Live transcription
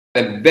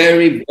a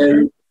very,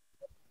 very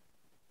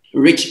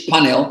rich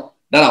panel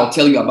that I'll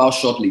tell you about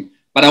shortly.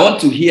 But I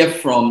want to hear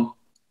from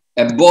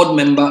a board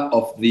member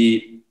of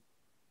the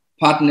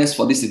partners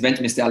for this event,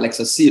 Mr. Alex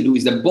Asiedu, who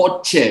is the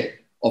board chair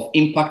of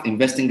Impact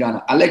Investing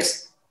Ghana.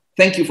 Alex,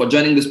 thank you for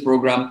joining this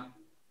program.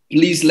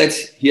 Please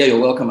let's hear your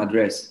welcome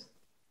address.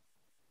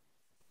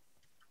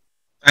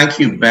 Thank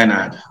you,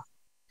 Bernard.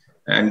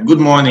 And good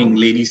morning,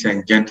 ladies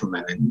and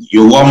gentlemen. And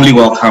you're warmly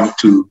welcome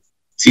to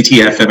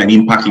Citi FM and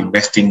Impact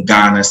Investing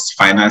Ghana's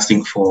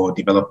Financing for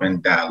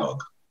Development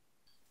Dialogue.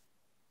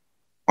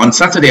 On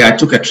Saturday, I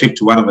took a trip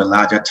to one of the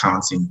larger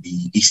towns in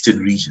the eastern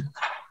region.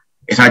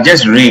 It had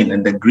just rained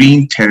and the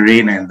green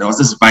terrain, and there was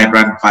this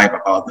vibrant vibe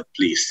about the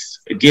place.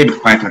 It gave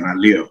it quite an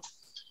allure.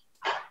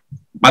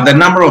 But the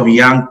number of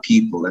young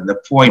people and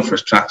the poor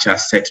infrastructure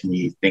set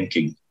me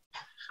thinking,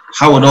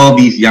 how would all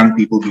these young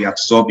people be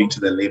absorbed into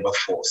the labor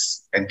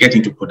force and get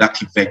into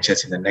productive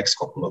ventures in the next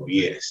couple of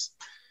years?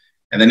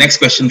 And the next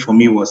question for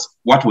me was,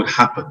 what would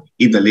happen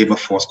if the labor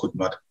force could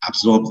not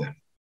absorb them?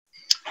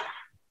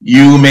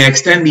 You may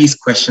extend these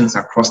questions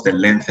across the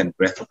length and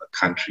breadth of the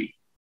country.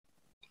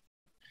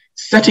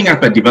 Setting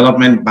up a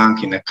development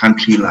bank in a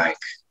country like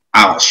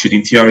ours should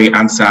in theory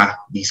answer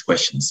these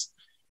questions.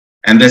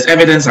 And there's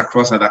evidence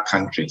across other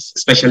countries,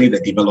 especially the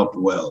developed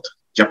world,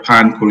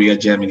 Japan, Korea,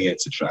 Germany,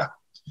 etc.,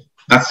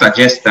 that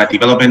suggests that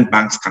development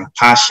banks can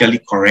partially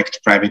correct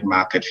private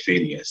market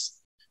failures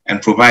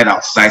and provide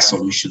outsized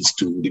solutions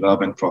to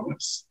development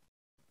problems.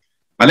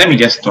 But let me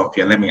just stop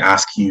here. Let me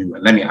ask you,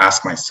 and let me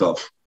ask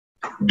myself,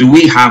 do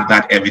we have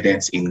that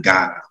evidence in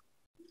Ghana?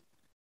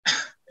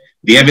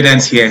 The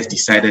evidence here is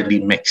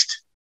decidedly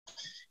mixed.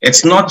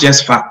 It's not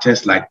just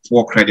factors like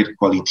poor credit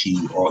quality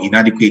or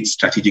inadequate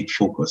strategic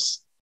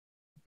focus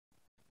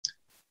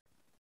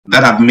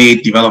that have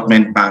made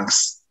development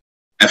banks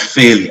a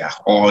failure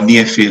or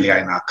near failure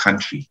in our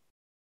country.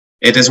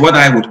 It is what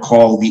I would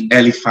call the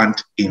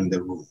elephant in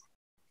the room.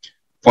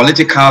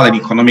 Political and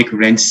economic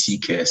rent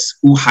seekers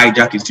who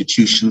hijack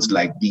institutions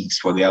like these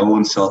for their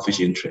own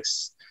selfish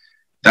interests,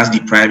 thus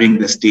depriving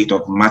the state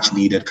of much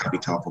needed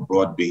capital for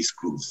broad-based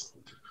growth.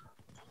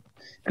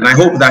 And I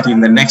hope that in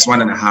the next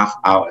 1.5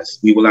 hours,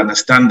 we will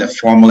understand the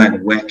formula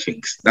and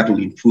workings that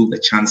will improve the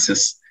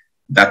chances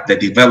that the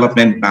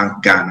Development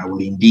Bank Ghana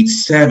will indeed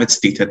serve its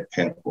stated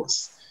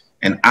purpose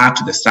and add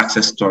to the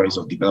success stories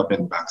of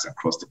development banks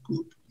across the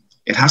globe.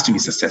 It has to be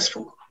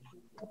successful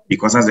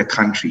because as a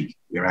country,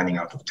 we're running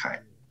out of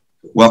time.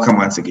 Welcome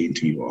once again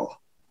to you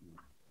all.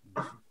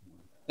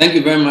 Thank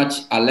you very much,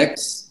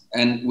 Alex.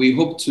 And we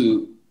hope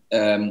to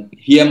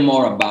hear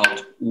more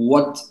about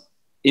what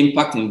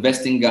Impact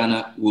Investing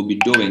Ghana will be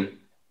doing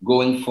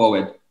going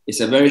forward.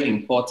 It's a very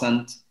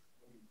important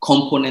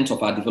component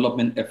of our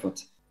development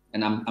effort.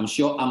 And I'm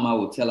sure Amma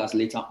will tell us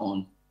later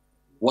on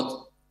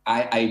what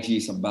IIG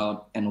is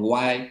about and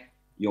why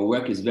your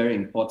work is very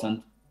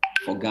important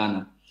for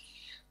Ghana.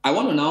 I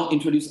want to now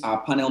introduce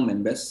our panel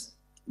members.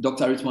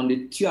 Dr.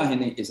 Ritmonde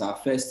Tuahene is our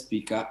first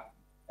speaker,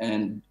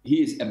 and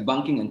he is a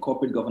banking and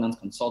corporate governance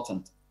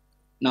consultant.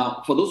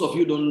 Now, for those of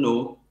you who don't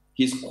know,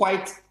 he's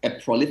quite a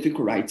prolific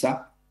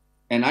writer,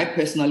 and I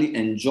personally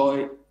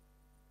enjoy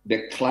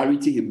the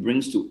clarity he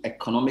brings to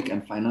economic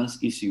and finance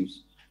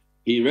issues.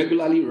 He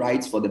regularly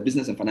writes for the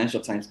Business and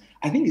Financial Times.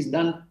 I think he's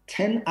done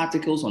 10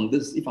 articles on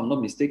this, if I'm not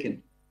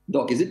mistaken.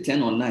 Doc, is it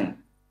 10 or 9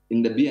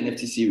 in the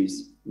BNFT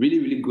series? Really,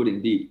 really good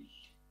indeed.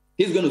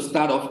 He's going to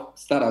start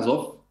us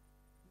off.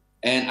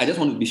 And I just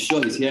want to be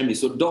sure he's hearing me.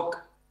 So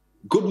Doc,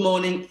 good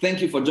morning.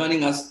 Thank you for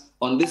joining us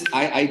on this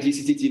IIG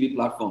Citi TV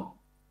platform.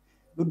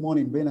 Good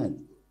morning, Bernard.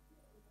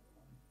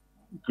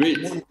 Great.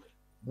 Good morning,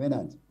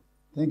 Bernard.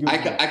 Thank you.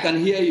 I can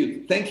hear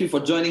you. Thank you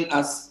for joining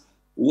us.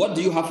 What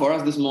do you have for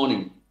us this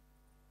morning?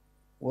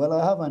 Well,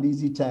 I have an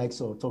easy task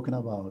of talking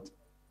about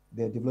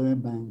the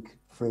Development Bank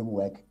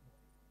framework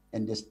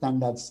and the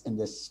standards and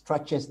the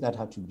structures that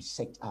have to be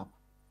set up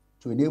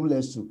to enable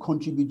us to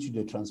contribute to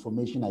the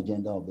transformation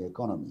agenda of the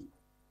economy.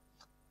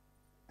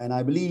 And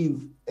I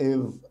believe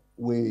if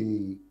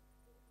we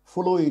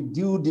follow the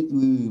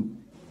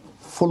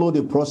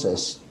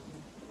process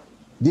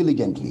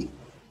diligently,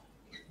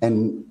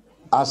 and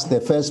as the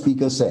first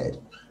speaker said,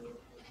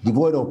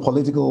 devoid of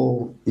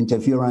political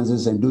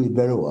interferences and do it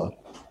very well,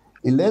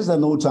 in less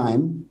than no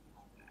time,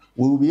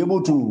 we will be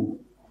able to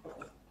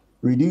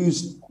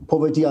reduce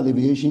poverty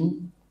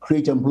alleviation,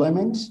 create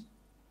employment,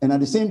 and at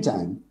the same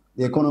time,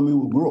 the economy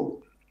will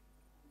grow.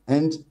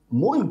 And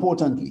more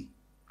importantly,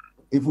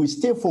 if we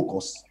stay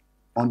focused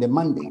on the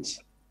mandate,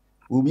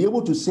 we'll be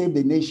able to save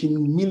the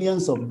nation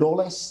millions of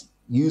dollars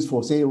used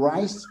for, say,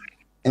 rice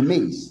and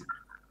maize.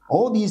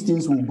 All these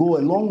things will go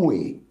a long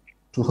way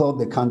to help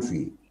the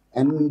country.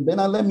 And then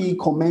let me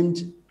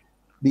commend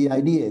the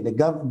idea, the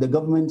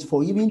government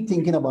for even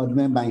thinking about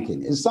development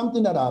banking. It's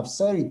something that I've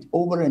said it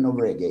over and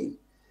over again,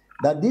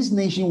 that this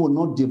nation will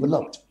not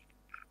develop.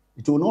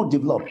 It will not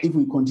develop if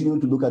we continue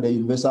to look at the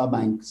universal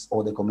banks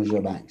or the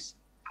commercial banks,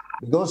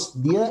 because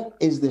there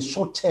is the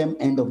short-term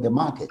end of the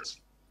market.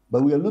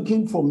 But we are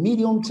looking for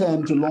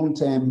medium-term to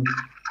long-term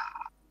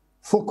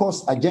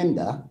focused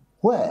agenda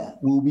where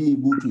we'll be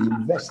able to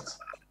invest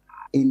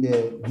in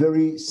the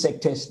very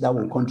sectors that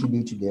will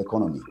contribute to the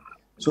economy.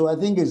 So I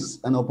think it's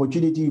an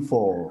opportunity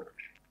for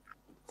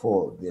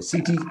the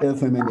Citi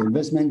FM and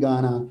Investment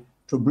Ghana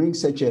to bring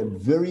such a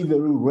very,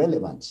 very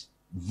relevant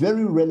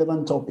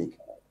topic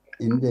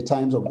in the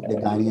times of the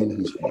Ghanaian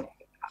history.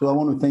 So I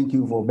want to thank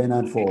you,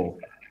 Bernard, for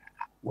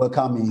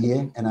welcoming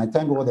here. And I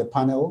thank all the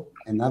panel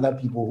and other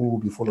people who will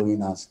be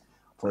following us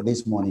for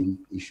this morning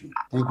issue.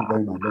 Thank you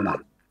very much,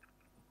 Bernard.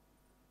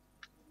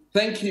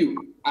 Thank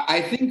you.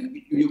 I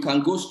think you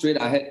can go straight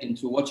ahead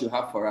into what you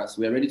have for us.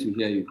 We're ready to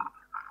hear you.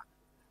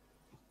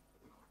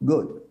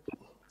 Good.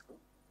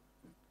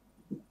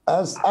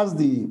 As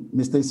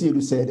Mr.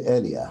 Siedu said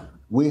earlier,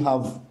 we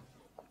have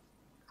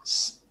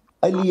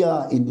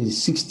earlier in the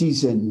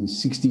 60s and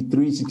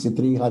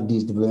 63 had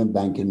this development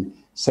banking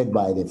set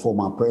by the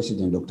former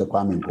president, Dr.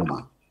 Kwame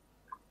Nkrumah.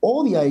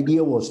 All the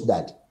idea was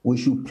that we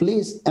should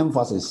place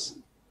emphasis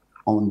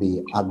on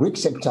the agri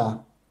sector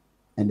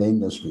and the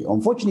industry.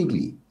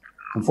 Unfortunately,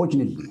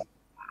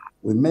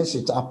 we messed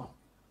it up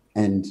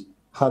and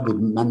had the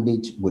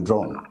mandate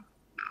withdrawn.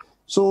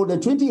 So the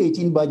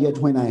 2018 budget,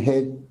 when I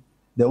heard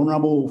the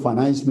Honorable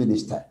Finance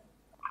Minister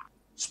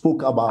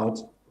spoke about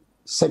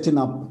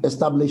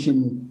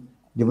establishing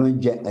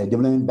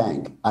development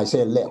bank, I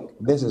said, look,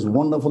 this is a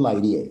wonderful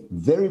idea,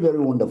 very, very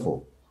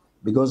wonderful,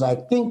 because I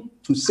think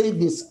to save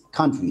this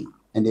country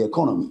and the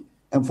economy,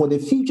 and for the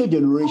future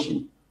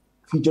generation,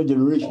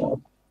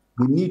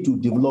 we need to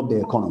develop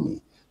the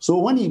economy. So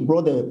when he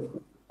brought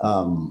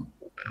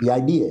the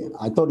idea,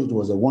 I thought it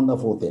was a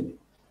wonderful thing.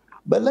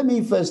 But let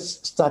me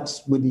first start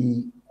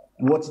with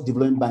what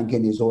development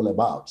banking is all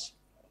about.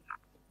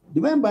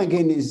 Development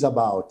banking is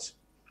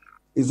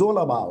all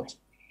about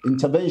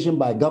intervention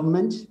by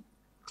government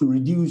to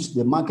reduce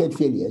the market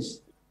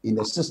failures in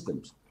the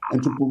systems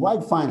and to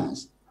provide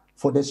finance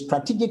for the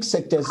strategic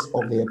sectors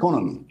of the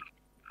economy.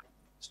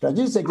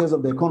 Strategic sectors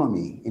of the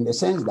economy in the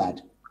sense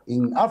that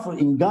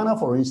in Ghana,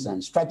 for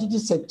instance,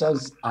 strategic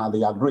sectors are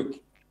the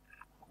agri.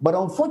 But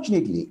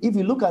unfortunately, if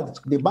you look at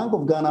the Bank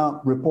of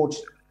Ghana report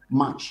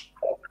March,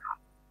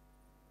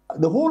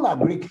 the whole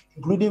agri,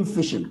 including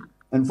fishing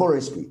and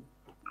forestry,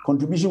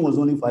 contribution was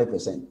only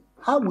 5%.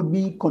 How would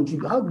we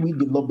contribute? How do we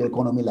develop the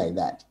economy like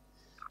that?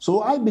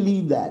 So I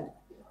believe that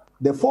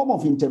the form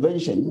of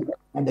intervention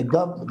and the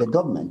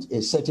government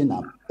is setting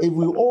up, if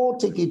we all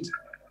take it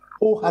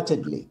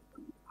wholeheartedly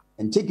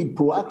and take it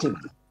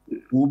proactively,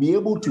 we'll be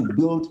able to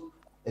build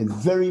a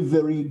very,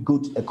 very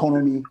good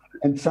economy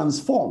and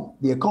transform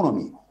the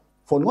economy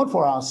not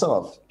for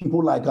ourselves,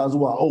 people like us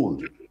who are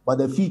old, but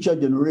the future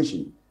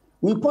generation.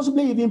 We'll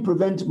possibly even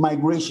prevent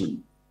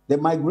migration, the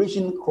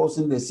migration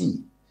crossing the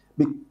sea,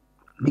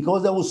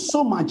 because there was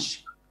so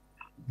much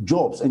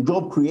jobs and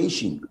job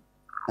creation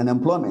and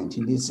employment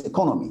in this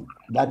economy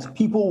that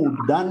people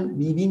would then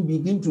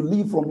begin to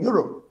leave from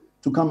Europe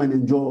to come and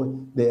enjoy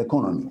the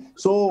economy.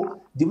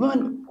 So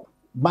development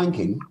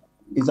banking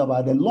is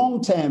about the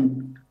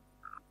long-term,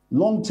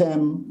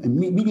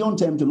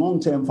 medium-term to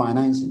long-term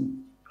financing.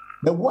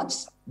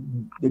 But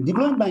the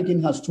development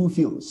banking has two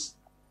fields.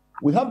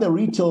 We have the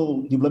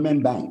retail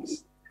development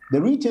banks.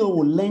 The retail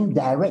will lend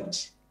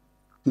direct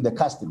to the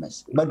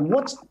customers. But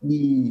what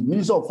the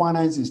Minister of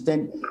Finance is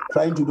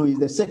trying to do is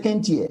the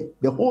second tier,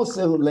 the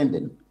wholesale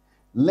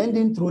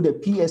lending through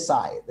the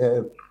PSI,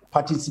 the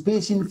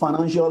Participation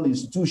Financial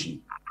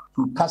Institution,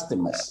 to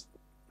customers.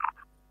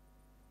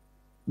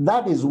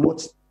 That is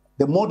what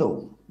the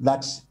model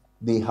that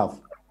they have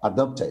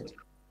adopted.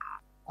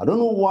 I don't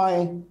know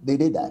why they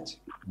did that,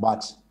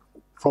 but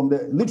from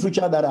the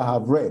literature that I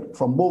have read,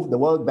 from both the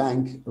World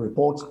Bank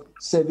report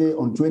survey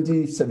on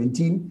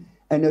 2017,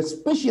 and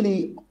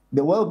especially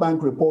the World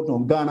Bank report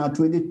on Ghana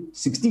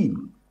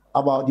 2016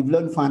 about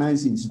development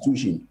finance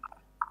institution,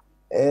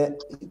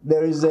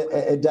 there is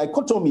a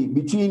dichotomy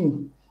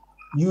between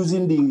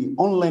using the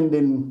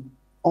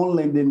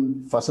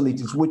on-lending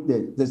facilities, which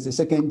there's the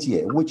second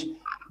tier, which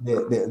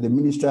the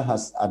minister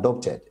has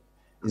adopted.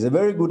 It's a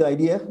very good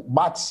idea,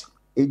 but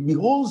it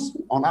behoves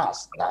on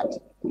us that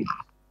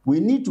we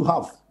need to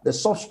have the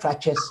soft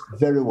structures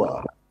very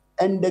well.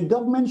 And the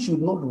government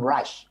should not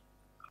rush.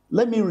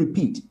 Let me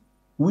repeat,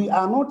 we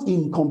are not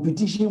in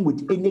competition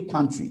with any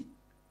country.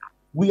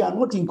 We are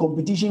not in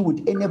competition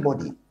with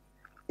anybody.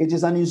 It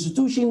is an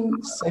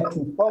institution set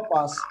to help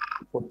us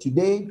for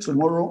today,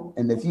 tomorrow,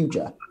 and the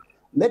future.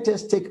 Let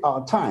us take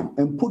our time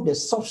and put the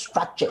soft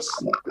structures.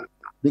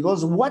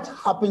 Because what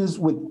happens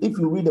if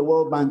you read the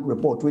World Bank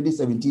report,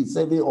 2017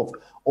 survey of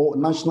all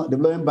national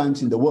development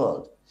banks in the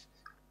world,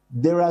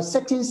 there are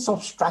certain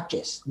soft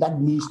structures that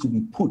needs to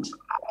be put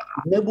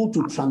to be able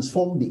to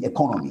transform the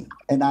economy.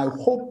 And I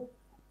hope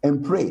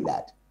and pray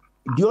that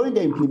during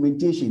the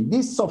implementation,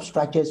 these soft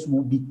structures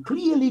will be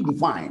clearly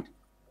defined,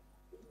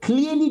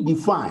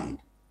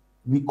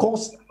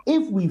 because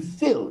if we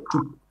fail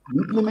to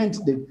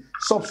implement the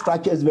soft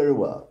structures very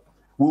well,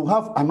 we'll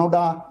have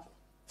another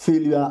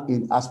failure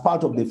as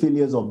part of the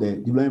failures of the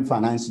development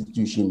finance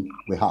institution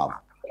we have.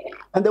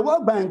 And the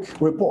World Bank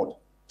report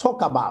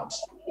talk about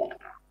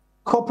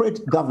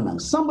corporate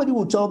governance. Somebody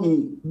will tell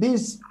me,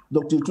 this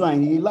Dr.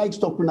 Twine, he likes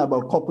talking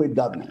about corporate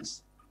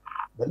governance.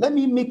 But let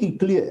me make it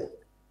clear.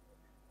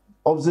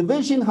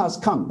 Observation has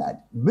come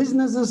that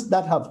businesses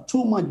that have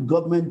too much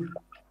government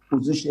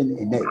position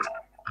in it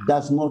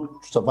does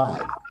not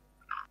survive.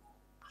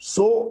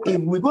 So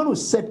if we're going to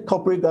set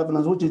corporate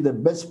governance, which is the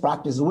best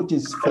practice, which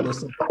is for the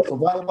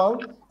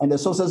survival and the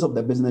success of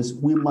the business,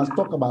 we must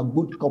talk about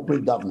good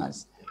corporate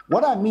governance.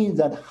 What I mean is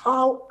that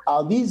how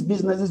are these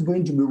businesses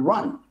going to be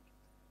run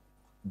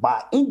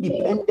by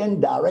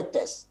independent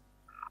directors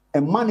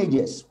and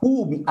managers who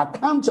will be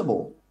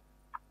accountable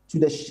to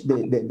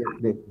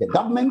the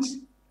government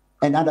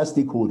and other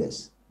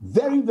stakeholders?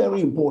 Very, very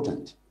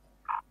important.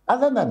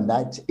 Other than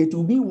that, it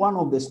will be one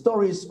of the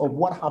stories of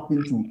what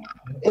happened to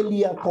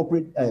earlier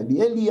the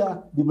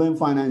earlier development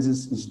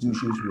finances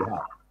institutions we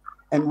have.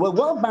 And the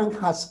World Bank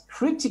has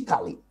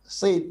critically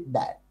said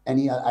that,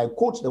 and I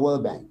quote the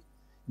World Bank,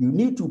 you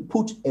need to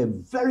put a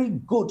very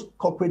good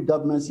corporate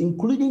governance,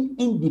 including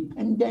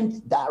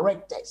independent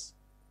directors.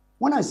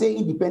 When I say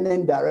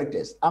independent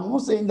directors, I'm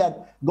not saying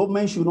that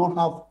government should not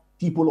have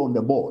people on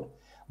the board,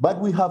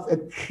 but we have a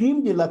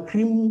creme de la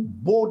creme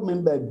board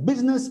member,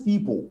 business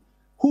people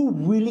who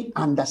really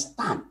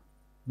understand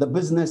the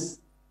business.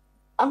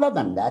 Other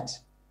than that,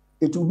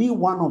 it will be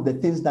one of the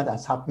things that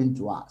has happened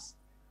to us.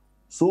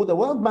 So the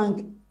World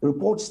Bank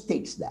report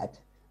states that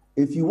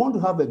if you want to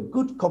have a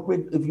good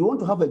corporate, if you want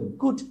to have a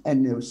good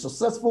and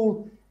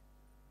successful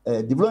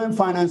development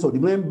finance or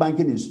development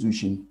banking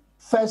institution,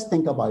 first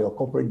think about your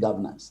corporate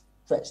governance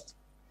first.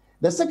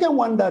 The second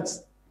one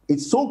that's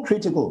it's so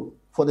critical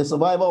for the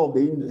survival of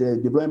the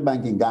development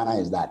bank in Ghana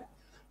is that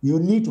you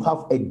need to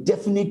have a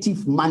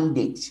definitive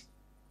mandate.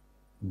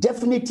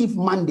 Definitive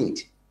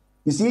mandate.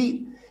 You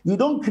see, you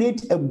don't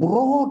create a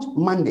broad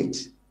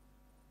mandate.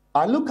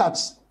 I look at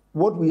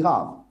what we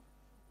have.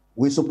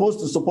 We're supposed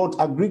to support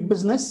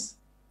agribusiness,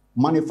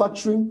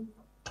 manufacturing,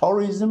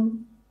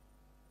 tourism,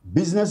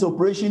 business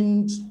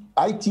operations,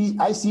 IT,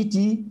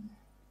 ICT,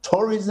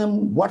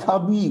 tourism, what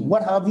have we.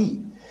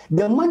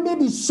 The mandate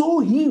is so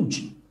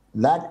huge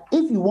that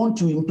if you want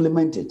to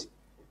implement it,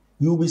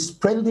 you'll be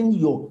spreading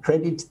your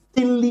credit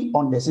thinly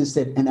on the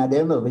system, and at the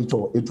end of it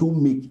all, it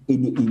won't make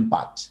any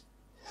impact.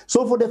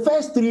 So for the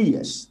first 3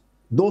 years,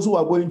 those who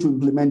are going to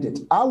implement it,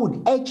 I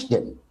would urge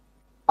them,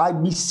 I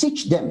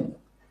beseech them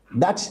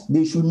that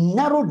they should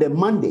narrow the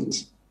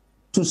mandate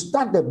to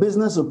start the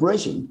business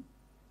operation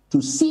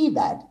to see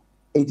that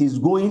it is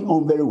going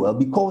on very well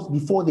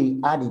before they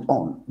add it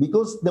on.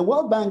 Because the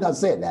World Bank has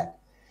said that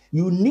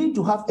you need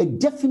to have a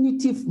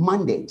definitive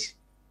mandate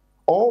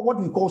or what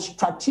we call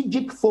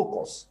strategic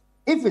focus.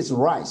 If it's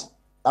rice,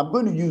 I'm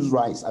going to use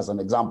rice as an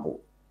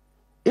example.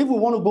 If we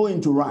want to go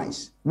into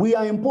rice, we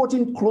are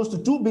importing close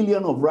to 2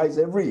 billion of rice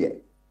every year.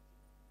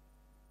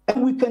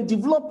 And we can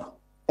develop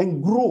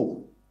and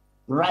grow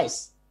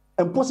rice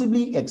and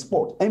possibly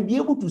export and be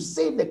able to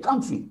save the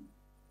country.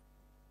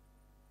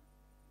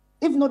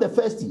 If not the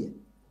first year,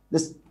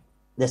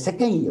 the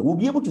second year, we'll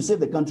be able to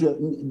save the country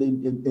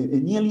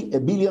nearly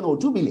 1 billion or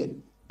 2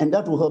 billion, and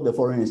that will help the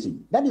foreign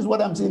exchange. That is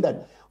what I'm saying,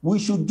 that we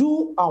should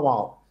do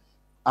our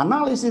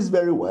analysis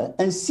very well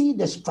and see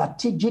the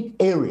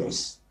strategic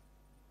areas.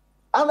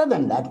 Other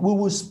than that, we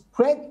will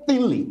spread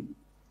thinly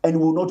and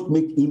will not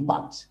make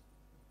impact.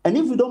 And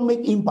if we don't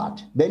make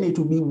impact, then it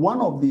will be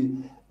one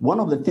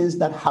of the things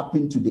that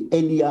happened to the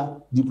earlier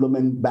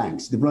development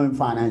banks, development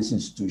finance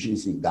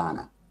institutions in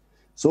Ghana.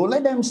 So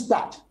let them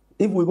start.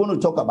 If we're going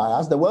to talk about,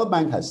 as the World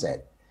Bank has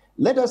said,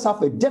 let us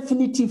have a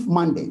definitive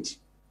mandate,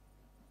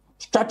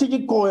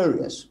 strategic core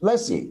areas.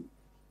 Let's say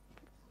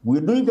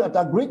we're doing that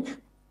at agric,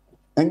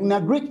 and in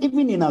agric,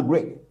 even in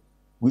agric,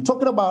 we're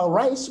talking about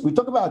rice, we're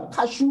talking about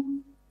cashew,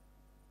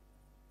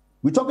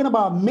 we're talking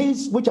about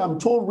maize, which I'm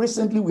told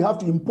recently we have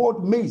to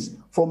import maize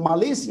from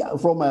Malaysia,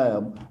 from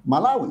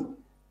Malawi.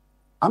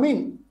 I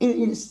mean, it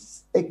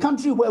is a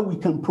country where we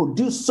can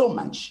produce so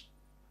much.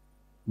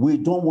 We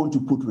don't want to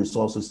put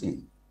resources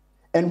in.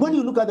 And when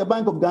you look at the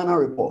Bank of Ghana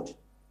report,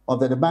 or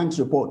the bank's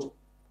report,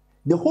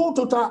 the whole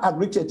total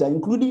agriculture,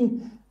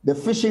 including the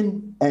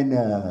fishing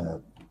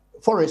and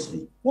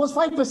forestry, was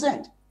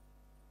 5%.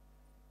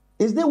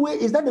 Is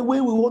that the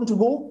way we want to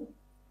go?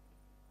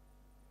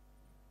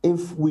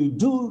 If we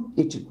do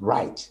it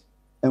right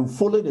and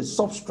follow the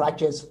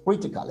substructures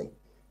critically,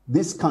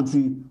 this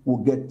country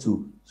will get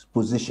to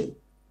position.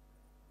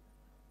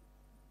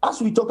 As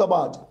we talk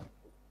about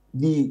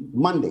the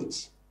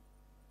mandate,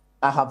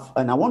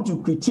 I want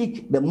to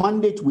critique the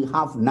mandate we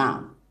have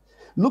now.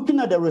 Looking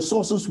at the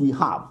resources we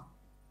have,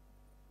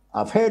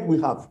 I've heard we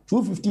have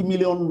 $250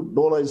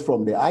 million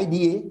from the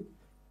IDA.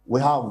 We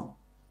have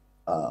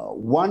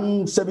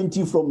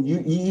 170 from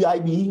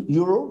EIB,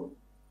 Euro,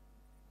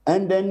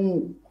 and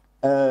then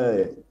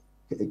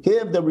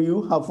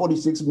KFW have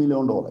 $46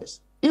 million.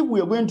 If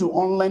we are going to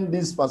unlend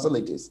these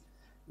facilities,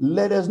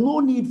 there is no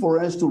need for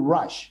us to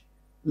rush.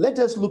 Let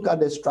us look at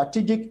the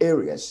strategic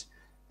areas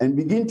and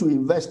begin to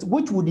invest,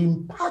 which would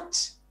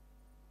impact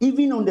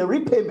even on the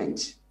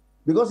repayment.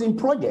 Because in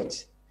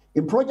projects,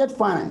 In project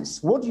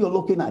finance, what you're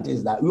looking at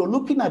is that you're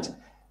looking at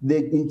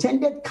the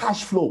intended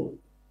cash flow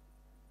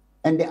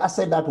and the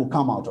asset that will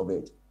come out of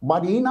it.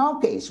 But in our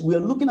case, we are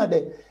looking at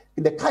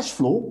the cash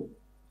flow,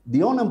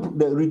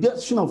 the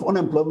reduction of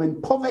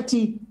unemployment,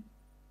 poverty,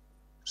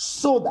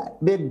 so that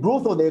the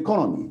growth of the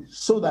economy,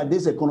 so that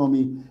this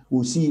economy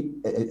will see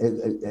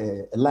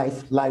a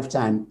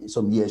lifetime in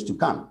some years to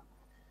come.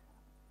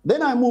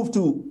 Then I move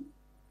to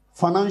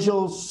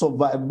financial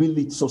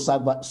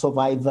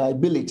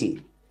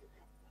survivability.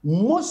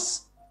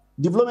 Most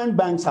development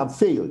banks have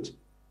failed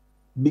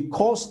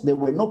because there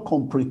were no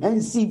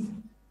comprehensive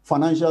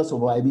financial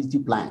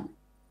survivability plan.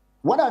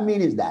 What I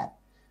mean is that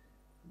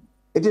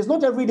it is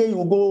not every day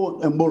you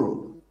go and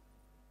borrow.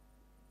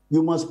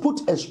 You must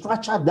put a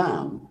structure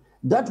down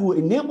that will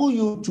enable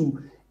you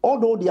to,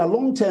 although they are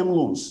long-term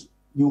loans,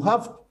 you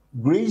have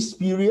grace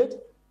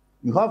period,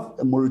 you have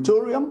a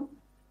moratorium,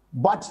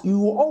 but you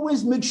will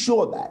always make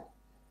sure that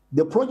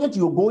the project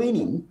you're going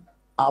in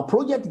are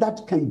projects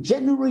that can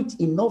generate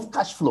enough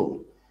cash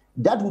flow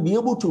that will be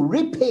able to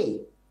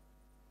repay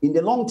in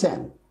the long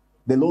term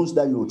the loans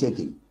that you're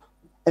taking.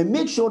 And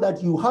make sure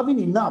that you're having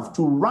enough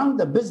to run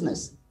the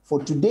business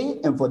for today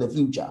and for the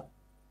future.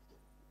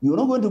 You're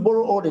not going to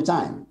borrow all the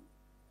time.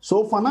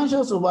 So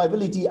financial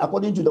survivability,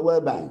 according to the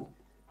World Bank,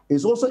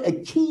 is also a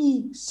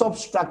key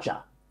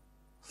substructure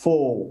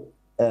for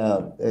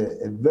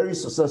a very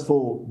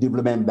successful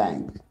development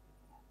bank.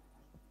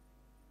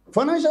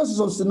 Financial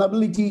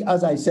sustainability,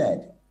 as I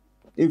said,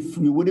 if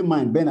you wouldn't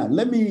mind, Bernard,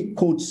 let me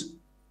quote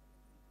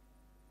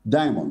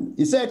Diamond.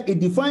 He said, it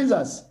defines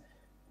us,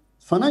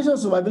 financial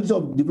survivability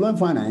of development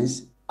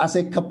finance, as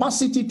a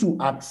capacity to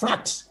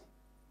attract,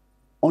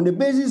 on the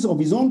basis of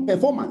his own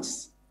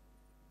performance,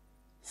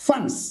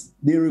 funds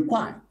they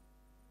require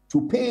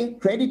to pay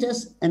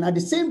creditors and at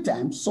the same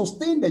time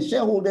sustain the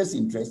shareholders'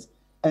 interest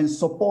and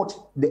support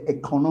the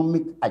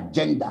economic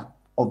agenda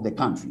of the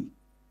country.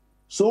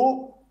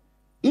 So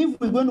if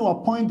we're going to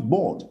appoint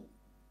board,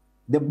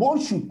 the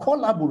board should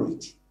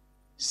collaborate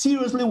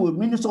seriously with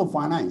Minister of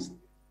Finance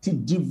to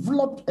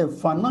develop a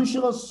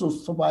financial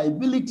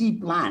survivability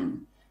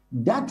plan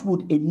that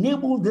would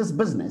enable this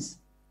business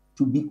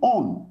to be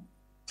on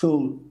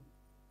till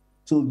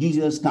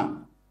Jesus comes.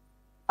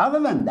 Other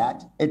than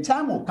that, a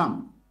time will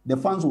come, the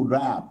funds will dry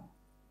up,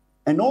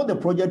 and all the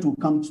project will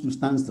come to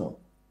standstill,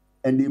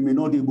 and they may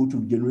not be able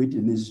to generate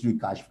the necessary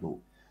cash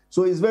flow.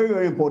 So it's very,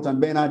 very important,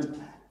 Bernard,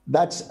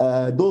 that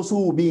those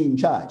who will be in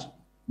charge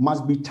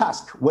must be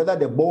tasked, whether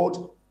the board,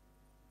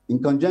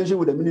 in conjunction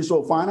with the Minister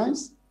of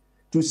Finance,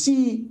 to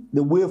see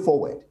the way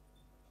forward.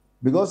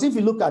 Because if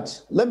you look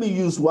at, let me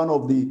use one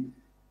of the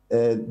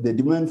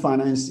development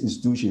finance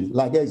institutions,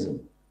 like Exim.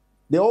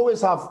 They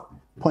always have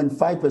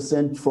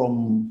 0.5%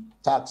 from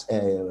tax,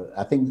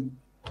 I think,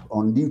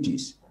 on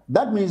duties.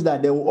 That means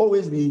that there will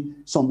always be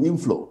some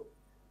inflow.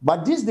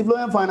 But this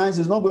development finance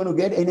is not going to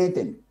get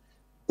anything.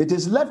 It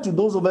is left to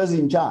those of us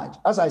in charge.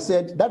 As I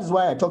said, that is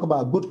why I talk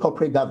about good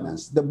corporate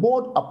governance. The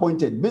board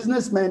appointed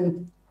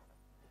businessmen,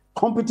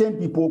 competent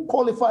people,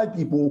 qualified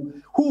people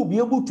who will be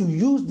able to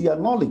use their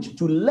knowledge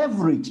to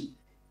leverage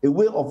a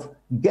way of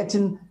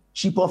getting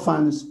cheaper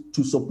funds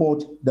to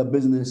support the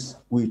business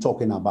we're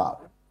talking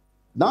about.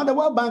 Now, the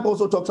World Bank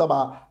also talks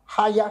about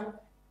higher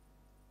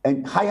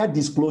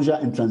disclosure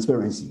and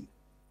transparency.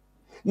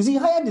 You see,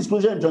 higher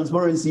disclosure and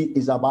transparency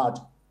is about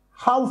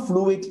how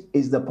fluid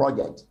is the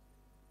project.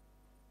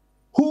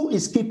 Who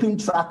is keeping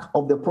track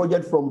of the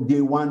project from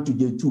day 1 to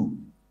day 2?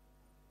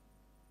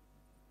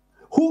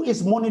 Who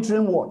is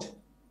monitoring what?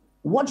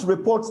 What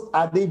reports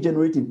are they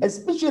generating?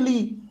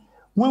 Especially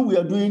when we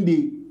are doing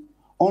the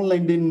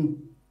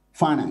on-lending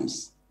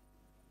finance.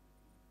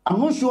 I'm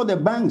not sure the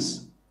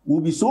banks will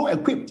be so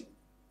equipped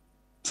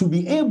to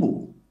be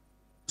able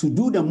to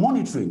do the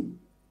monitoring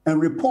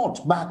and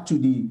report back to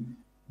the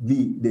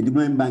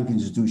development bank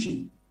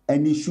institution.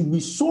 And it should be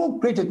so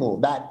critical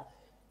that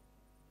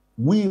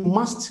we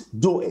must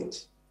do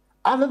it.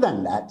 Other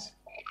than that,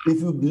 if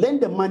you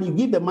lend the money,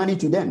 give the money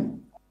to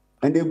them,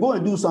 and they go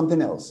and do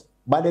something else,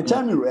 by the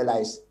time you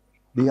realize,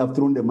 they have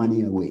thrown the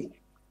money away.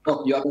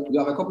 Oh, you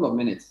have a couple of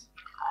minutes.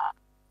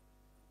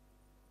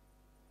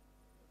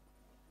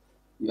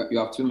 You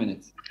have 2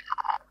 minutes.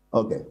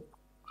 Okay.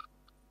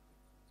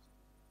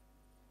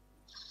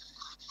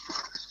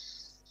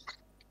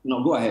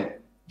 No, go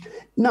ahead.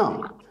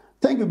 Now,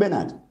 thank you,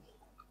 Bernard.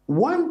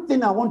 One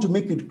thing I want to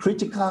make it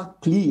critical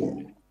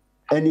clear,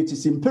 and it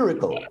is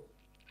empirical,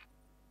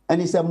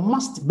 and it's a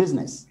must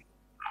business.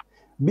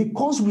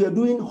 Because we are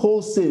doing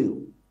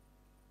wholesale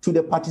to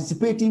the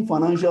participating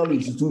financial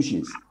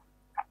institutions,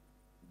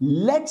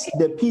 let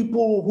the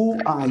people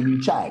who are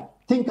in charge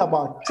think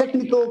about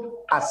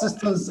technical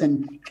assistance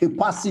and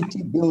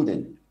capacity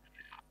building.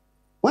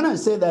 When I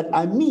say that,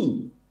 I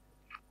mean,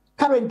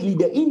 currently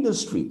the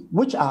industry,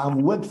 which I have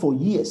worked for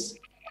years,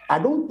 I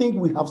don't think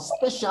we have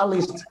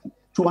specialists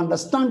to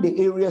understand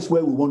the areas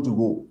where we want to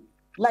go.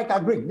 Like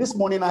agri. This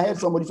morning I heard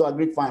somebody to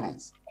agri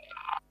finance.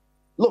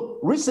 Look,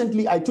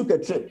 recently I took a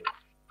trip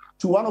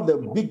to one of the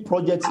big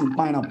projects in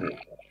Pineapple.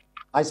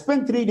 I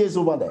spent 3 days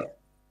over there.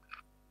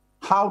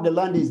 how the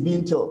land is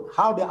being tilled,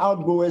 how the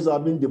outgrowers are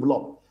being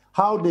developed,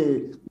 how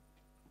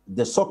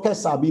the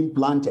sockets are being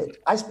planted.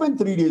 I spent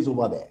 3 days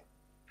over there.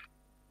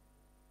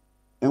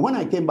 And when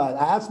I came back,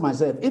 I asked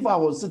myself, if I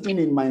was sitting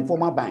in my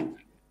former bank,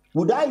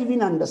 would I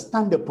even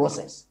understand the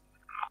process?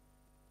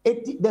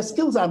 The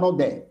skills are not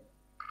there.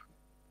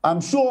 I'm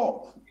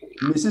sure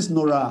Mrs.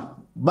 Nora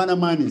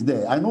Bannerman is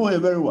there. I know her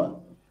very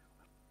well.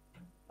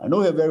 I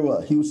know her very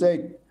well. He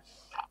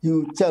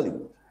will tell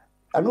you,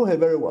 I know her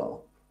very well.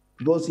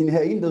 Because in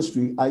her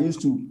industry, I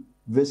used to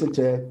visit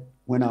her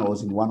when I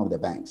was in one of the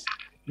banks.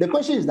 The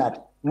question is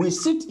that we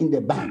sit in the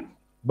bank,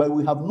 but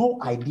we have no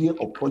idea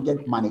of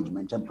project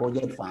management and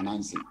project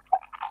financing.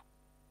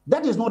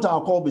 That is not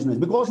our core business,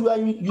 because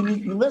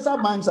universal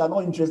banks are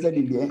not interested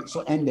in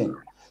the end end.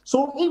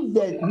 So if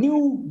the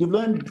new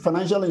development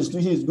financial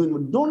institution is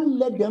going, don't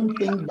let them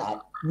think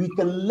that we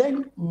can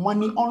lend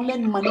money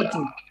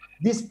to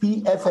these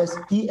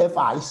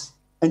PFIs,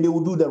 and they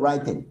will do the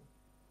right thing.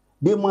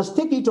 They must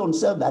take it on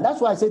self.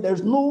 That's why I say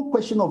there's no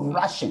question of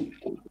rushing.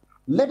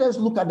 Let us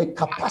look at the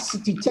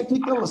capacity,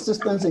 technical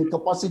assistance and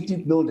capacity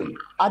building,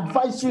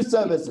 advisory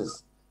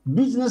services,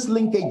 business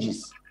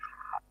linkages,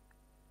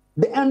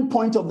 the end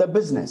point of the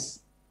business.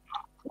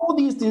 All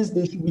these things,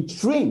 they should be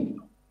trained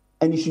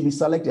and it should be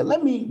selected.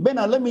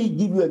 Bernard, let me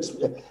give you,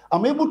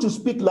 I'm able to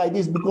speak like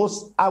this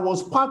because I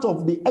was part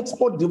of the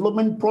export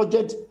development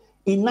project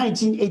in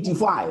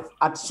 1985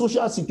 at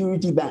Social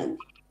Security Bank.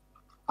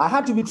 I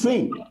had to be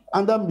trained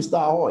under Mr.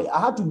 Ahoy.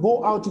 I had to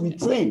go out to be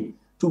trained,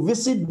 to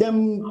visit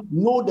them,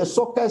 know the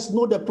sockets,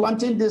 know the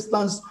planting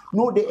distance,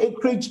 know the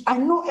acreage. I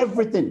know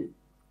everything.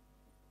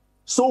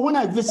 So when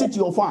I visit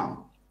your farm,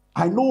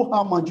 I know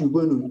how much you're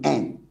going to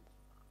earn.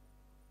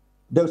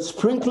 The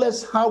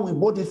sprinklers, how we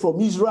bought it from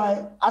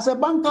Israel. As a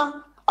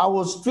banker, I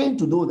was trained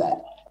to do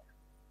that.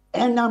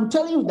 And I'm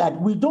telling you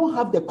that we don't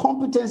have the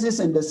competencies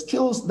and the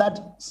skills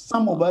that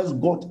some of us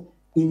got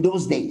in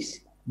those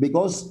days,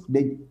 because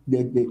the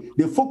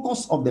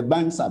focus of the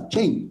banks have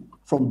changed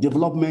from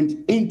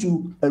development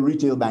into a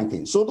retail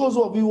banking. So those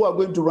of you who are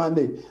going to run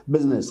the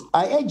business,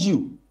 I urge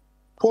you,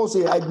 Paul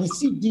say, I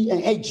beseech thee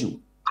and urge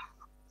you,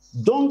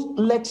 don't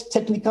let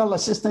technical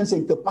assistance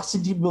and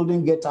capacity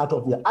building get out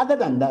of here. Other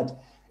than that,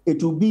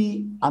 it will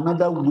be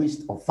another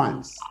waste of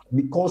funds,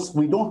 because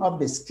we don't have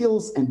the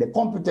skills and the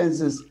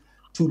competences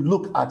to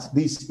look at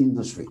this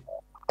industry.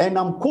 And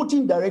I'm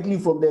quoting directly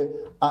from the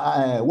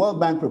World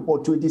Bank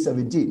report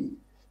 2017,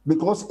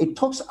 because it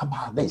talks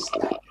about this,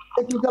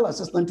 technical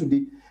assistance to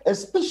the,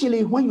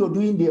 especially when you're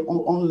doing the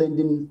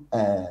on-lending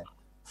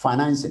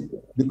financing,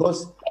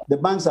 because the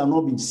banks have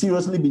not been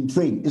seriously been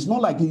trained. It's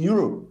not like in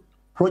Europe,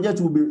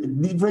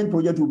 different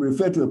projects will be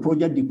referred to a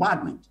project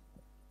department.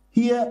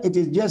 Here, it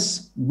is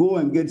just go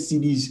and get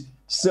CDs,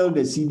 sell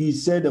the CDs,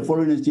 sell the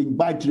foreign exchange,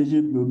 buy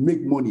treasury,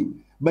 make money.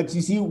 But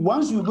you see,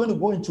 once you're going to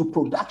go into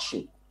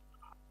production,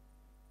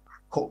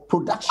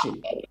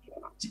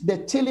 the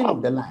tilling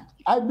of the land,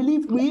 I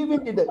believe we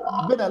even did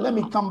better. Let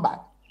me come back.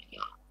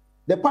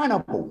 The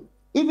pineapple,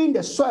 even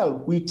the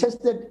soil, we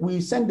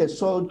sent the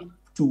soil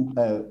to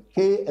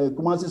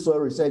Kumasi Soil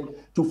Research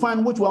to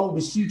find which one would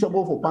be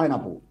suitable for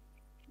pineapple.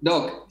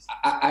 Doc,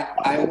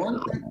 I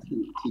wanted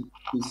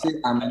to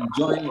say I'm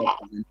enjoying your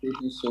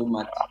presentation so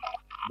much,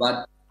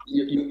 but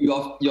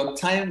your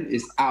time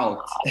is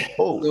out.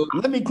 Oh, so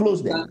let me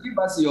close there. Give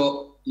us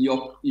your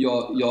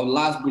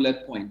last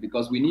bullet point,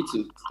 because we need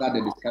to start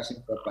the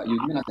discussion proper. You've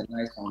given us a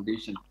nice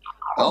foundation.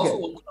 I also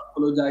want to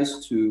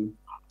apologize to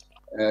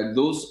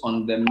those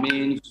on the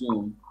main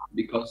Zoom,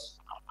 because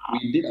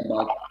we did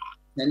about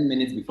 10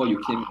 minutes before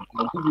you came in.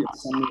 I'll give you a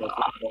summary of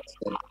what Doc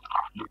said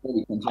before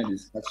we continue the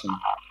discussion.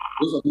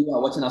 Those of you who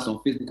are watching us on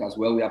Facebook as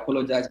well, we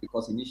apologize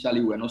because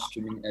initially we were not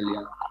streaming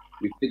earlier.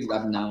 We fixed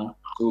that now.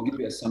 So we'll give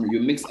you a summary. You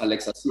mix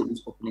Alexa see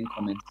this opening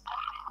comments.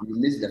 And you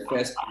missed the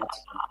first part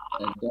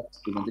of Doc's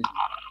presentation.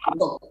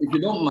 Doc, if you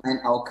don't mind,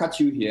 I'll cut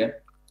you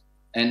here.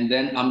 And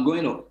then I'm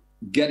going to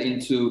get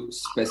into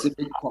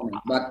specific comments.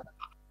 But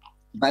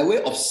by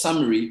way of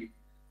summary,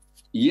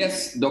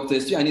 yes, Dr.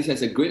 Estuani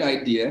has a great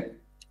idea.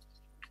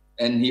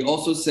 And he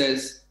also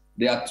says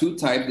there are two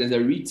types. There's a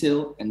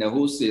retail and a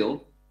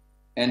wholesale.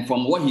 And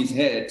from what he's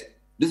heard,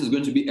 this is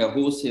going to be a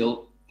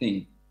wholesale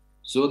thing,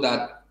 so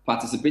that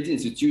participating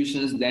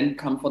institutions then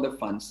come for the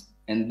funds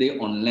and they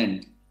on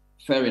lend.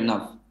 Fair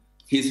enough.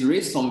 He's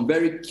raised some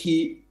very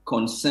key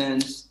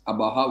concerns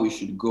about how we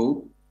should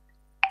go.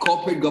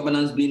 Corporate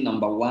governance being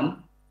number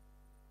one,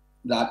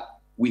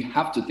 that we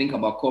have to think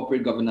about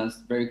corporate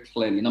governance very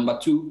clearly. Number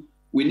two,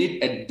 we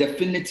need a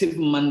definitive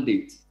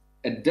mandate.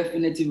 A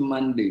definitive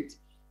mandate.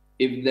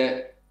 If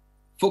the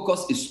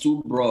focus is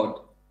too broad,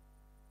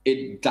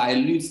 it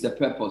dilutes the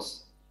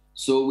purpose.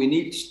 So we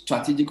need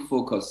strategic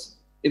focus.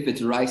 If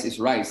it's rice, it's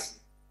rice.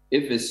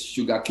 If it's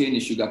sugarcane,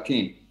 it's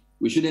sugarcane.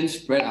 We shouldn't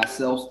spread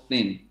ourselves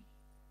thin.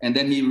 And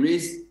then he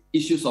raised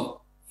issues of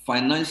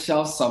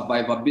financial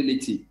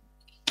survivability.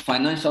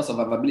 Financial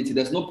survivability.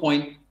 There's no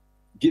point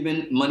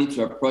giving money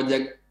to a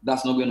project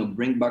that's not going to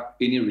bring back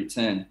any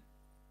return.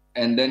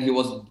 And then he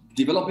was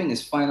developing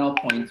his final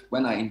point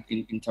when I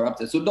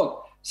interrupted. So,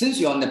 Doc, Since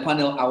you're on the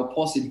panel, I'll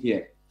pause it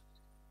here.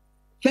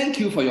 Thank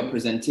you for your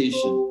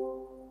presentation.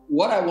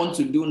 What I want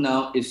to do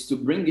now is to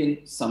bring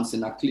in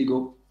Samson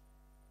Akligo.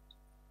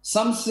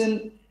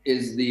 Samson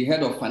is the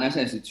head of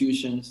financial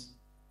institutions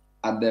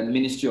at the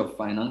Ministry of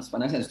Finance,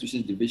 Financial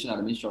Institutions Division at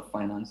the Ministry of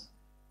Finance.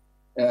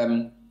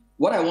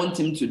 What I want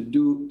him to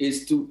do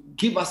is to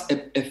give us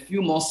a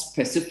few more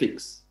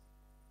specifics.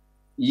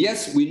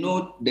 Yes, we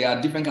know there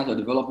are different kinds of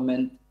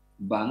development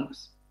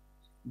banks.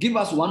 Give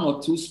us one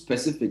or two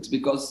specifics,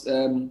 because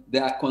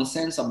there are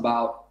concerns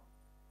about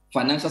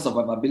financial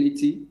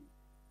survivability,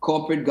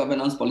 corporate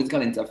governance,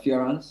 political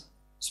interference,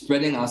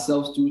 spreading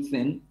ourselves too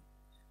thin.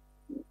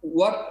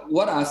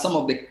 What are some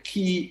of the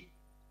key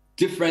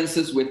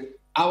differences with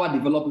our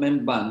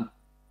development bank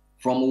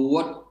from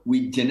what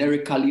we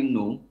generically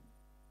know?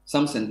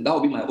 Samson, that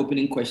will be my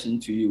opening question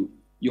to you.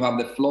 You have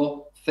the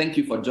floor. Thank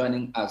you for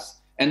joining us.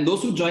 And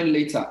those who join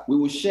later, we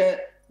will share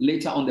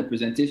later on the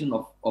presentation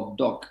of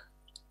Doc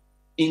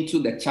into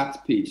the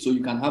chat page, so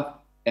you can have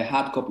a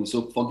hard copy.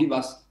 So forgive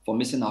us for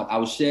missing out. I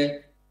will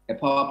share a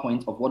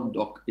PowerPoint of what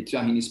Doc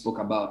Etiahini spoke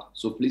about.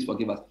 So please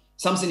forgive us.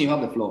 Samson, you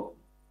have the floor.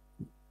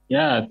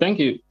 Yeah, thank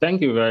you.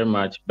 Thank you very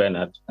much,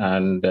 Bernard.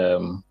 And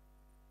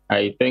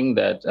I think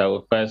that I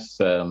will first,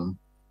 thank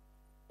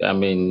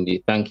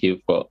you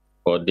for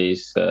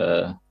this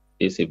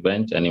this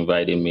event and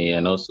inviting me.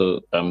 And also,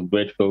 I'm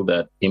grateful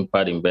that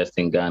Impact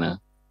Investing Ghana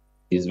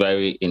is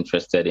very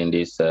interested in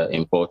this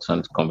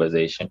important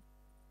conversation.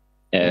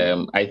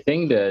 I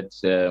think if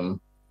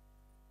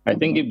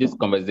this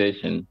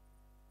conversation,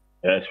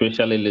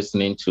 especially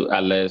listening to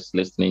Alex,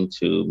 listening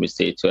to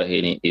Mr.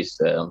 Etiahini, is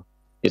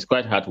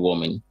quite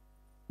heartwarming,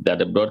 that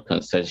the broad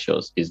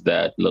consensus is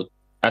that, look,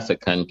 as a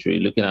country,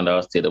 looking at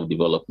our state of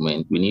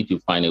development, we need to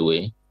find a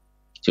way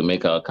to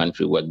make our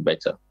country work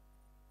better.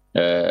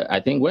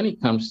 I think when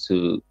it comes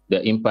to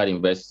the impact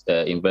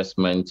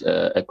investment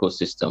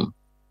ecosystem,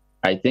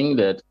 I think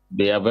that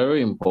they are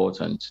very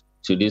important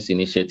to this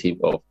initiative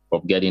of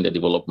getting the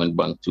development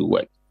bank to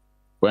work.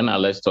 When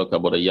Alex talk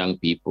about the young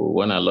people,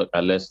 when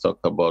Alex talk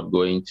about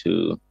going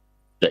to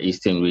the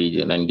Eastern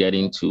region and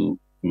getting to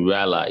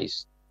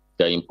realize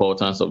the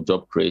importance of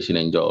job creation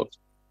and jobs,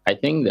 I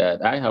think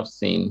that I have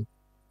seen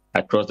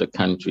across the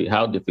country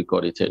how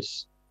difficult it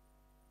is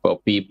for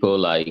people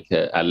like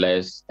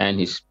Alex and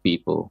his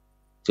people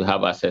to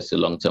have access to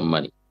long-term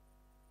money.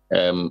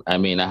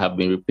 I have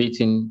been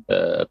repeating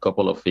a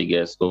couple of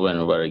figures over and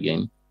over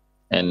again,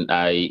 and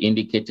I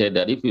indicated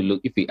that if you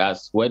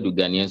ask where do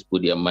Ghanaians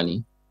put their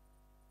money,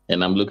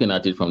 and I'm looking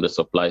at it from the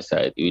supply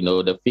side,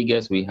 the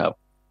figures we have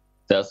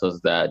tells us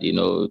that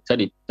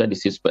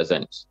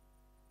 36%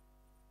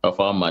 of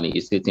our money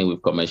is sitting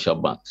with commercial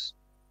banks,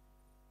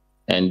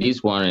 and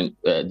this one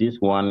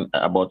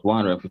about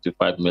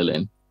 155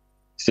 million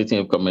sitting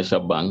with commercial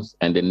banks,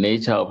 and the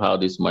nature of how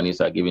these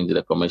monies are given to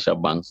the commercial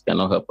banks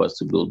cannot help us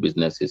to build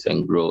businesses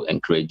and grow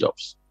and create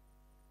jobs.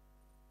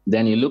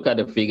 Then you look at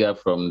the figure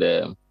from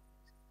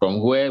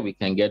where we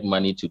can get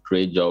money to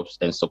create jobs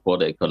and support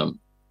the economy.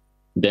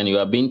 Then you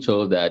are being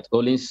told that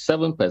only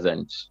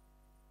 7%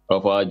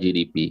 of our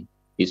GDP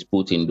is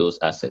put in those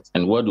assets.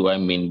 And what do I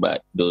mean by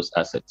those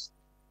assets?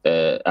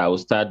 I will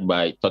start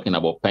by talking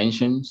about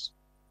pensions.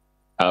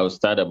 I will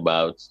start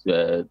about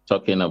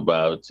talking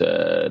about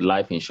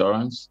life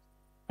insurance.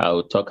 I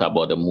will talk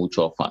about the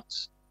mutual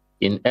funds.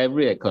 In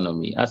every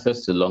economy,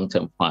 access to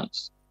long-term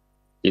funds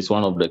is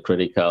one of the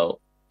critical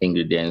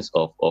ingredients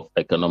of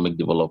economic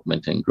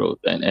development and growth.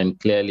 And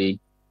clearly,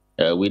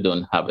 we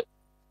don't have it.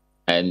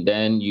 And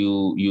then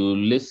you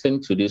listen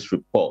to this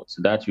report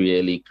that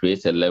really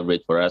creates a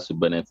leverage for us to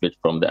benefit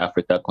from the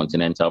Africa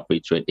Continental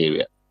Free Trade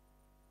Area.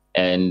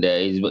 And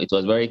it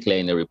was very clear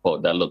in the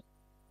report that, look,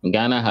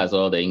 Ghana has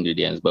all the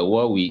ingredients, but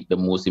the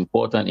most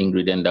important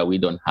ingredient that we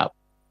don't have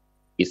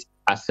is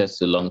access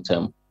to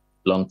long-term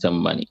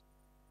money.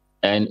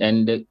 And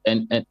the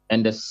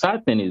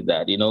sad thing is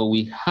that,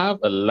 we have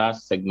a large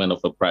segment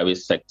of the private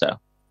sector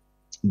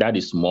that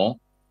is small,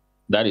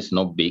 that is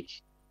not big,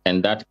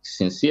 and that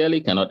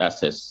sincerely cannot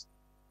access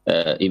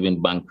even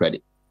bank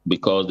credit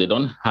because they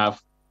don't have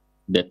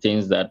the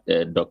things that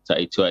Dr.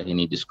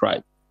 Etiahini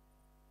described.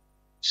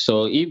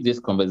 So if this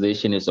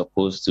conversation is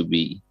supposed to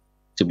be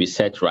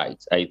set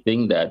right, I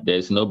think that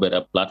there's no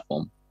better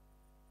platform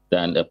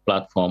than a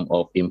platform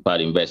of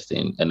impact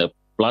investing and a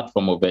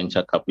platform of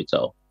venture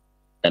capital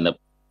and a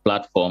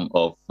platform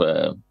of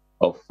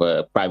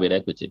private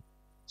equity.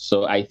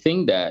 So I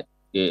think that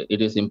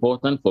it is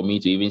important for me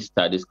to even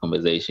start this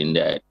conversation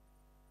that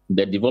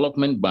the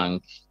development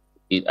bank,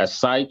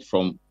 aside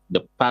from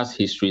the past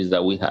histories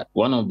that we had,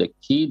 one of the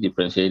key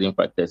differentiating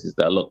factors is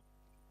that, look,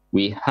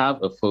 we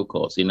have a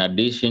focus, in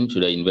addition to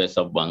the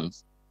investor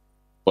banks,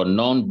 for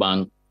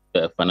non-bank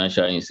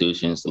financial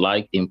institutions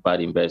like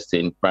impact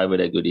investing,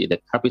 private equity, the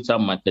capital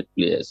market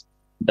players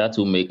that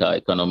will make our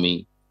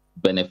economy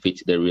benefit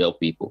the real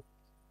people.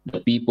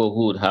 The people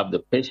who would have the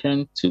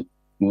patience to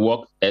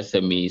walk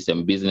SMEs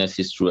and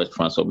businesses through a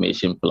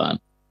transformation plan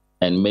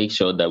and make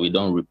sure that we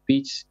don't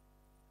repeat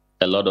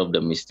a lot of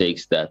the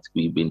mistakes that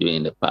we've been doing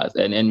in the past.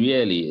 And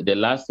really, the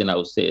last thing I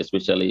would say,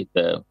 especially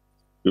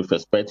with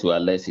respect to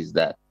Alex, is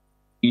that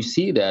you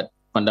see that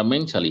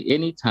fundamentally,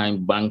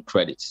 anytime bank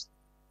credits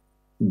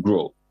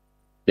grow,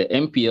 the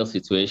NPL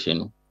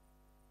situation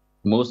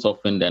most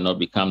often than not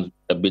becomes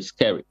a bit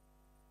scary.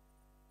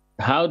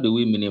 How do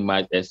we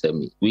minimize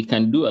SME? We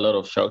can do a lot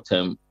of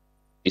short-term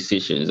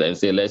decisions and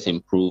say, let's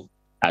improve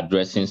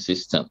addressing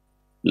system,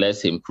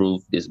 let's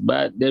improve this.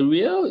 But the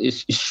real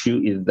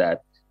issue is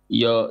that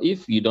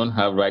if you don't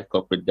have right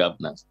corporate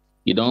governance,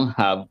 you don't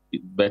have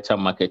better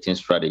marketing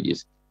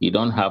strategies, you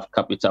don't have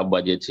capital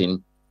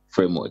budgeting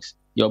frameworks,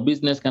 your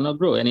business cannot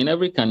grow. And in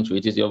every country,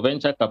 it is your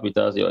venture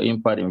capitals, your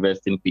impact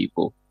investing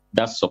people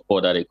that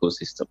support that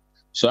ecosystem.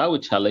 So I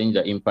would challenge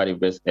the impact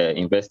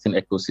investing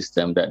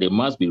ecosystem that they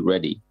must be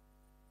ready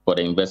for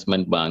the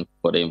investment bank,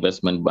 to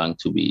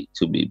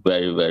be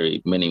very,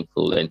 very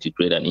meaningful and to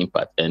create an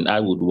impact. And I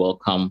would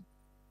welcome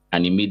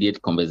an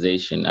immediate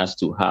conversation as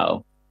to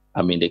how,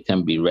 they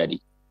can be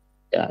ready.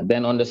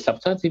 Then on the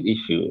substantive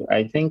issue,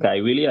 I think I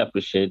really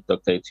appreciate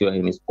Dr.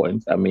 Ituahini's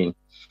point.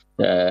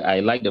 I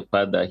like the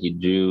fact that he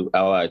drew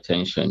our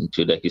attention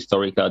to the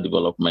historical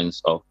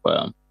developments of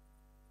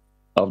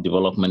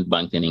development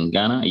banking in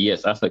Ghana.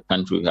 Yes, as a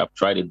country, we have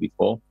tried it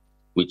before.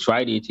 We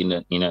tried it in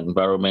an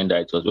environment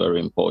that was very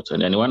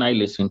important. And when I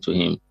listened to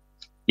him,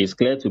 it's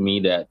clear to me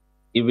that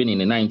even in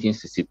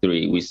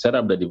 1963, we set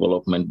up the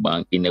development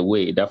bank in a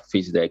way that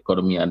fits the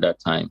economy at that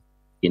time,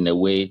 in a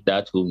way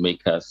that will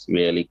make us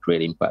really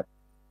create impact.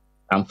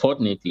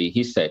 Unfortunately,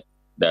 he said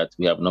that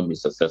we have not been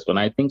successful. And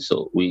I think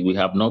so. We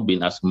have not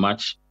been as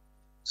much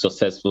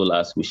successful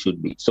as we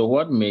should be. So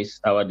what makes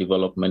our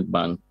development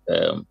bank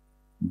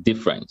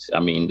different?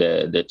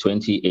 The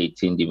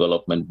 2018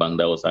 development bank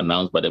that was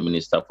announced by the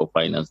Minister for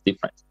Finance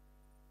different.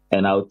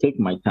 And I'll take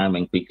my time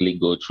and quickly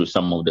go through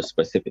some of the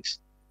specifics.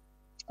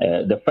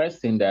 The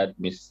first thing that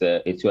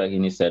Mr.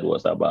 Ituahini said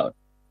was about,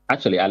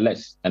 actually,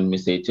 Alex and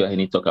Mr.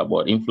 Ituahini talk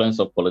about influence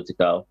of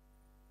political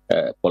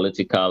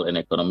and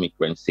economic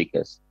rent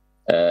seekers.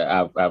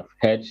 I've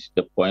heard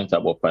the point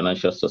about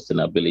financial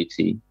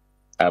sustainability.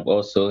 I've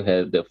also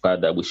heard the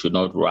fact that we should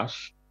not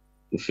rush.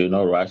 We should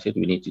not rush it.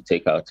 We need to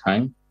take our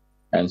time.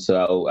 And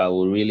so I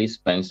will really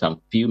spend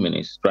some few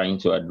minutes trying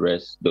to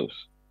address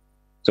those.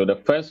 So the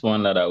first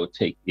one that I would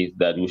take is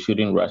that we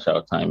shouldn't rush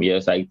our time.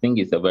 Yes, I think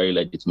it's a very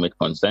legitimate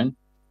concern,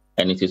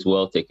 and it is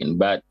well taken.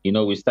 But,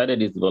 we started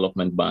this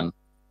development bank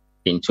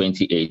in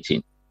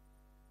 2018.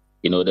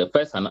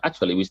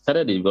 We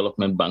started the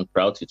development bank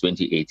prior to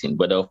 2018,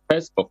 but the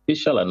first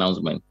official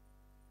announcement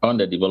on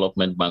the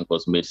development bank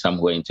was made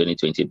somewhere in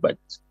 2020 budget.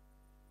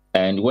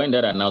 And when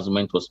that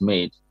announcement was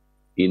made,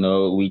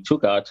 we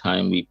took our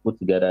time, we put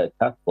together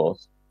a task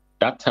force.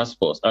 That task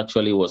force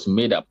actually was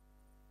made up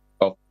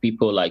of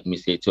people like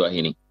Mr.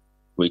 Ituahini,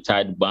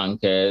 retired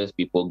bankers,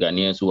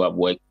 Ghanaians who have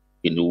worked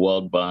in the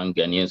World Bank,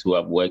 Ghanaians who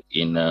have worked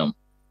in the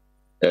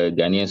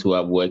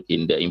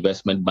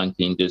investment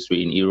banking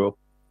industry in Europe.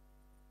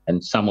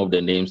 And some of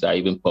the names are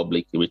even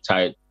public,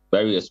 retired,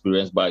 very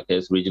experienced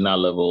bankers, regional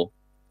level.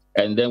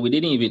 And then we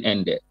didn't even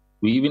end there.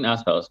 We even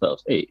asked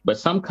ourselves, but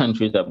some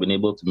countries have been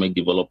able to make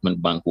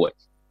development bank work.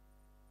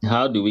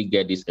 How do we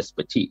get this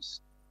expertise?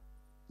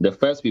 The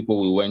first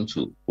people we went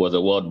to was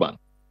the World Bank.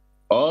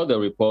 All the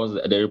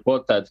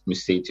report that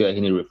Mr.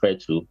 Ituahini referred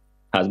to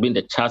has been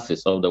the chassis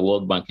of the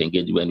World Bank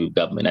engagement with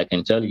government. I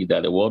can tell you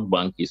that the World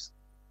Bank is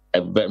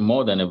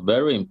more than a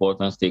very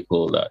important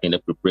stakeholder in the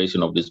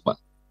preparation of this bank,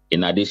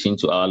 in addition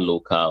to our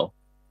local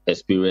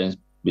experienced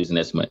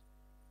businessmen.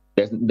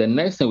 The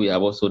next thing we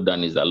have also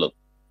done is that, look,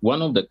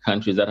 one of the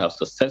countries that have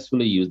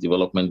successfully used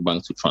development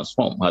banks to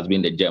transform has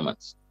been the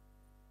Germans.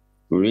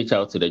 We reach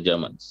out to the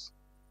Germans.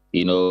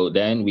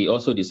 Then we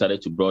also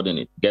decided to broaden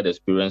it, get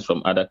experience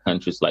from other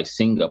countries like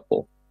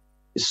Singapore.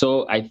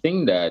 So I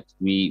think that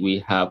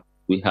we have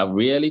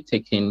really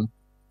taken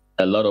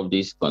a lot of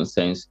these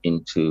concerns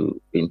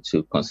into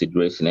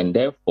consideration, and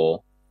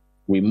therefore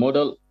we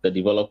model the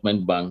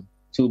development bank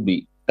to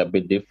be a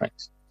bit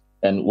different.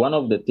 And one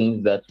of the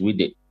things that we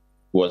did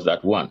was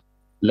that, one,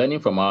 learning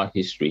from our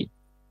history,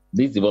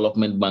 this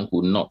development bank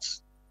would not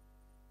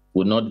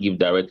give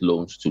direct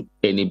loans to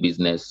any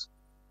business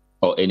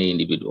or any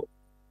individual.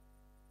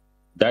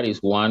 That is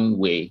one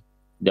way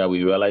that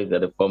we realize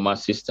that the former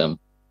system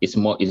is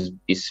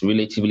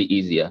relatively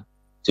easier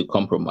to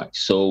compromise.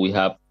 So we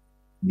have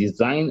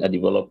designed a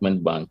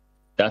development bank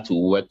that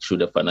will work through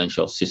the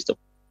financial system.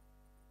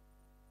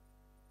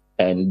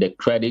 And the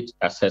credit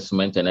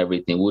assessment and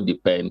everything will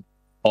depend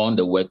on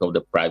the work of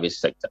the private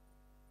sector.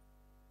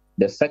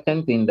 The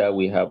second thing that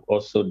we have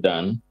also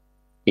done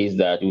is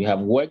that we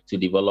have worked to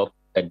develop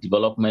a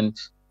Development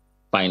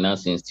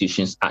Finance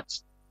Institutions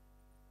Act.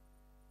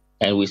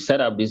 And we set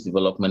up this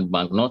development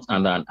bank not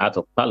under an Act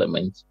of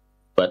Parliament,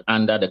 but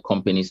under the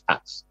Companies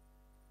Act.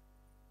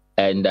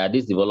 And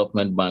this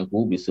development bank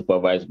will be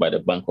supervised by the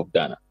Bank of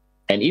Ghana.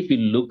 And if you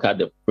look at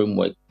the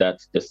framework that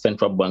the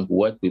central bank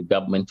worked with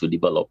government to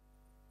develop,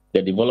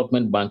 the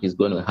development bank is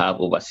going to have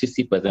over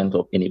 60%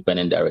 of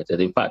independent directors.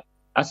 In fact,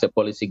 as a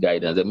policy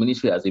guidance, the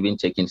ministry has even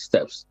taken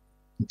steps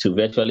to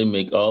virtually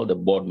make all the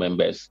board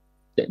members,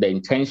 the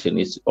intention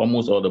is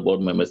almost all the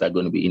board members are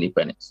going to be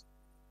independent.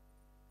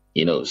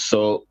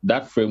 So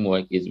that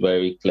framework is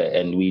very clear.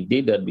 And we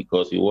did that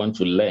because we want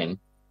to learn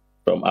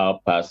from our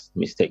past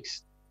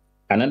mistakes.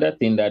 Another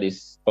thing that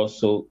is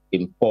also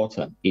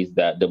important is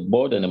that the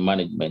board and the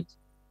management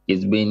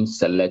is being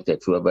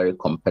selected through a very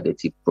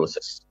competitive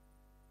process.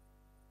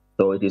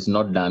 So it is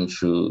not done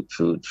through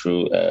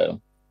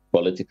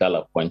political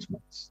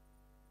appointments.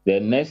 The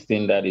next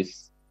thing that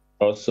is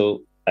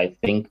also, I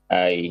think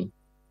I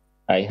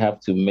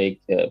have to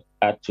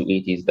add to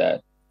it is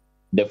that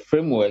the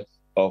framework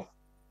of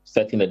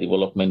setting the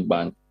development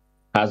bank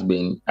has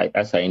been,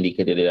 as I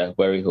indicated,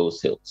 very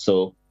wholesale.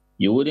 So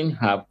you wouldn't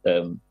have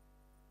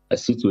a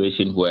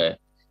situation where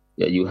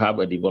you have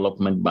a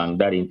development bank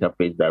that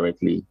interfaces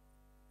directly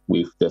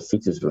with the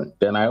citizen.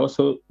 Then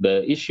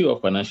the issue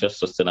of financial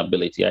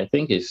sustainability, I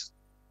think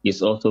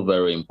is also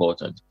very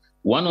important.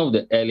 One of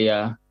the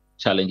earlier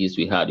challenges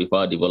we had with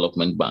our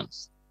development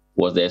banks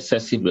was the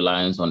excessive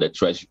reliance on the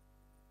treasury,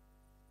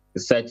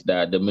 such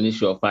that the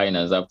Ministry of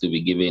Finance have to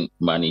be giving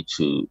money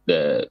to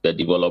the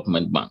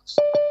development banks.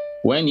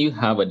 When you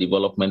have a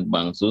development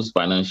bank whose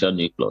financial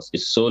nucleus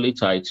is solely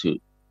tied to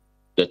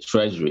the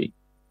treasury,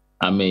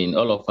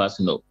 all of us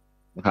know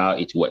how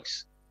it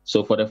works.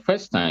 So for the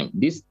first time,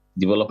 this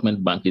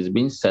development bank is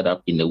being set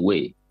up in a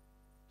way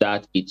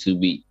that it will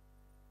be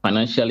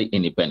financially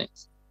independent.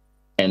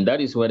 And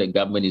that is where the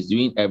government is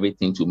doing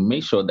everything to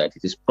make sure that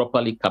it is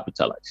properly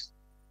capitalized.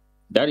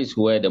 That is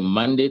where the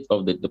mandate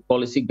of the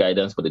policy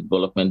guidance for the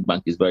development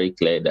bank is very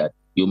clear, that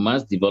you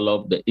must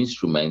develop the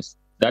instruments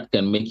that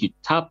can make you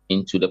tap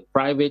into the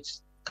private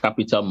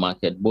capital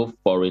market, both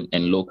foreign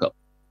and local.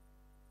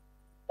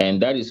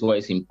 And that is why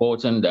it's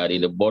important that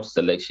in the board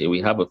selection,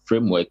 we have a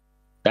framework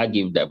that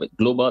gives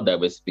global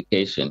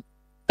diversification,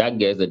 that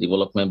gets the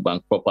development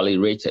bank properly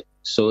rated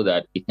so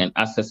that it can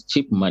access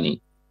cheap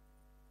money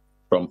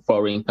from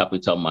foreign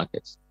capital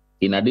markets.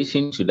 In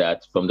addition to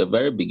that, from the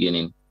very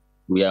beginning,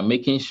 we are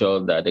making sure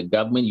that the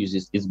government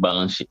uses its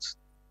balance sheets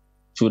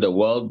through the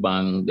World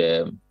Bank,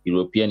 the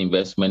European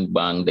Investment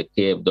Bank, the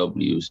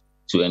KFWs,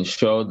 to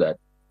ensure that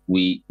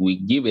we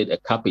give it a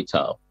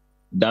capital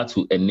that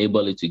will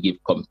enable it to give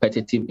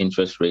competitive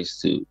interest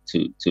rates to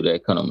the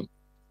economy.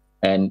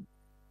 And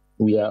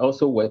we are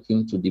also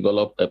working to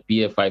develop a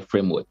PFI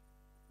framework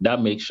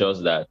that makes sure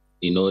that,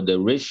 the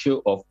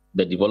ratio of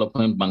the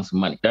development bank's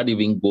money that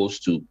even goes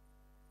to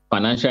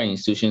financial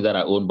institutions that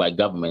are owned by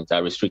governments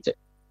are restricted.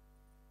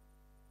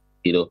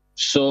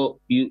 So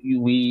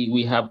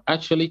we have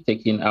actually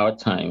taken our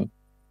time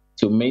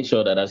to make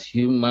sure that as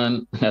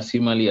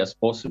humanly as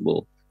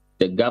possible,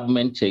 the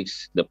government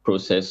takes the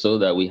process so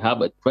that we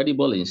have a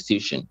credible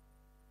institution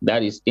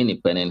that is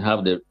independent,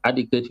 have the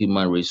adequate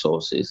human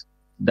resources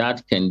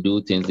that can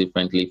do things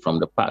differently from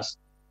the past.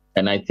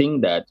 And I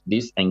think that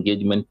this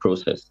engagement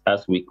process,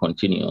 as we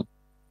continue,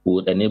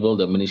 would enable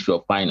the Ministry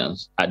of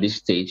Finance at this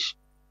stage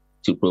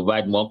to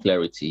provide more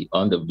clarity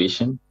on the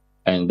vision.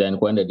 And then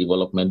when the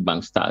development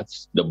bank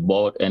starts, the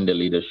board and the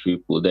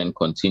leadership will then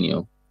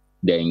continue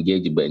the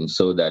engagement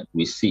so that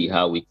we see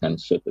how we can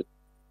shape it.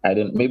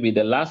 Maybe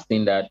the last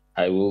thing that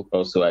I will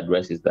also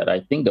address is that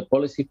I think the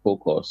policy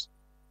focus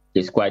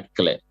is quite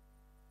clear.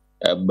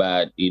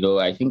 But,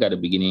 I think at the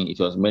beginning, it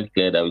was made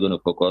clear that we're going to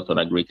focus on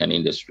agri and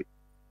industry.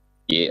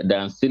 Yeah, the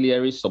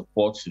ancillary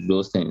support to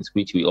those things,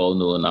 which we all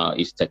know now,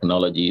 is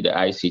technology, the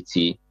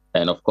ICT,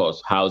 and of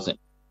course, housing.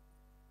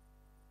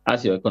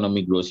 As your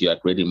economy grows, you are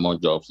creating more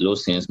jobs.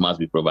 Those things must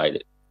be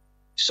provided.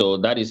 So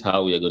that is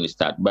how we are going to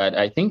start. But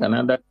I think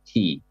another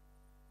key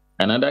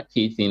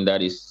thing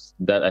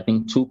that I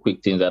think two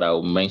quick things that I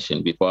will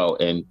mention before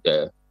I end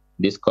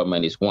this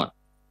comment is one.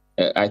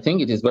 I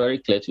think it is very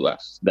clear to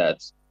us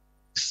that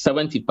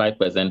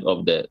 75%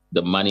 of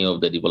the money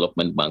of the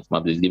development banks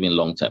must be given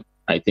long-term.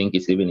 I think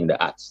it's even in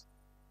the arts.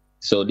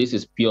 So this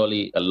is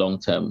purely a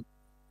long-term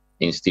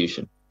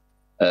institution.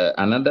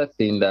 Another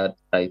thing that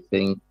I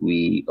think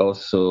we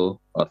also,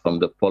 from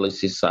the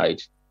policy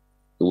side,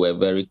 were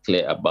very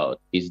clear about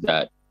is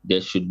that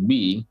there should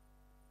be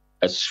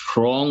a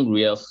strong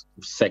real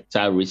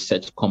sector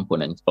research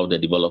component of the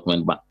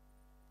development bank.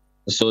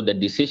 So the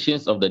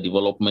decisions of the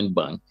development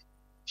bank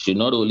should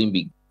not only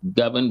be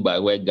governed by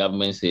where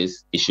government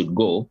says it should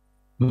go,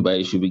 but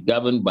it should be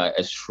governed by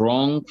a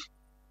strong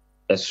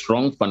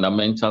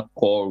fundamental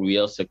core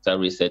real sector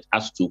research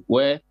as to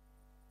where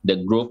the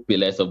growth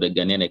pillars of the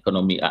Ghanaian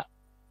economy are.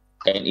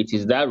 And it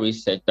is that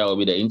research that will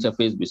be the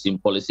interface between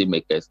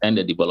policymakers and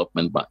the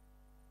development bank.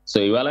 So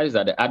you realize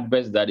that the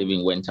adverts that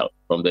even went out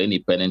from the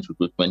independent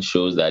recruitment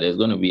shows that there's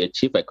going to be a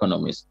chief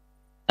economist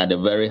at a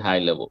very high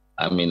level.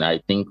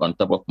 I think on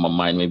top of my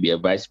mind, maybe a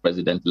vice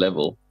president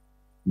level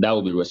that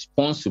will be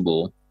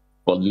responsible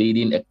for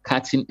leading a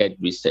cutting-edge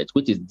research,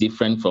 which is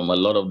different from a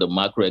lot of the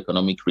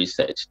macroeconomic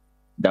research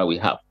that we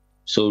have.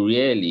 So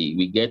really,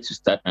 we get to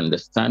start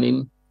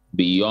understanding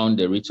beyond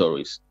the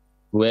rhetorics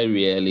where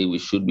really we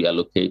should be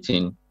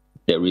allocating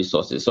the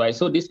resources. So I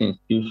saw this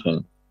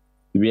institution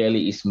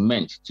really is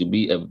meant to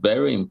be a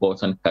very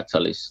important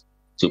catalyst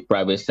to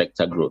private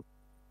sector growth.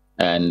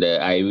 And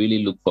I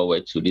really look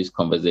forward to this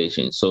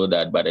conversation so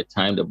that by the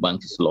time the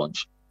bank is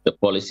launched, the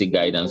policy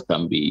guidance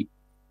can be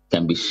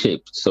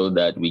shaped so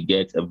that we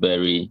get a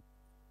very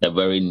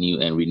new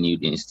and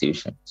renewed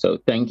institution. So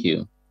thank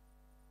you.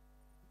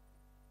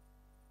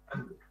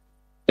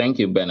 Thank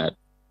you, Bernard.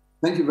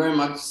 Thank you very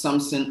much,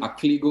 Samson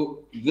Akligo.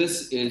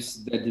 This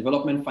is the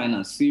Development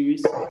Finance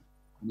Series.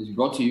 It is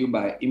brought to you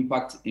by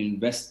Impact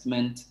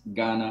Investment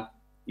Ghana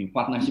in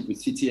partnership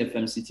with Citi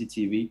FM, Citi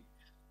TV.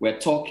 We're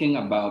talking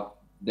about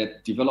the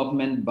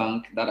development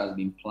bank that has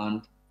been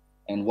planned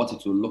and what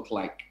it will look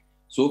like.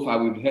 So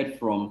far, we've heard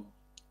from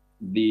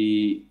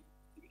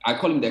I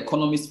call him the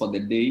economist for the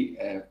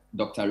day,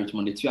 Dr.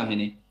 Richmond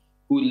Etuahene,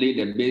 who laid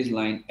the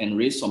baseline and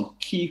raised some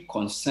key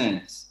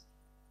concerns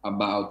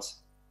about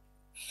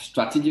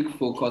strategic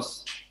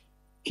focus,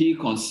 key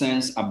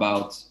concerns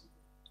about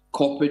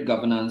corporate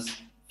governance,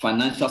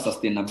 financial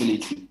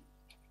sustainability.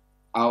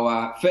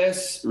 Our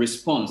first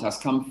response has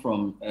come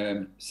from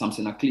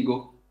Samson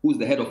Akligo, who's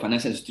the head of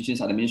financial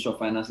institutions at the Ministry of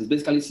Finance. He's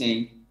basically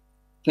saying,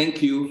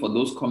 thank you for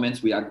those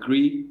comments. We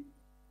agree.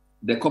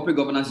 The corporate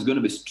governance is going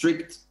to be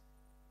strict.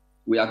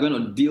 We are going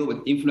to deal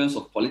with influence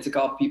of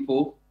political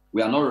people.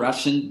 We are not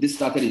rushing. This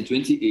started in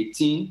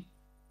 2018.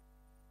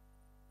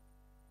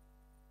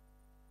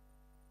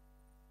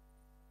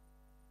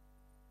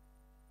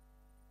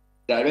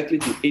 Directly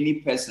to any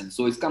person.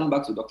 So it's coming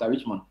back to Dr.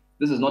 Richmond.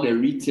 This is not a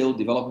retail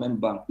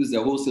development bank. This is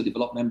a wholesale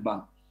development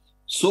bank.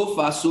 So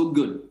far, so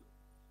good.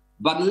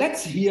 But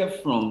let's hear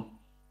from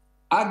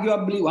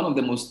arguably one of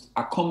the most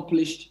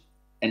accomplished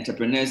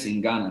entrepreneurs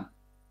in Ghana.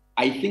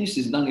 I think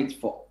she's done it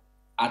for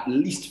at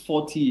least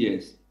 40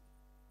 years,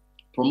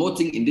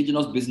 promoting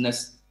indigenous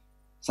business,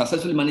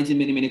 successfully managing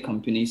many, many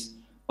companies.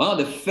 One of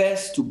the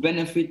first to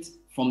benefit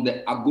from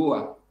the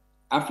AGOA,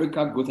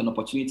 Africa Growth and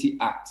Opportunity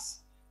Acts,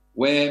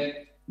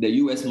 where the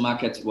US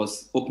market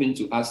was open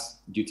to us,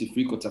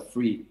 duty-free,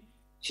 quota-free.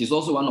 She's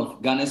also one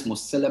of Ghana's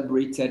most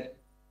celebrated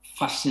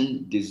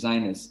fashion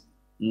designers.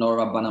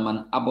 Nora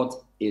Bannerman Abbott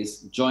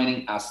is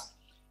joining us.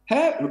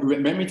 Her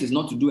remit is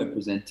not to do a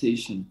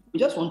presentation. We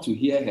just want to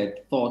hear her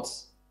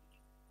thoughts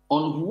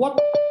on what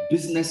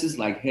businesses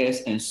like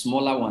hers and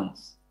smaller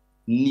ones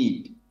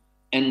need,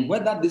 and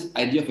whether this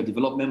idea of a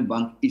development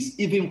bank is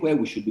even where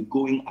we should be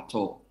going at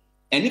all.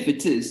 And if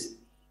it is,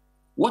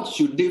 what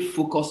should they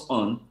focus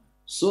on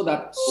so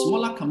that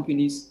smaller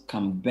companies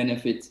can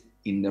benefit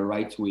in the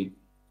right way?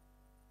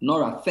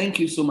 Nora, thank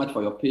you so much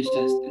for your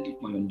patience. Thank you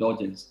for your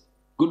indulgence.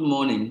 Good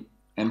morning,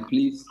 and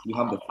please, you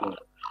have the floor.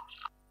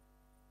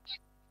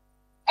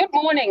 Good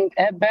morning,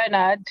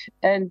 Bernard,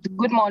 and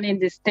good morning,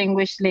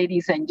 distinguished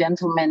ladies and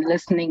gentlemen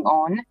listening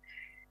on.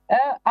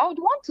 I would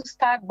want to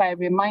start by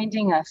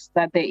reminding us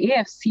that the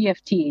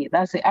AfCFTA,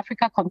 that's the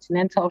Africa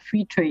Continental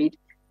Free Trade,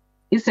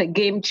 is a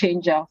game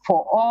changer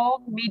for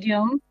all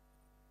medium,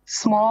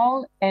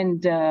 small,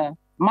 and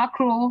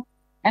macro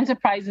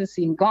enterprises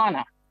in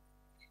Ghana.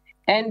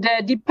 And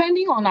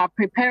depending on our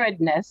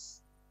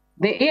preparedness,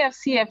 the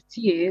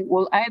AfCFTA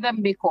will either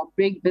make or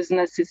break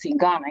businesses in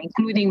Ghana,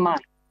 including mine.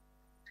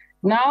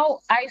 Now,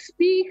 I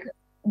speak,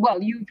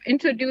 well, you've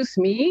introduced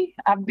me.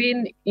 I've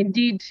been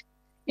indeed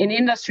in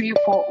industry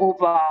for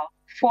over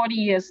 40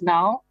 years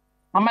now.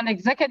 I'm an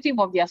executive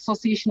of the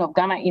Association of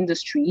Ghana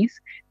Industries,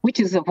 which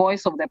is the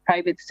voice of the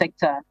private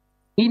sector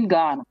in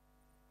Ghana.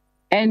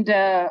 And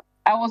I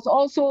was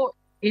also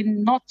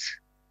in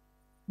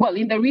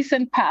the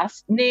recent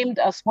past, named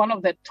as one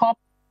of the top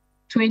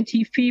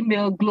 20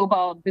 female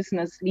global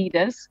business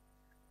leaders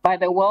by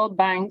the World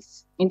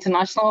Bank's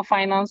International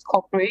Finance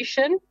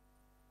Corporation.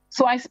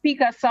 So I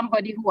speak as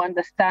somebody who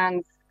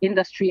understands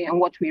industry and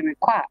what we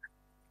require.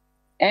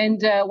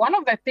 And one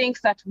of the things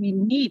that we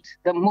need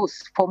the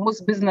most for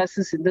most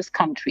businesses in this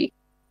country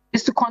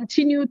is to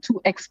continue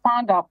to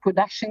expand our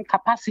production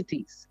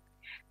capacities.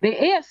 The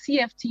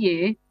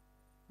AfCFTA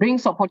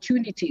brings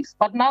opportunities,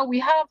 but now we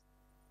have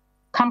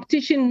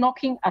competition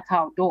knocking at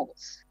our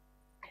doors.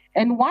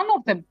 And one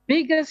of the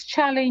biggest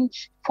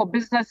challenge for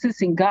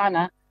businesses in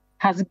Ghana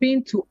has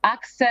been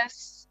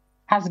access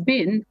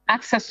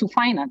to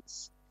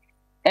finance.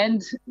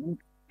 And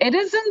it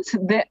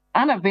isn't the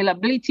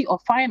unavailability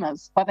of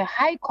finance, but the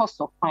high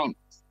cost of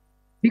finance.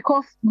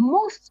 Because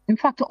in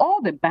fact,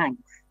 all the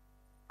banks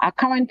are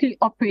currently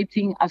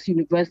operating as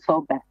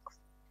universal banks.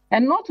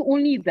 And not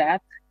only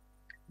that,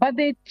 but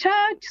they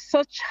charge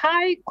such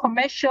high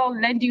commercial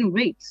lending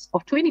rates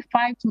of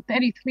 25 to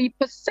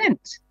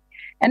 33%.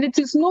 And it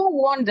is no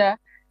wonder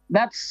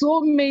that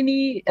so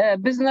many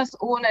business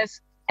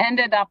owners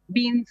ended up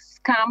being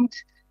scammed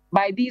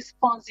by these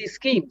Ponzi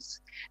schemes.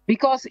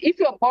 Because if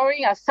you're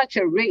borrowing at such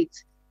a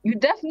rate, you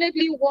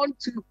definitely want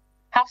to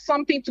have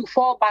something to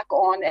fall back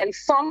on, and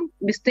some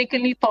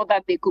mistakenly thought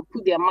that they could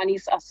put their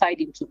monies aside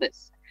into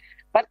this.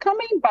 But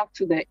coming back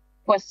to the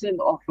question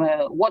of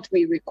what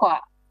we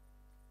require,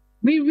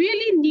 we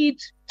really need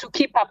to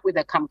keep up with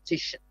the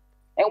competition.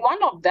 And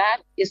one of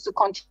that is to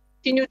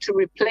continue to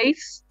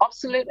replace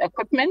obsolete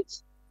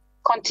equipment,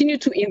 continue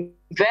to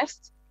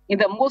invest in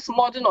the most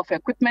modern of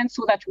equipment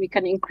so that we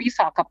can increase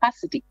our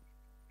capacity.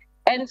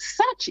 And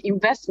such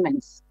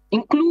investments,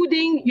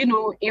 including,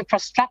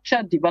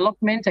 infrastructure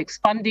development,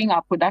 expanding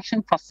our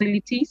production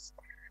facilities,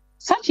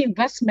 such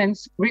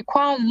investments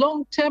require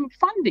long-term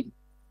funding.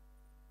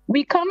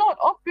 We cannot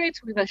operate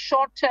with a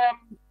short-term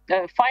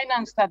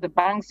finance that the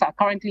banks are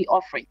currently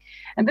offering.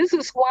 And this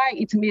is why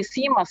it may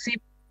seem as if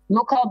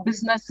local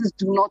businesses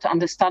do not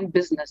understand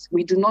business.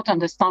 We do not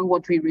understand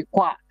what we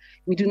require.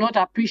 We do not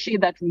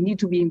appreciate that we need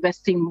to be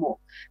investing more.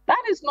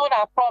 That is not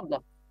our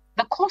problem.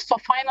 The cost of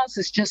finance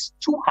is just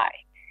too high.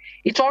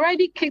 It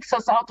already kicks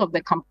us out of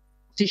the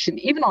competition,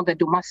 even on the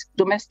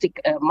domestic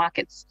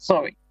markets,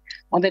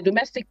 on the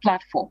domestic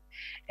platform.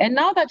 And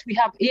now that we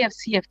have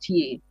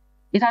AFCFTA,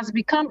 it has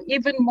become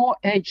even more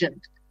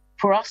urgent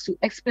for us to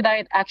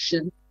expedite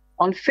action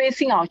on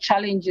facing our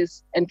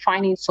challenges and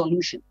finding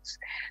solutions.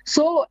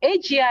 So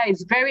AGI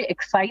is very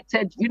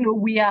excited.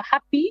 We are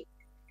happy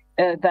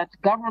that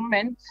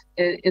government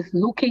is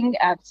looking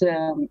at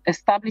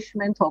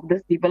establishment of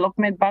this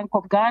Development Bank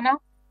of Ghana,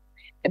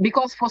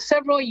 because for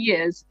several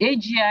years,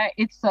 AGI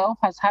itself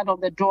has had on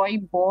the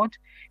drawing board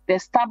the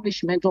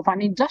establishment of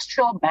an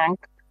industrial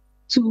bank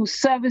to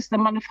service the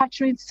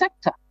manufacturing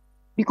sector,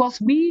 because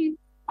we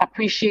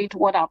appreciate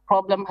what our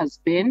problem has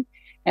been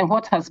and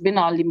what has been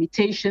our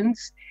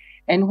limitations,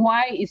 and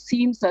why it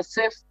seems as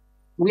if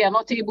we are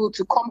not able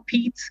to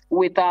compete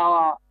with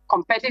our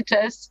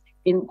competitors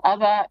in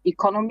other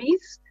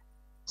economies.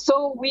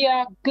 So we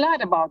are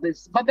glad about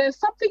this. But there's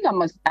something I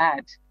must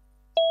add.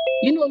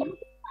 Looking at the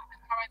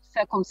current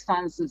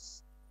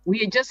circumstances,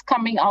 we are just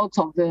coming out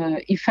of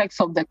the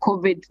effects of the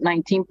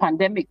COVID-19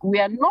 pandemic. We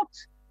are not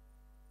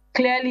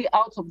clearly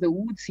out of the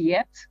woods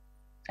yet,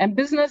 and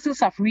businesses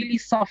have really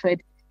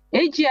suffered.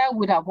 AGI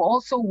would have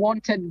also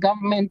wanted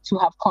government to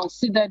have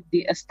considered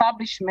the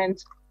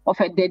establishment of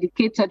a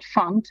dedicated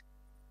fund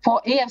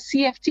for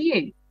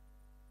AFCFTA.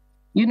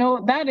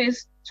 That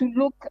is to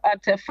look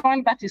at a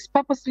fund that is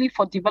purposely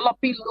for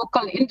developing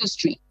local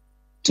industry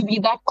to be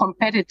that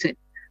competitive.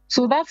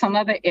 So that's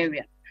another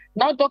area.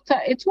 Now, Dr.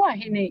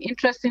 Etuahine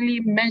interestingly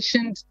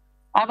mentioned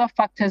other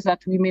factors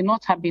that we may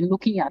not have been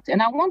looking at.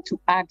 And I want to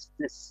add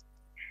this.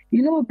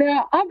 There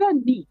are other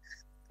needs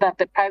that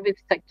the private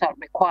sector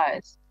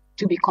requires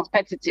to be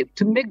competitive,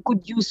 to make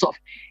good use of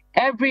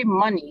every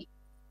money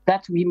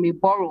that we may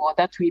borrow or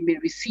that we may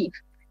receive.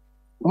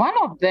 One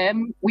of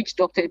them, which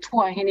Dr.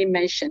 Etuahine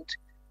mentioned,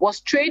 was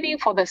training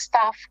for the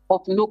staff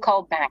of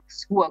local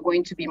banks who are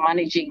going to be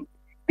managing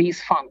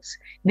these funds.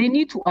 They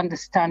need to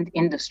understand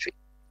industry.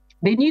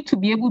 They need to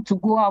be able to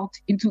go out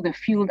into the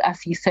field, as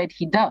he said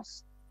he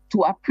does,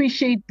 to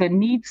appreciate the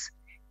needs,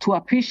 to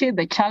appreciate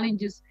the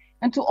challenges,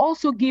 and to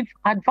also give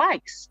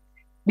advice.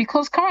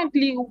 Because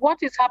currently,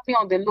 what is happening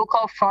on the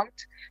local front,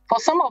 for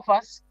some of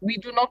us, we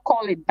do not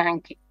call it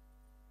banking.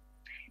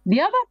 The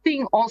other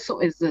thing also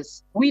is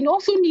this. We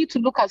also need to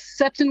look at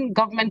certain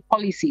government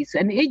policies,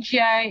 and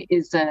AGI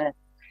is,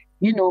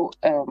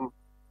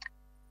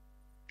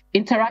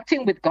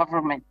 interacting with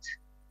government.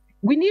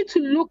 We need to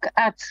look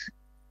at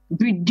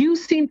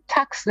reducing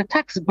the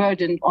tax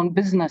burden on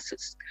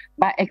businesses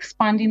by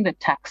expanding the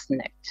tax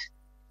net.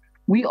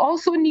 We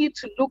also need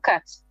to look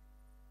at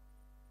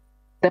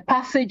the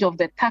passage of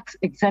the tax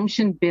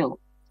exemption bill.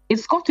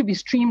 It's got to be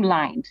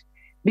streamlined,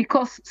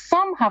 because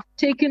some have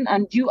taken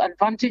undue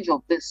advantage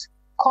of this,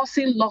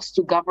 causing loss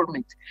to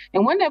government.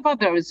 And whenever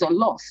there is a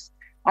loss,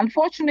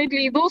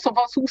 unfortunately, those of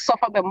us who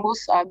suffer the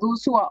most are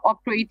those who are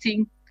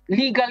operating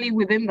legally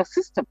within the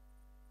system,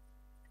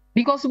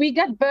 because we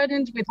get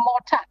burdened with more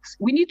tax.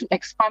 We need to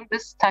expand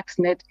this tax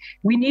net.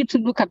 We need to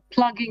look at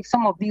plugging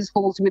some of these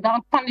holes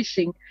without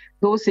punishing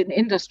those in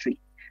industry.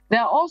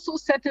 There are also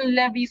certain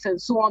levies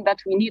and so on that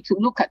we need to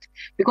look at,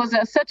 because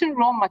there are certain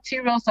raw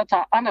materials that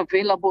are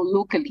unavailable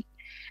locally.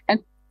 And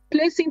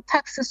placing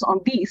taxes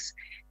on these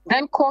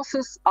then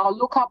causes our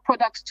local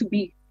products to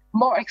be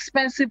more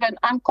expensive and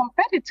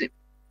uncompetitive.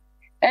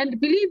 And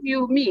believe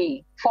you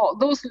me, for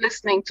those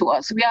listening to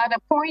us, we are at a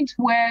point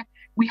where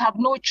we have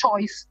no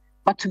choice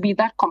but to be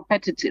that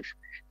competitive.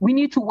 We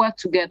need to work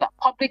together,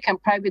 public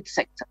and private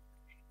sector,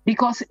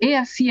 because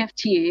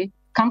AFCFTA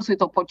comes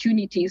with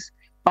opportunities,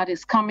 but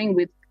is coming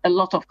with a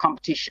lot of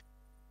competition.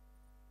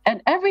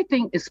 And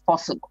everything is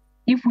possible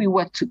if we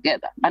work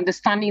together,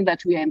 understanding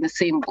that we are in the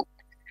same boat.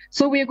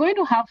 So we are going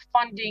to have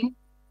funding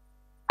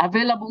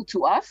available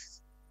to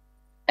us,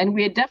 and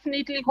we are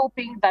definitely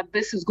hoping that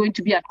this is going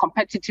to be at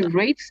competitive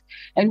rates,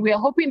 and we are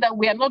hoping that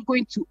we are not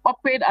going to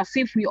operate as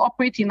if we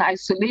operate in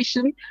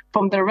isolation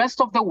from the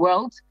rest of the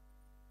world,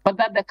 but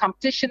that the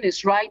competition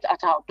is right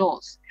at our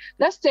doors.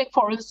 Let's take,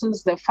 for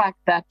instance, the fact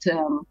that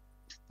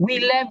we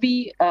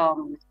levy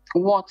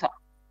water,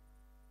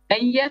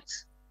 and yet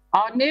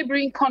our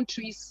neighboring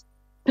countries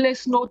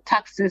place no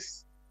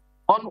taxes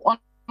on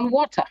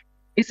water.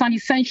 It's an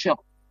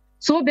essential.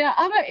 So there are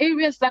other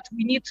areas that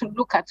we need to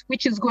look at,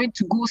 which is going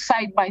to go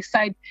side by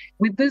side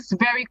with this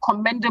very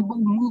commendable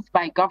move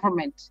by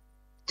government,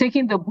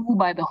 taking the bull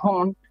by the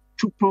horn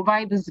to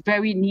provide this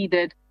very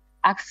needed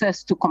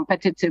access to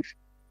competitive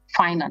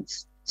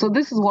finance. So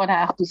this is what I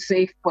have to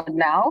say for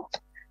now.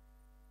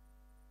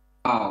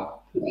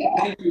 Wow,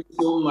 thank you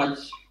so much.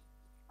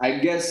 I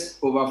guess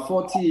over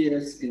 40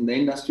 years in the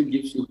industry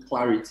gives you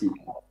clarity.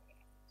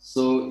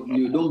 So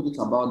you don't beat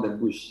about the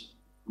bush.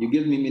 You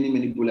give me many,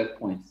 many bullet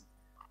points.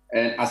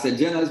 And as a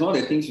journalist, one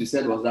of the things you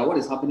said was that what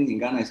is happening in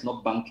Ghana is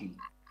not banking.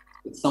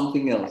 It's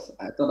something else.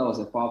 I thought that was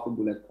a powerful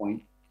bullet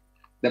point.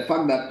 The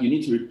fact that you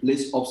need to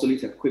replace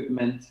obsolete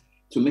equipment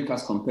to make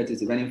us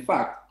competitive. And in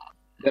fact,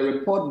 the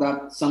report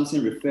that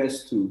Samson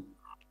refers to,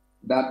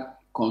 that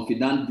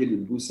Confidant did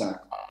with Busak,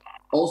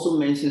 also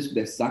mentions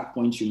the exact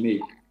point you made.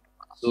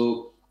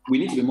 So we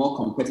need to be more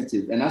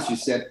competitive. And as you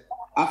said,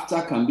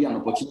 after can be an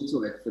opportunity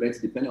or a threat,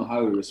 depending on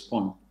how we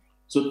respond.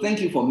 So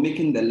thank you for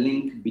making the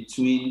link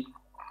between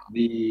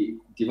the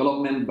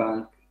development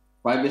bank,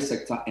 private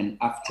sector, and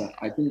after.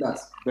 I think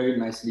that's very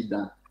nicely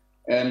done.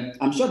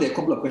 I'm sure there are a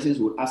couple of questions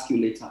we'll ask you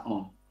later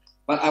on.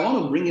 But I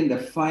want to bring in the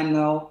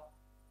final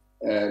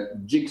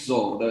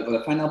jigsaw,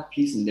 the final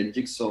piece in the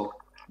jigsaw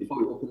before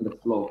we open the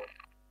floor.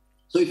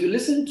 So if you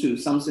listen to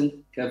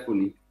Samson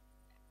carefully,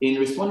 in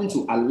responding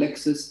to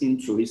Alex's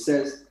intro, he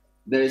says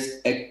there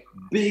is a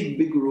big,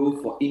 big role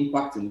for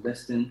impact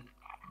investing,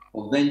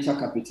 for venture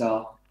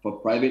capital, for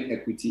private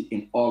equity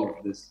in all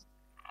of this.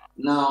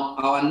 Now,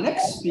 our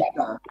next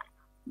speaker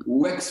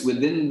works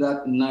within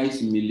that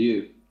nice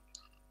milieu.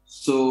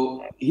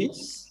 So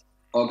his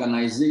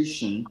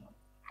organization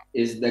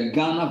is the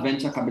Ghana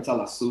Venture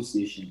Capital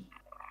Association,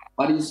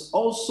 but he's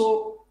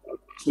also,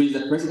 so he's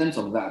the president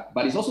of that,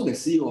 but he's also the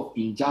CEO of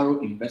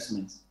Injaro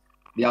Investments.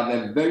 They have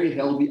a very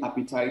healthy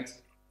appetite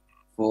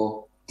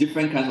for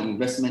different kinds of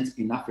investments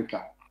in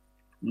Africa.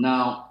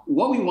 Now,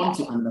 what we want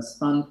to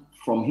understand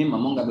from him,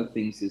 among other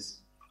things, is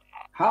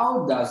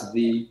how does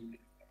the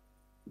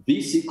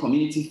VC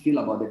community feel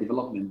about the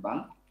development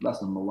bank?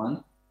 That's number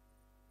one.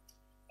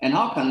 And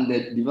how can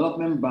the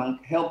development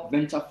bank help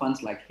venture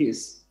funds like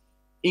his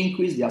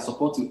increase their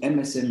support to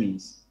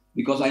MSMEs?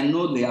 Because I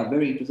know they are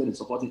very interested in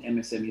supporting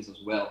MSMEs as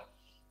well.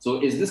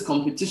 So is this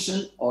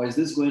competition or is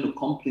this going to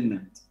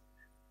complement?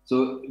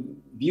 So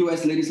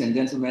viewers, ladies and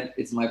gentlemen,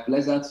 it's my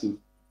pleasure to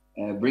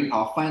bring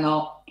our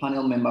final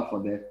panel member for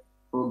the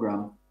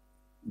program,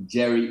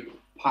 Jerry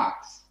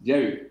Parks.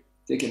 Jerry,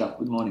 take it up.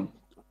 Good morning.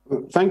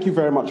 Thank you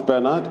very much,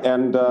 Bernard,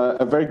 and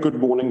a very good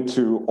morning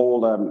to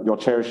all your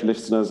cherished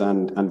listeners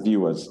and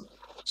viewers.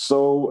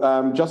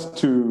 So just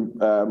to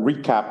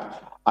recap,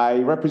 I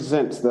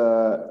represent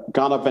the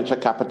Ghana Venture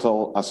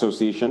Capital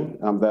Association.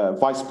 I'm the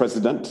vice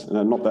president,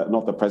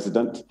 not the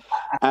president.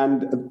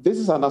 And this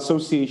is an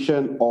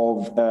association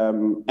of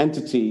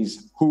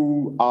entities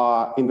who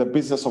are in the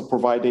business of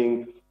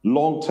providing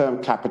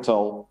long-term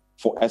capital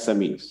for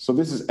SMEs. So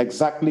this is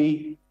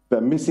exactly the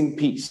missing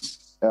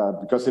piece,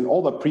 because in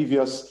all the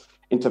previous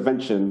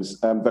interventions,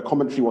 the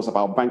commentary was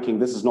about banking.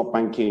 This is not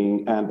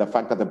banking, and the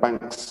fact that the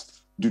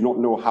banks do not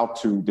know how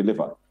to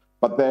deliver.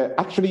 But there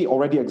actually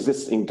already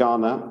exists in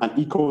Ghana an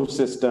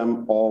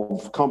ecosystem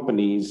of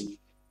companies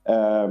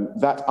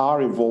that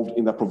are involved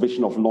in the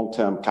provision of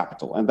long-term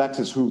capital. And that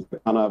is who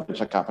the Ghana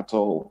Venture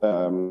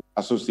Capital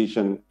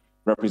Association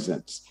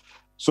represents.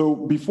 So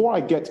before I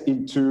get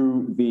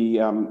into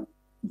the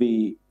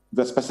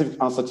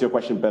specific answer to your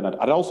question, Bernard,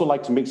 I'd also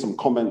like to make some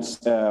comments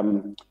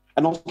and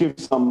also give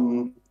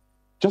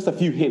just a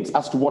few hints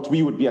as to what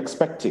we would be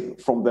expecting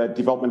from the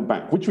development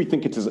bank, which we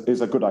think it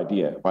is a good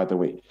idea, by the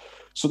way.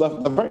 So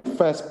the very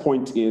first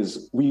point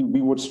is we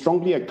would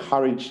strongly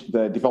encourage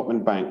the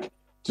development bank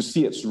to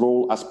see its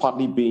role as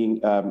partly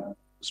being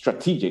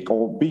strategic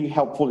or being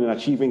helpful in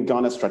achieving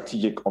Ghana's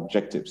strategic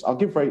objectives. I'll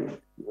give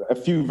a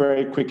few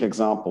very quick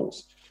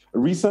examples.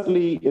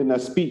 Recently, in a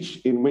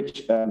speech in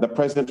which the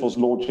president was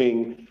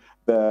launching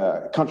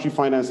the country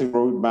financing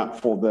roadmap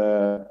for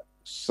the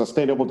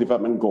Sustainable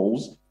Development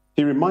Goals,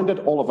 he reminded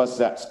all of us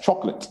that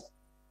chocolate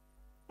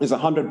is a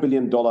 $100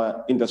 billion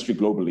industry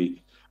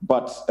globally,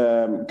 but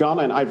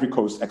Ghana and Ivory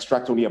Coast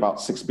extract only about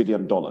 $6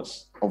 billion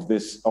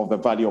of the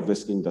value of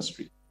this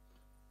industry.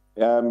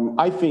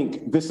 I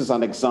think this is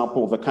an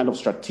example of the kind of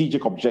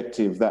strategic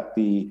objective that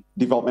the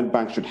development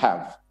bank should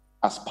have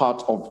as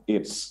part of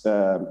its,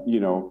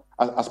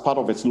 as part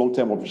of its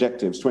long-term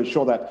objectives, to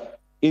ensure that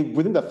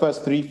within the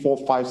first 3,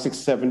 4, 5, 6,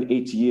 7,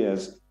 8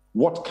 years,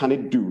 what can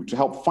it do to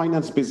help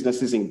finance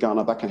businesses in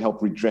Ghana that can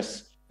help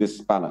redress this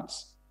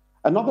balance?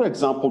 Another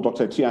example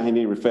Dr.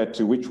 Tuahene referred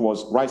to, which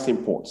was rice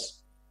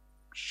imports.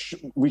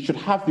 We should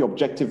have the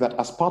objective that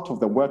as part of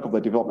the work of the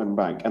development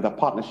bank and the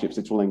partnerships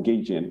it will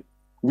engage in,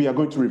 we are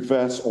going to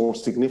reverse or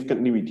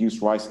significantly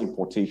reduce rice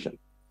importation.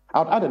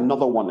 I would add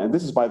another one, and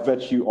this is by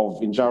virtue of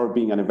Injaro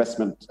being an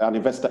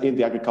investor in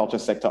the agriculture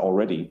sector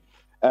already.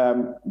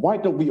 Why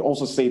don't we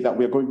also say that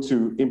we are going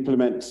to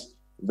implement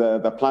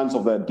the plans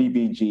of the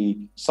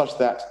DBG such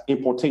that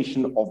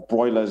importation of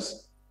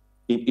broilers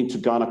into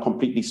Ghana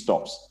completely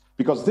stops?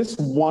 Because this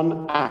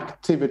one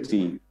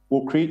activity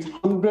will create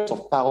hundreds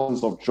of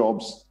thousands of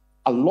jobs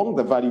along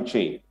the value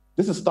chain.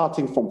 This is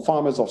starting from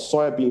farmers of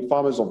soybean,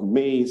 farmers of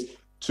maize,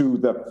 to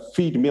the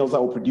feed mills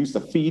that will produce the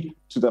feed,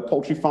 to the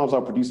poultry farms that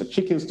will produce the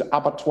chickens, to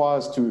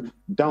abattoirs, to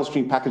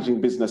downstream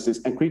packaging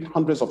businesses, and create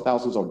hundreds of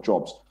thousands of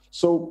jobs.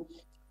 So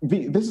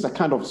this is a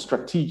kind of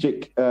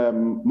strategic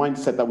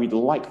mindset that we'd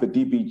like the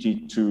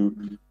DBG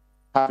to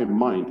have in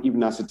mind,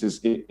 even as it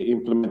is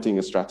implementing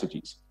its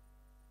strategies.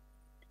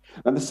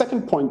 And the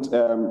second point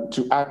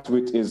to add to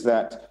it is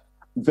that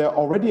there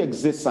already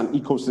exists an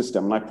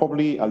ecosystem, and I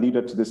probably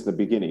alluded to this in the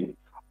beginning,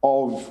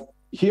 of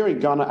here in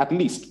Ghana, at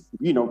least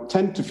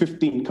 10 to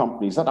 15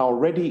 companies that are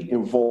already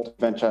involved in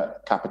venture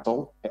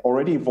capital,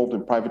 already involved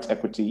in private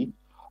equity,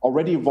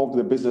 already involved in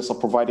the business of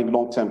providing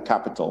long-term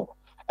capital,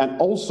 and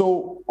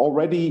also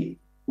already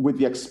with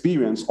the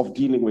experience of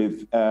dealing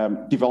with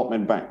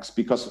development banks,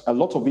 because a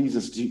lot of these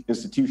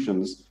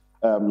institutions,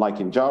 like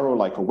Njaro,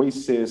 like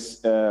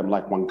Oasis,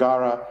 like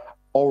Wangara,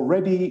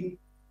 already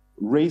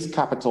raise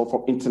capital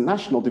from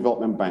international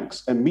development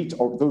banks and meet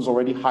those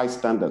already high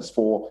standards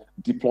for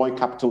deploying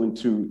capital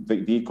into the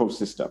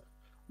ecosystem.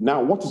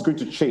 Now, what is going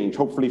to change,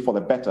 hopefully for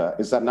the better,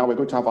 is that now we're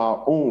going to have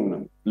our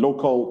own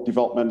local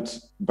development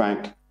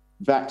bank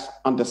that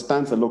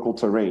understands the local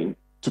terrain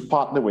to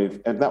partner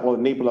with, and that will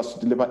enable us to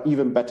deliver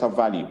even better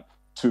value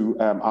to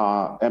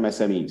our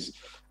MSMEs.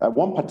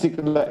 One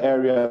particular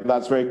area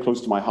that's very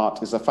close to my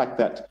heart is the fact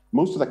that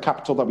most of the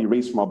capital that we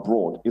raise from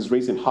abroad is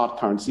raised in hard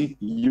currency,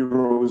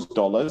 euros,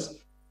 dollars.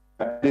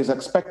 It is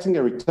expecting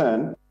a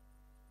return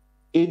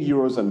in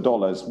euros and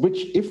dollars,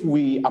 which if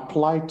we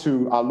apply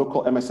to our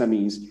local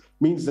MSMEs,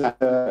 means that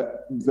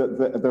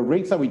the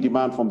rates that we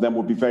demand from them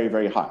will be very,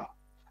 very high.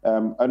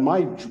 And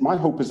my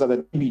hope is that the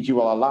DBG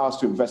will allow us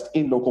to invest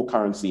in local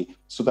currency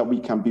so that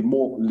we can be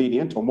more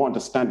lenient or more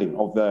understanding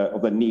of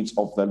the needs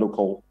of the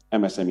local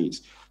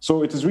MSMEs.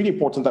 So it is really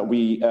important that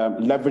we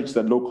leverage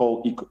the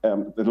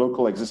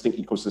local existing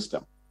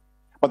ecosystem.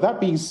 But that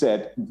being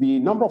said, the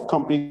number of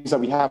companies that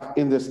we have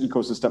in this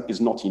ecosystem is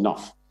not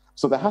enough.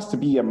 So there has to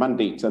be a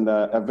mandate and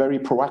a very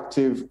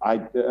proactive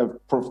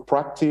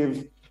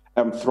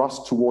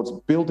thrust towards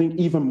building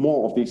even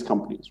more of these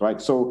companies,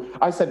 right? So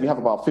I said we have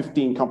about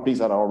 15 companies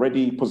that are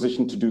already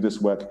positioned to do this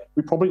work.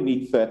 We probably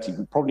need 30,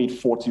 we probably need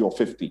 40 or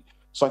 50.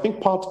 So I think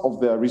part of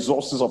the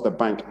resources of the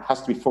bank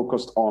has to be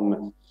focused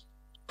on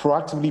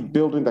proactively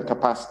building the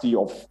capacity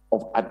of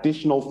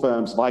additional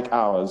firms like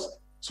ours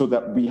so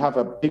that we have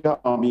a bigger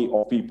army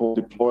of people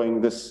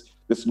deploying this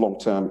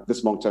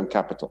long-term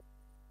capital.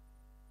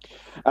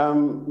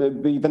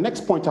 The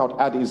next point I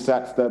would add is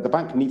that the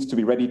bank needs to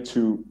be ready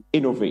to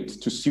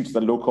innovate to suit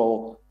the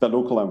local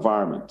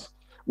environment.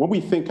 When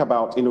we think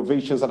about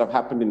innovations that have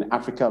happened in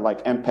Africa,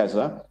 like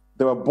M-Pesa,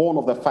 they were born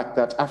of the fact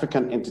that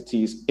African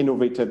entities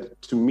innovated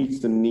to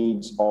meet the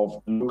needs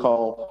of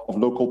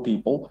local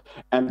people.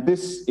 And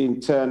this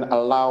in turn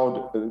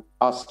allowed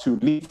us to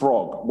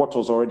leapfrog what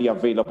was already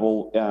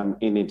available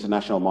in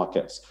international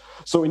markets.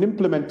 So in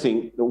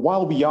implementing,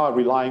 while we are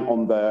relying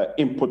on the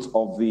input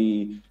of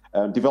the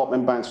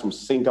development banks from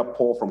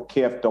Singapore, from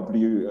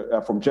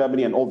KfW, from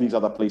Germany, and all these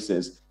other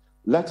places,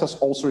 let us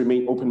also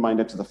remain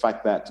open-minded to the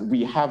fact that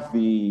we have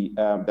the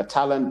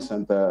talent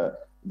and the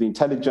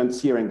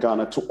intelligence here in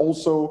Ghana to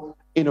also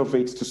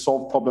innovate to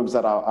solve problems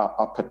that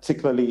are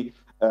particularly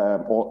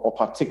or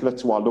particular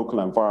to our local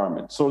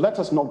environment. So let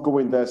us not go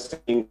in there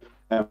saying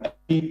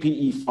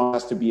PE fund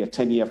has to be a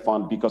 10-year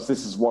fund because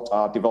this is what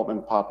our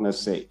development partners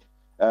say.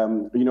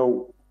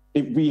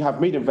 If we have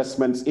made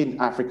investments in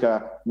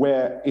Africa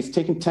where it's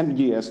taken 10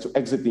 years to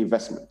exit the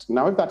investment.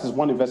 Now, if that is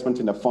one investment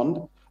in a fund,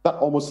 that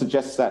almost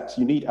suggests that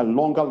you need a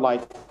longer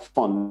life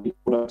fund in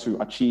order to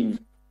achieve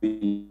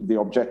the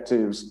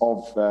objectives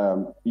of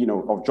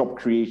job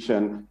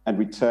creation and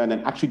return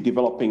and actually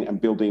developing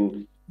and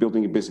building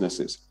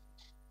businesses.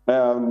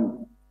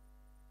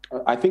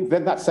 I think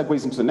then that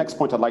segues into the next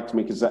point I'd like to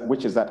make,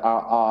 which is that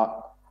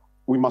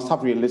we must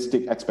have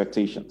realistic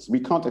expectations.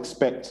 We can't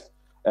expect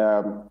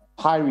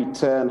high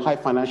return, high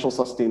financial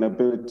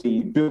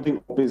sustainability,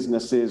 building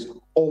businesses,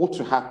 all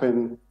to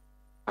happen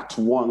at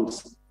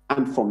once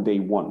and from day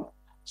one.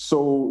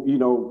 So,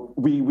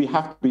 we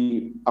have to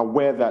be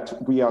aware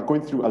that we are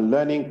going through a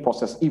learning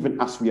process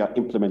even as we are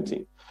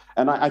implementing.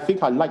 And I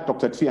think I like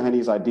Dr.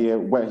 Tuaheni's idea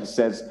where he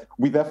says,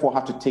 we therefore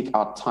have to take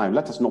our time.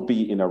 Let us not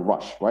be in a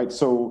rush, right?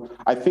 So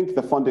I think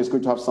the fund is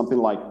going to have something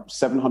like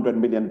 $700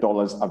 million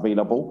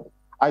available.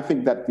 I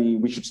think that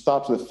we should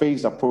start with a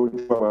phased approach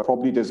where we're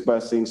probably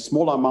disbursing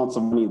small amounts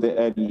of money in the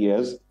early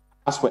years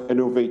as we're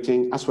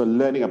innovating, as we're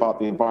learning about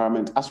the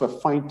environment, as we're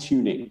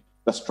fine-tuning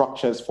the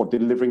structures for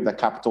delivering the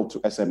capital to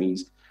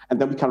SMEs.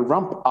 And then we can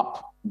ramp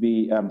up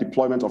the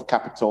deployment of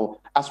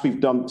capital as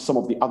we've done some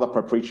of the other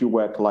preparatory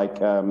work like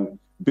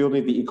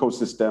building the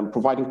ecosystem,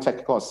 providing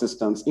technical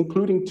assistance,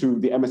 including to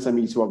the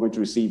MSMEs who are going to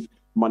receive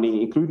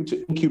money, including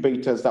to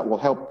incubators that will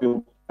help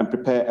build and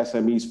prepare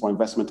SMEs for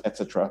investment,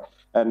 etc.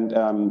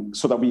 And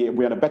so that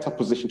we're in a better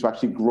position to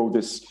actually grow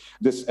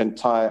this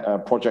entire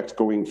project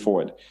going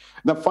forward.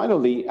 Now,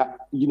 finally,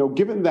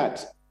 given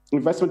that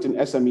investment in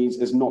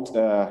SMEs is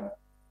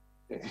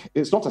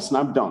it's not a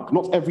slam dunk.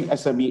 Not every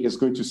SME is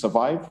going to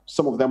survive.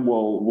 Some of them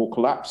will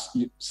collapse.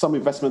 Some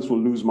investments will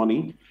lose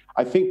money.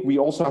 I think we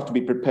also have to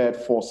be prepared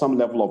for some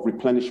level of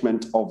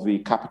replenishment of the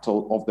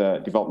capital of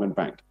the development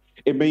bank.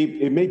 It may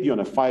be on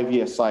a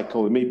 5-year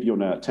cycle, it may be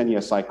on a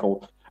 10-year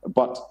cycle,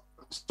 but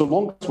so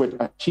long as we're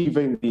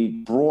achieving the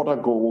broader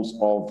goals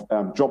of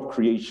job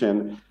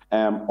creation,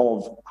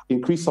 of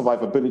increased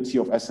survivability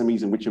of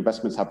SMEs in which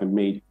investments have been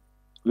made,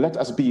 let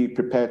us be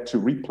prepared to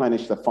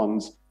replenish the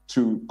funds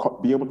to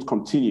be able to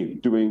continue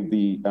doing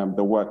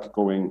the work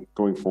going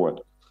forward.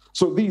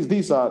 So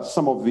these are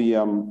some of the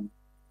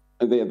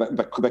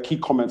key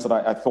comments that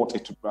I thought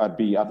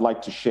I'd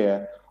like to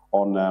share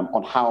on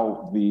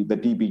how the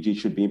DBG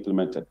should be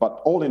implemented.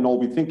 But all in all,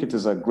 we think it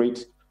is a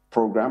great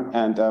program,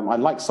 and I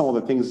like some of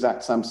the things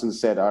that Samson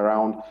said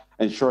around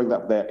ensuring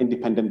that they're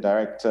independent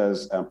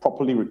directors,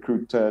 properly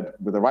recruited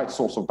with the right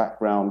source of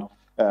background,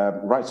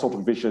 right sort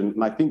of vision.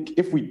 And I think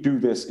if we do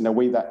this in a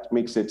way that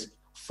makes it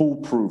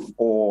foolproof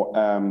or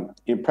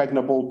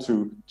impregnable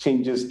to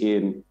changes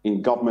in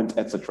government,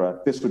 etc.,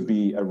 this would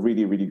be a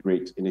really, really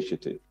great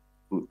initiative.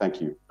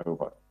 Thank you.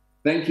 Over.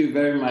 Thank you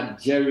very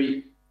much,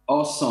 Jerry.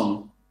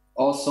 Awesome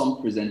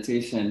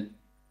presentation.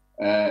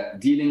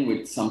 Dealing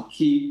with some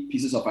key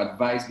pieces of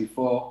advice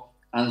before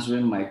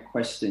answering my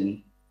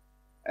question.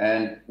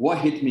 And what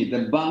hit me,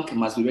 the bank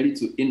must be ready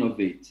to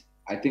innovate.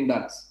 I think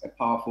that's a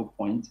powerful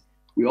point.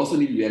 We also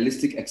need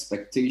realistic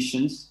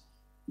expectations.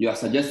 You are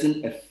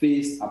suggesting a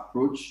phased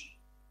approach,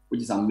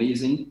 which is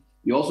amazing.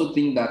 You also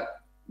think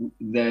that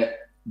the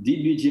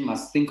DBG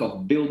must think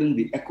of building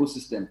the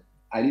ecosystem.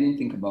 I didn't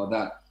think about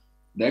that.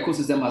 The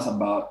ecosystem has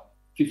about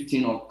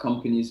 15 odd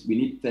companies. We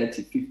need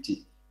 30,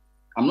 50.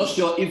 I'm not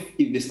sure if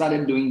they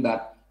started doing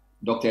that,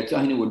 Dr.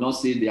 Tuahine would not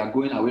say they are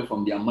going away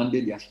from their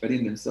mandate, they are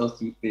spreading themselves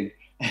too thin.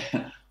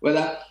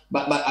 But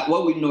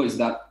what we know is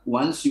that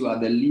once you are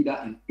the leader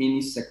in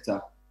any sector,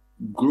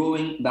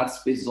 growing that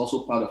space is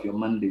also part of your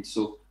mandate.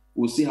 So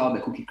we'll see how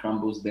the cookie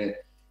crumbles there.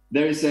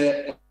 There is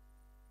a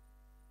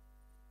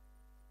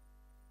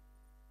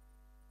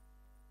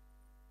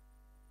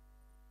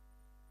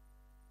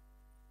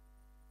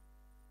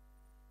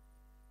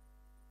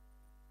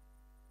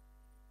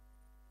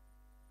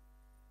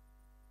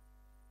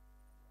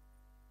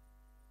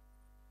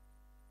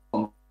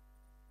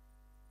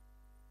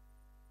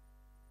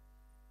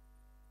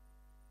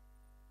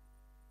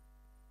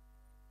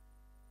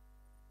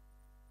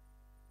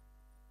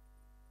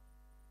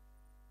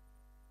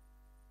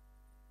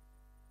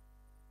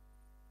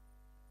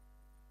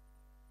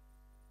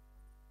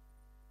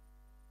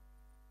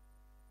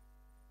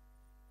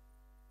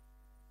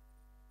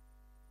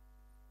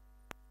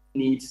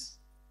needs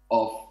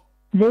of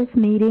this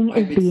meeting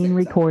is being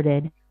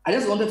recorded. I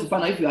just wanted to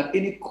find out if you had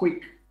any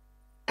quick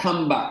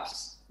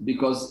comebacks,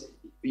 because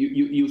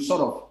you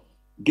sort of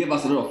gave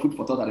us a lot of food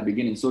for thought at the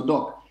beginning. So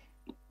Doc,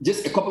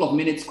 just a couple of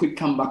minutes quick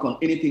comeback on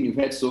anything you've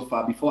heard so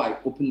far before I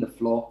open the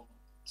floor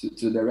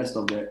to the rest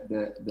of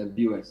the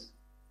viewers.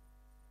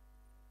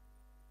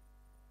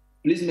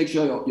 Please make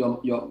sure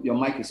your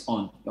mic is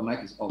on. Your mic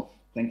is off.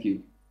 Thank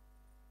you.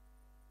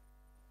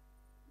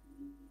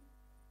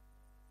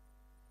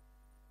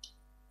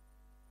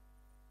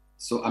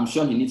 So I'm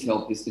sure he needs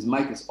help. His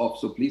mic is off,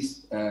 so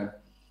please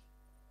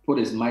put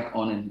his mic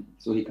on and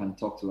so he can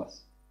talk to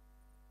us.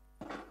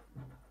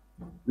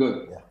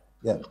 Good.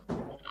 Yeah.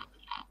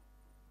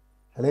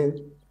 Hello.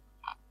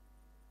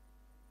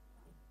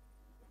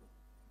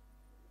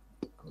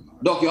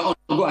 Doc, you're on.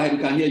 Go ahead. We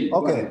can hear you.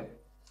 Okay.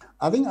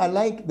 I think I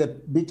like the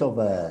bit of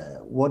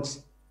what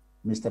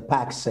Mr.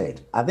 Park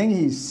said. I think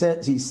he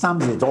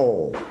sums it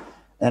all,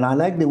 and I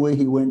like the way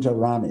he went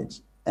around it.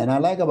 And I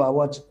like about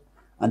what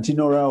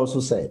Antinora also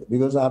said,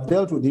 because I've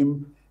dealt with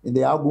him in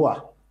the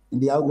Agua.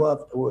 I've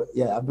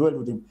dealt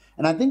with him.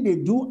 And I think they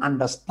do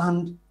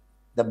understand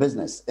the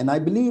business. And I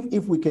believe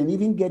if we can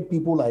even get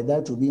people like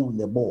that to be on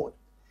the board,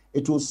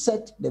 it will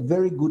set the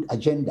very good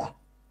agenda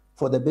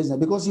for the business,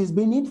 because he's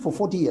been in it for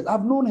 40 years.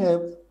 I've known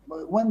her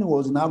when he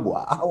was in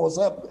Agua. I was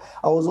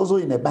also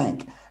in a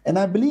bank. And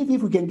I believe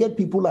if we can get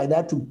people like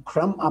that to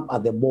cram up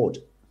at the board,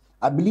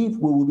 I believe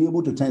we will be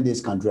able to turn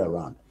this country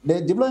around. The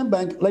development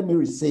bank, let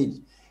me say,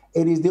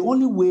 it is the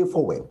only way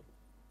forward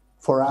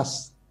for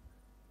us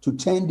to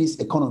turn this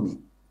economy,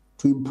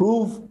 to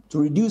improve, to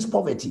reduce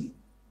poverty,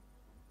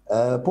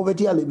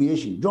 poverty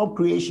alleviation, job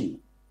creation,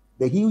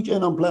 the huge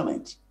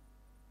unemployment,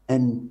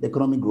 and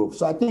economic growth.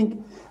 So I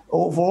think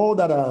for all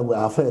that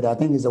I've heard, I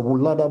think it's a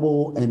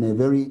laudable and a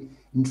very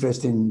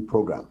interesting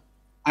program.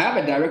 I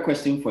have a direct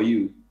question for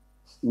you.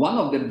 One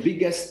of the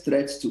biggest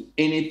threats to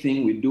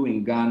anything we do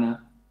in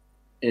Ghana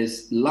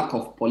is lack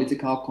of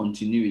political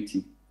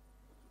continuity.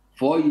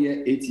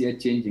 4-year, 8-year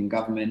change in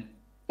government,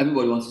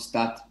 everybody wants to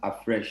start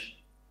afresh.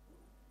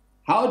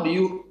 How do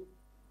you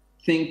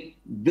think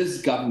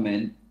this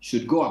government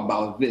should go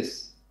about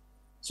this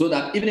so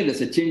that even if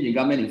there's a change in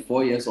government in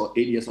 4 years or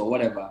 8 years or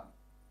whatever,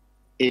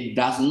 it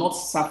does not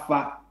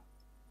suffer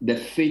the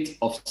fate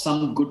of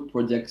some good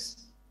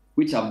projects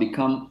which have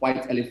become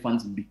white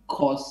elephants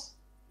because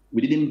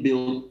we didn't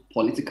build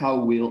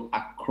political will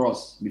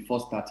across before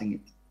starting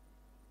it?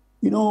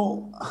 You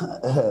know,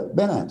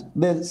 Bernard,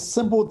 the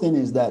simple thing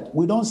is that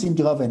we don't seem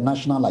to have a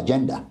national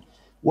agenda.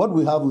 What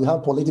we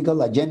have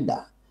political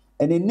agenda.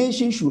 And a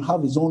nation should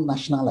have its own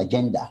national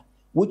agenda,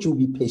 which will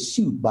be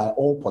pursued by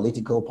all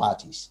political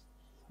parties.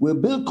 We'll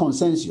build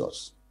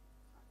consensus.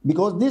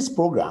 Because this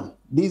program,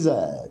 these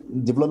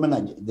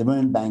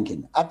development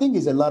banking, I think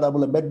is a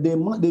laudable, but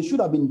there should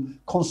have been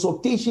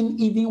consultation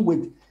even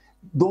with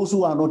those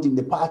who are not in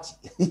the party,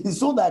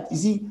 so that you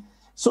see,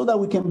 so that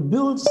we can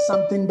build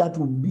something that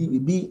will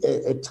be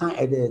a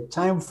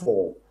time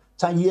for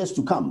 10 years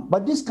to come.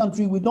 But this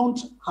country, we don't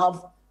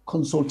have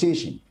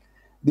consultation.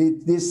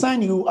 They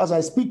sign you as I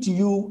speak to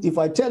you. If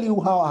I tell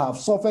you how I have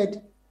suffered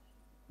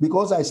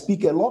because I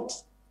speak a lot,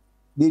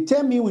 they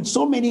tell me with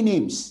so many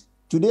names.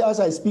 Today, as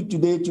I speak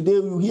today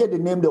you hear the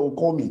name they will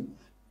call me.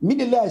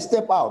 Immediately I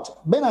step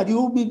out. Bernard, you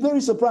will be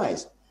very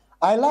surprised.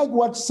 I like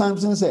what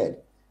Samson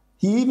said.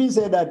 He even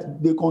said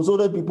that they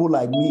consulted people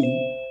like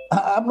me.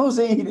 I'm not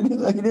saying he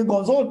didn't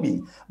consult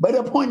me, but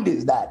the point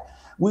is that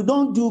we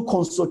don't do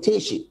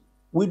consultation.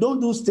 We don't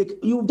do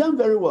You've done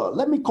very well.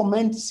 Let me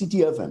commend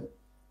Citi FM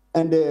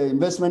and the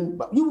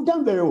investment. You've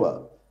done very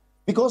well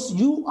because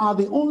you are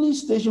the only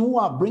station who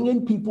are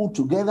bringing people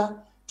together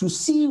to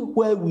see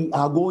where we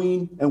are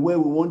going and where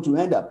we want to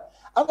end up.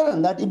 Other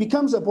than that, it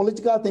becomes a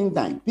political think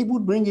tank. People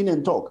bring in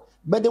and talk.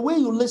 But the way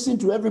you listen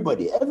to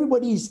everybody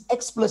is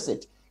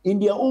explicit in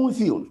their own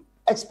field,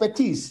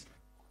 expertise,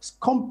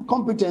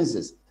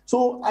 competences.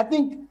 So I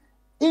think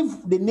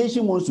if the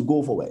nation wants to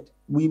go forward,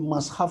 we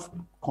must have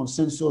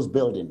consensus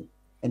building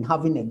and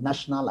having a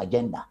national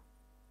agenda.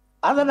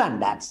 Other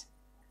than that,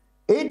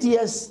 8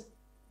 years,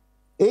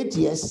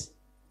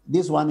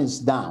 this one is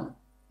down.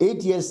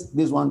 8 years,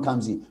 this one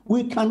comes in.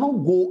 We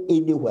cannot go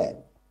anywhere.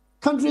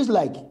 Countries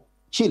like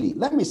Chile,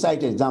 let me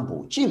cite an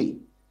example.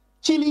 Chile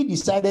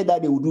decided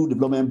that they would do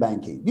development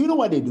banking. Do you know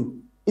what they do?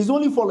 It's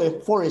only for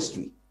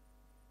forestry.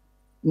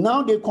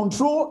 Now they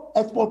control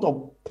export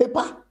of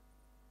paper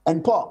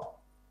and pulp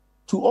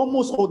to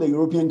almost all the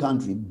European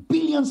countries,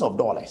 billions of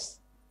dollars.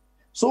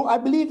 So I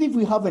believe if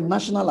we have a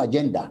national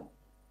agenda,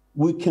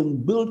 we can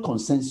build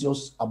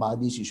consensus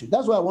about this issue.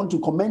 That's why I want to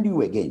commend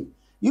you again.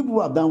 You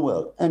people have done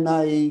well, and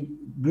I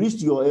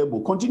greased your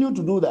elbow. Continue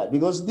to do that,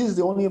 because this is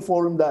the only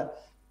forum that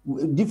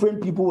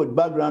different people with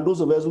background, those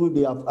of us who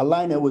they have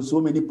aligned with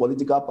so many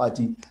political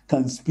parties,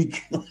 can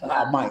speak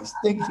our minds.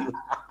 Thank you.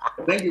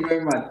 Thank you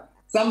very much.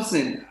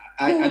 Samson,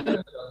 I don't know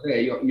if you're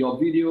there. Your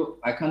video,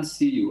 I can't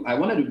see you. I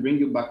wanted to bring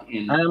you back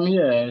in. I am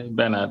here,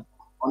 Bernard.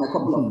 On a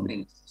couple of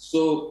things.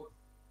 So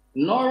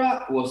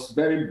Nora was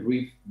very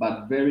brief,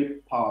 but very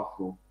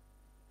powerful,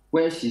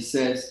 where she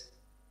says,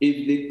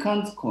 if they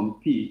can't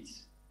compete,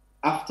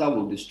 after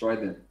will destroy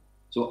them.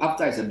 So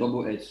after is a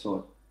double-edged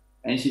sword.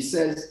 And she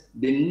says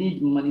they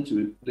need money to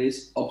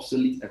replace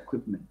obsolete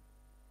equipment.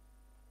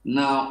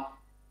 Now,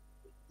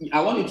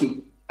 I want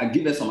you to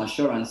give us some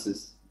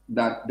assurances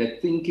that the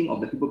thinking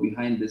of the people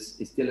behind this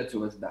is tailored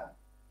towards that.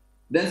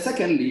 Then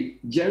secondly,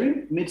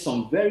 Jerry made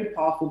some very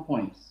powerful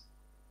points.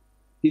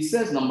 He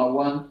says, number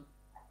one,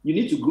 you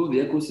need to grow the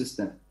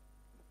ecosystem,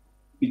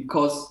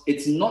 because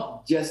it's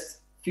not just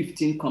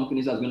 15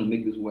 companies that's going to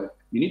make this work.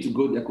 You need to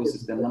grow the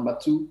ecosystem. Number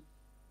two,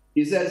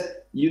 he says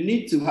you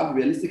need to have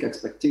realistic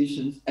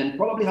expectations and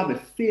probably have a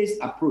phased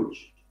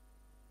approach,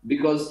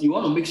 because you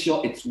want to make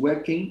sure it's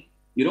working.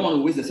 You don't want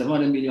to waste the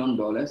 $700 million,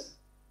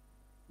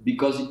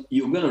 because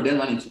you're going to then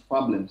run into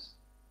problems.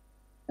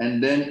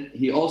 And then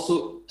he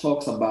also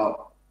talks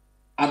about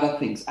other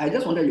things. I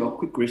just wanted your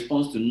quick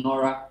response to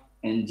Nora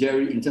and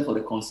Jerry in terms of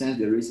the concerns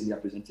they raised in their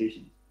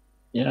presentation.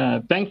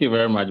 Yeah, thank you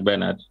very much,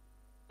 Bernard.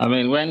 I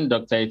mean, when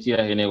Dr.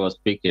 Etiahene was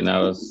speaking, I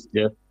was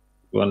just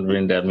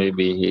wondering that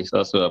maybe he's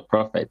also a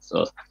prophet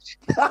or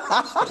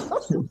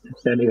something.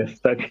 And he was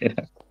talking.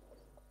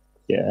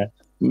 Yeah.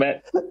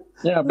 But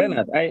yeah,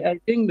 Bernard, I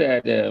think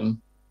that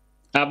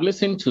I've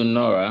listened to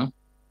Nora,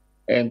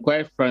 and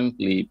quite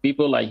frankly,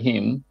 people like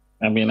him,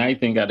 I mean, I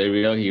think are the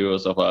real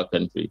heroes of our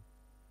country.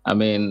 I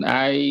mean,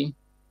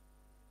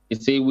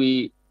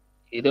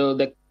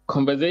 the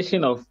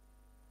conversation of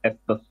a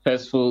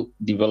successful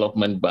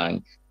development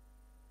bank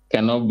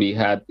cannot be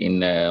had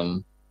in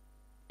a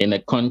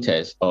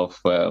contest of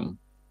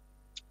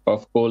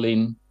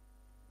polling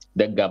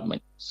the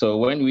government. So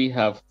when we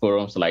have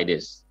forums like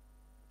this,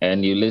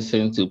 and you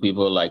listen to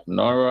people like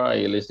Nora,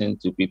 you listen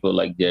to people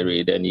like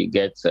Jerry, then you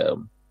get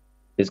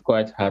it's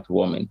quite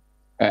heartwarming.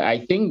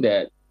 I think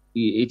that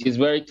it is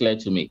very clear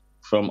to me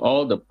from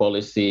all the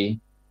policy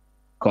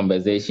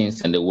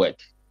conversations and the work.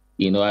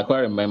 You know, I quite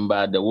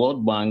remember the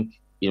World Bank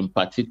in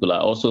particular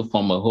also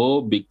formed a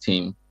whole big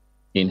team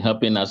in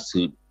helping us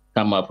to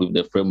come up with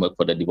the framework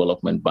for the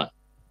development bank.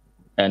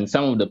 And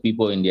some of the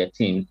people in their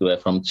teams were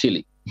from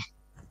Chile.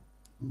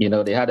 You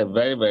know, they had a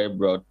very, very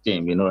broad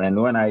team, you know, and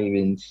when I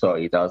even saw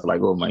it, I was like,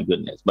 oh my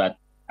goodness. But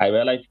I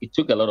realized it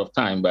took a lot of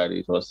time, but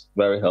it was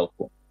very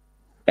helpful.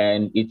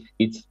 And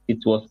it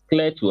was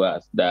clear to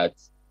us that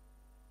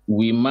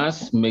we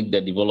must make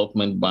the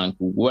development bank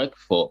work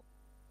for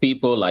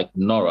people like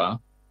Nora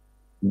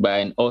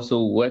and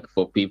also work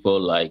for people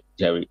like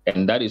Jerry.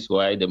 And that is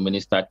why the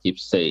minister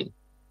keeps saying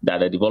that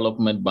the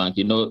development bank,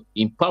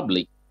 in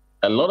public,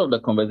 a lot of the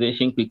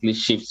conversation quickly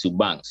shifts to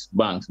banks.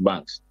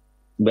 But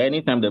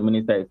anytime the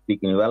minister is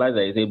speaking, you realize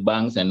that he say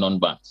banks and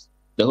non-banks.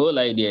 The whole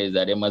idea is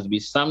that there must be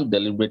some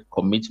deliberate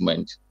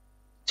commitment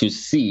to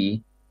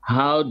see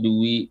how do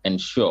we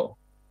ensure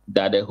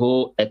that the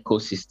whole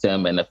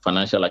ecosystem and the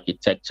financial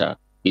architecture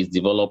is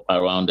developed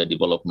around the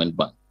development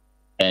bank.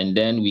 And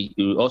then we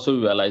also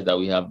realize that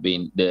we have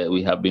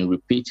been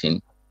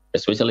repeating,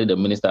 especially the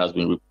minister has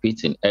been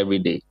repeating every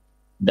day,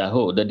 that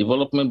the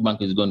development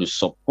bank is going to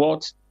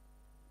support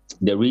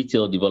the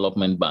retail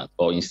development bank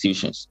or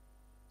institutions.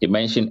 He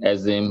mentioned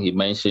ESIM, he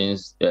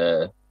mentions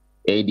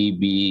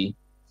ADB,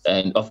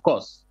 and of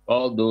course,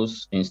 all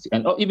those,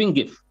 and even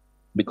GIF,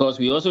 because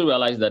we also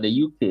realize that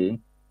the UK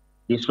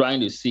is trying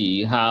to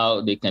see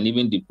how they can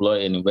even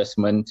deploy an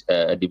investment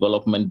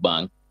development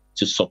bank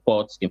to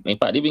support. In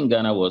fact, even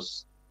Ghana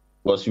was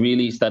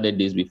really started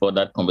this before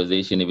that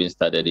conversation even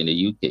started in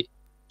the UK.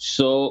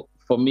 So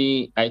for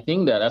me, I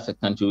think that as a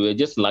country, we're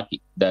just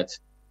lucky that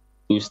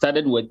we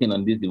started working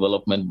on this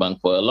development bank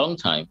for a long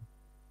time.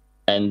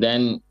 And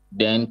then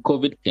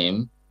COVID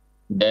came.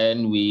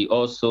 Then we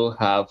also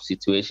have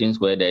situations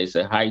where there is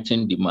a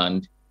heightened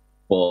demand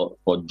for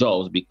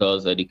jobs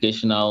because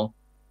educational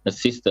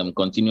system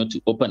continue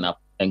to open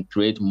up and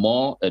create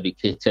more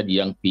educated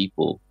young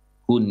people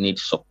who need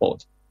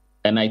support.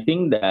 And I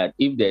think that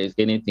if there is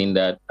anything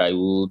that I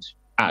would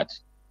add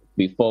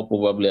before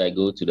probably I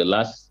go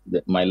to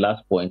my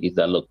last point is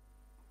that, look,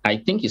 I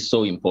think it's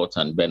so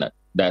important, Bernard,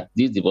 that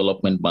these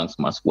development banks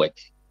must work,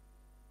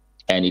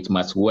 and it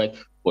must work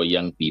for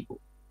young people.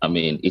 I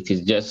mean, it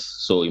is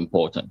just so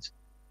important,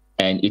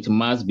 and it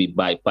must be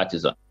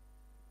bipartisan.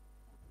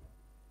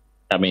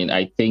 I mean,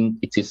 I think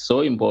it is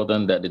so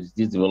important that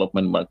this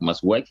development bank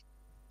must work.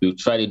 We've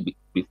tried it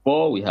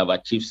before. We have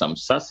achieved some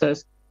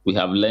success. We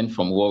have learned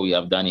from what we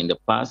have done in the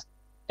past,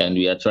 and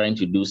we are trying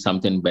to do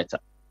something better.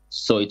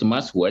 So it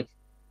must work.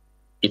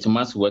 It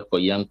must work for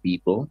young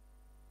people,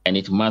 and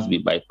it must be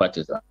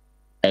bipartisan.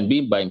 And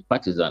being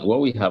bipartisan,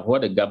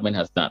 what the government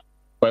has done,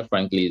 quite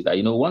frankly, is that,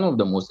 one of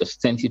the most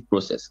extensive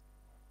process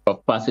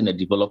of passing the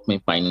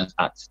Development Finance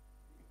Act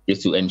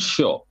is to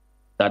ensure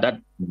that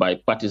that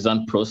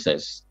bipartisan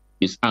process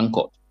is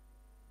anchored.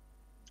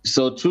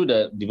 So through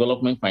the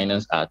Development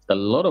Finance Act, a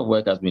lot of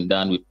work has been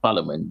done with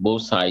Parliament,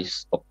 both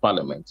sides of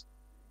Parliament.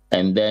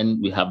 And then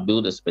we have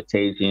built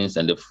expectations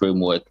and the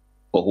framework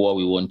for what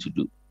we want to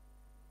do.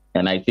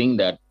 And I think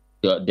that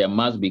there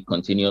must be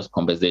continuous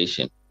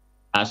conversation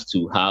as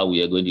to how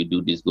we are going to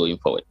do this going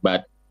forward.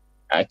 But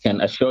I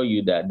can assure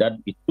you that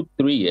it took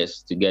 3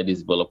 years to get this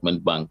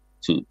development bank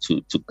to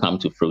come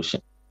to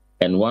fruition.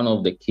 And one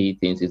of the key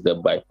things is the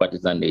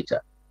bipartisan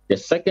nature. The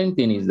second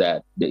thing is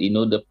that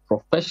the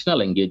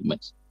professional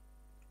engagement.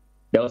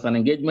 There was an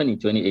engagement in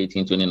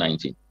 2018,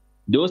 2019.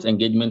 Those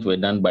engagements were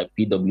done by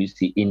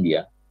PwC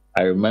India,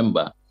 I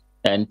remember.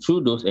 And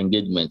through those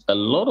engagements, a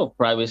lot of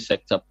private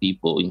sector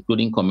people,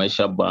 including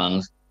commercial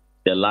banks,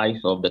 the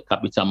likes of the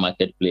capital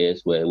market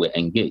players were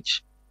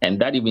engaged. And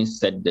that even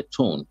set the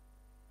tone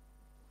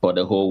for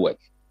the whole work.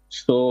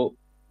 So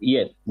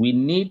yes, we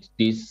need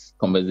these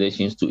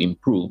conversations to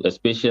improve,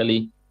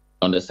 especially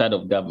on the side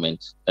of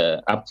government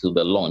up to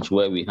the launch,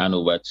 where we hand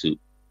over to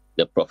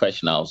the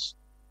professionals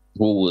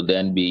who will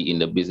then be in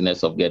the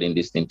business of getting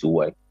this thing to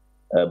work.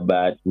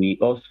 But we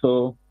must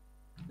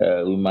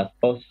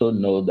also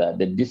know that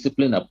the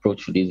disciplined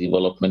approach to this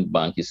development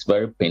bank is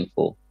very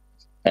painful.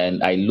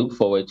 And I look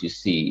forward to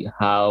see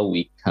how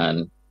we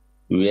can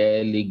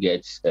really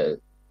get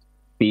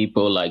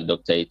people like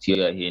Dr.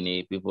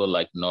 Etiohini, people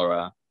like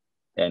Nora,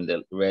 and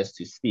the rest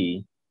to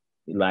see,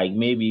 like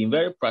maybe in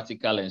very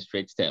practical and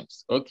straight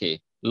terms. Okay,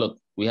 look,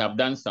 we have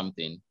done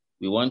something.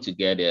 We want to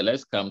get there.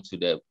 Let's come to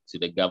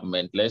the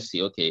government. Let's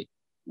see, okay,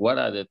 what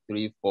are the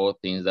 3-4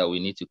 things that we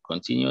need to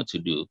continue to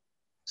do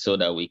so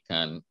that we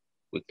can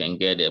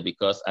get there?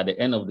 Because at the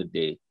end of the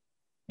day,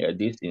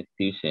 this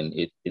institution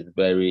is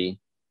very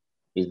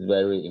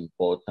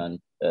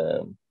important.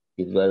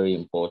 It's very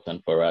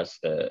important for us,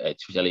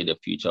 especially the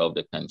future of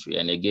the country.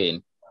 And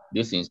again,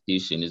 this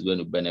institution is going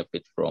to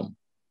benefit from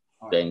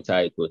the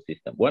entire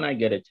ecosystem. When I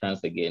get a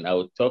chance again, I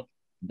will talk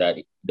that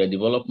the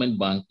development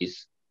bank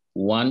is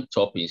one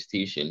top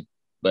institution,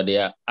 but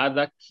there are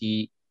other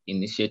key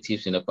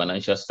initiatives in the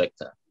financial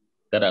sector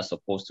that are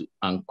supposed to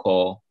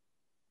anchor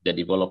the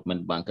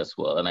development bank as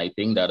well. And I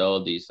think that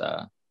all these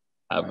are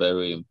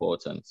very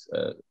important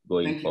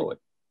going forward.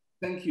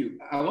 Thank you.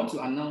 I want to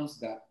announce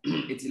that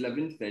it's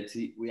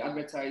 11:30. We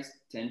advertised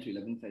 10 to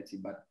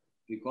 11:30, but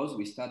because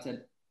we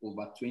started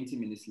over 20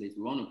 minutes late,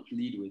 we want to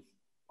plead with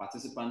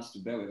participants to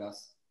bear with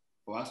us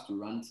for us to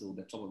run till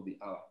the top of the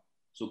hour.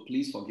 So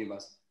please forgive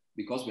us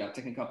because we have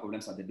technical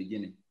problems at the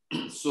beginning.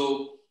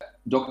 So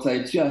Dr.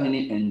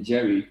 Etiohini and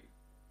Jerry,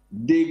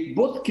 they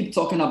both keep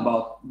talking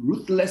about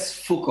ruthless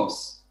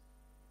focus,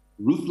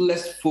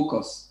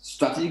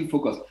 strategic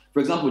focus. For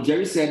example,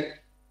 Jerry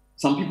said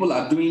some people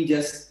are doing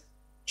just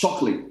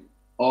chocolate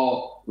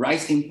or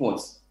rice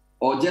imports.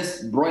 or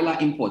just broiler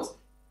imports.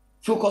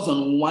 Focus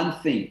on one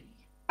thing.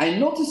 I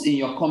noticed in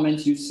your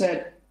comments you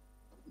said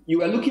you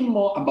were looking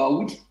more about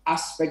which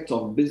aspect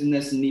of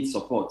business needs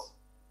support,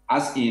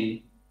 as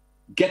in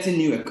getting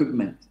new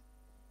equipment.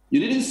 You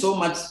didn't so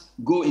much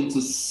go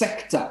into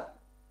sector.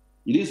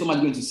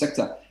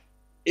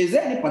 Is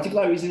there any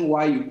particular reason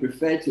why you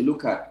prefer to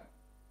look at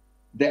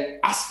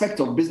the aspect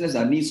of business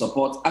that needs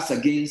support as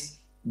against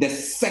the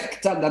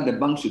sector that the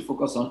bank should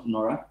focus on,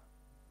 Nora?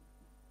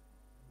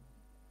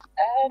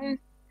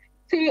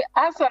 See,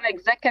 as an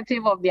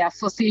executive of the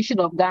Association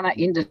of Ghana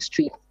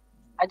Industry,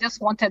 I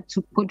just wanted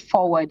to put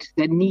forward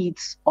the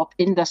needs of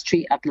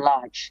industry at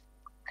large.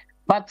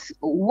 But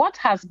what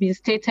has been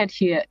stated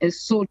here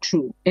is so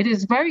true. It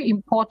is very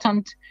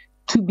important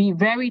to be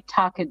very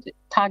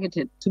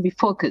targeted, to be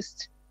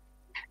focused.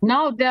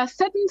 Now, there are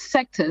certain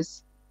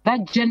sectors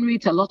that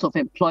generate a lot of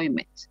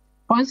employment.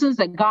 For instance,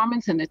 the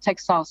garments and the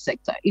textile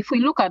sector. If we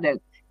look at the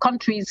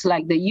countries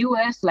like the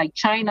US, like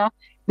China,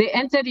 they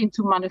entered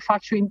into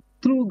manufacturing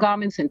through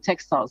garments and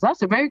textiles.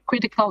 That's a very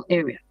critical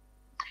area.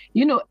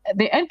 You know,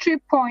 the entry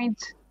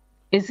point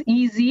is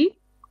easy,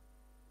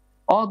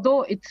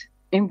 although it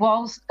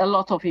involves a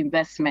lot of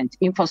investment,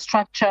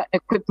 infrastructure,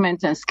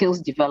 equipment, and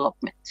skills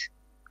development.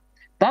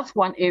 That's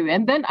one area.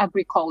 And then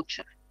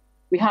agriculture.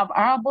 We have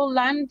arable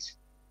land.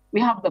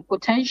 We have the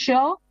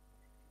potential.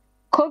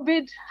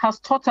 COVID has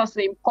taught us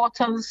the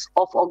importance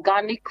of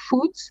organic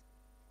foods.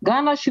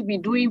 Ghana should be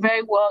doing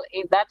very well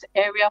in that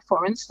area,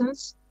 for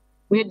instance.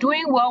 We're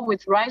doing well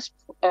with rice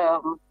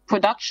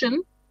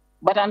production,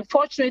 but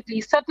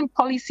unfortunately, certain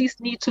policies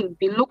need to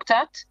be looked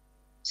at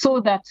so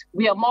that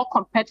we are more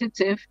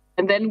competitive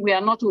and then we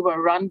are not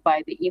overrun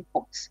by the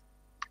imports.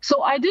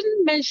 So I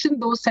didn't mention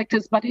those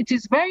sectors, but it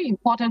is very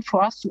important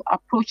for us to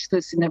approach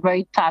this in a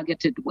very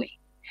targeted way.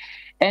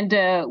 And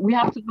we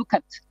have to look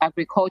at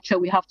agriculture,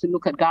 we have to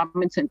look at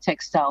garments and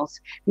textiles,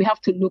 we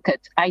have to look at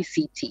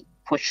ICT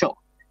for sure,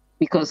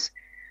 because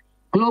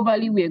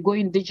globally we are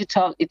going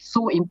digital. It's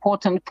so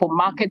important for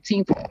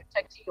marketing, for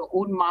protecting your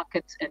own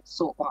markets and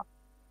so on.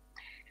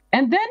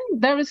 And then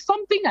there is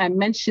something I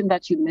mentioned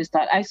that you missed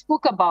out. I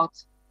spoke about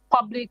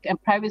public and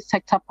private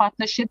sector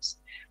partnerships,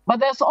 but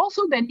there's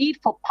also the need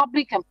for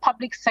public and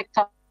public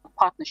sector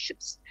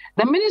partnerships.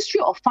 The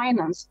Ministry of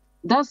Finance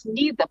does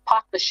need the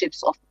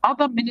partnerships of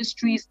other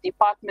ministries,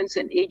 departments,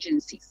 and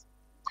agencies.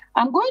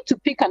 I'm going to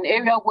pick an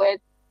area where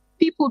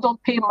people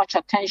don't pay much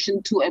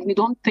attention to and we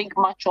don't think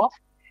much of.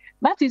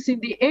 That is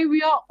in the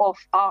area of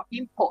our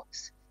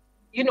imports.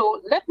 You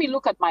know,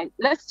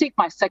 let's take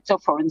my sector,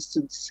 for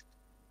instance.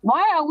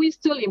 Why are we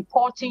still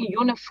importing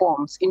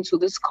uniforms into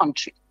this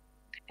country?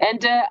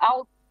 And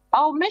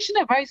I'll mention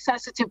a very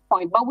sensitive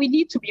point, but we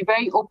need to be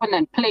very open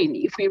and plain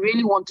if we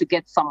really want to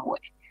get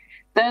somewhere.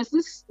 There's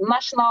this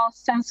national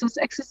census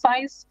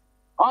exercise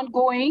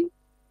ongoing.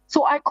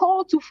 So I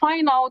called to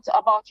find out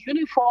about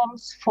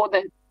uniforms for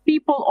the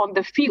people on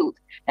the field.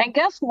 And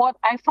guess what?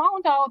 I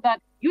found out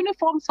that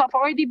uniforms have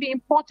already been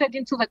imported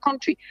into the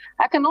country.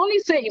 I can only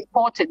say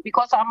imported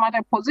because I'm at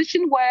a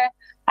position where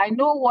I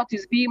know what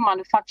is being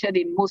manufactured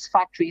in most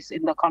factories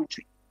in the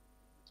country,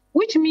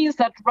 which means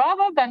that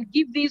rather than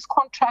give these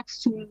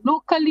contracts to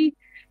locally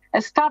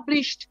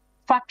established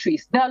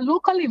factories, there are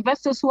local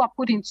investors who are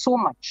putting so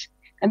much.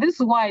 And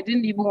this is why I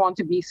didn't even want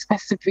to be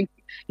specific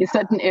in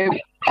certain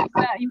areas. There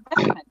are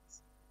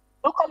investments,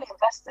 local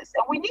investors,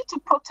 and we need to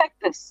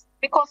protect this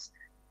because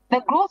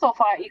the growth of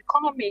our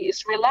economy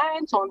is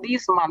reliant on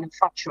these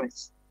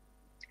manufacturers.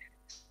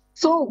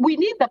 So we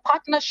need the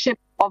partnership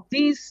of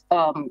these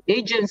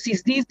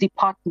agencies, these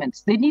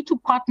departments. They need to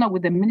partner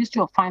with the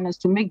Ministry of Finance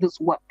to make this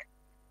work.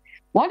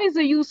 What is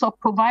the use of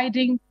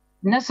providing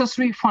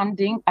necessary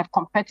funding at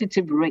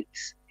competitive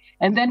rates?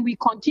 And then we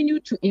continue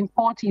to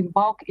import in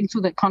bulk into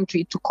the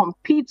country to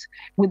compete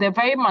with the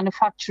very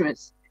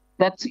manufacturers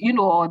that,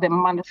 or the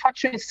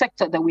manufacturing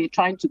sector that we're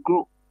trying to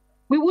grow.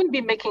 We wouldn't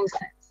be making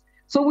sense.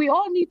 So we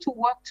all need to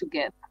work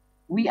together.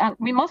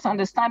 We must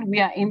understand we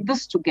are in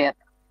this together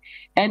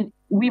and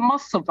we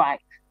must survive.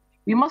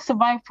 We must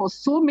survive for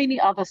so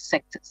many other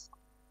sectors.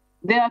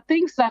 There are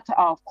things that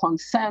are of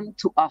concern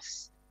to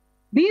us.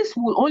 These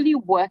will only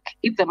work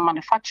if the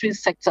manufacturing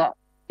sector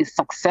is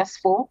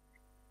successful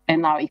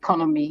and our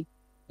economy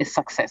is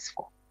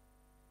successful.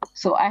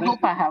 So I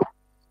hope I have.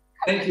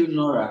 Thank you,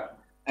 Nora.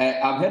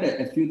 I've heard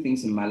a few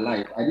things in my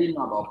life. I didn't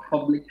know about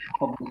public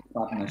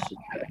partnership.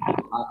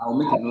 I'll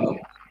make a note of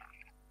it.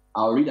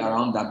 I'll read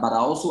around that, but I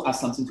also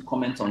ask something to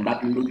comment on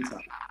that later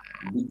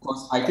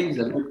because I think it's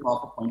a very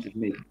powerful point you've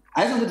made.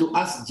 I just wanted to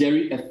ask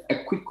Jerry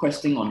a quick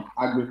question on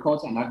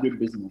agriculture and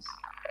agribusiness.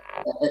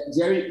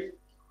 Jerry,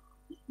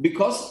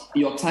 because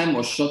your time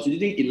was short, you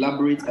didn't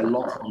elaborate a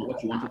lot on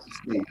what you wanted to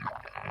say.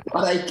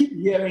 But I keep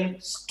hearing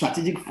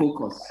strategic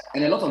focus,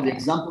 and a lot of the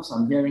examples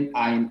I'm hearing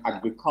are in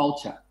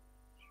agriculture.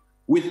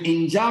 With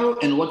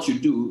Injaro and what you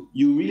do,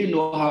 you really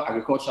know how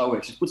agriculture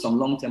works. You put some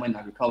long-term in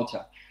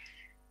agriculture.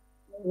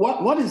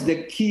 What is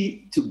the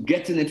key to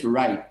getting it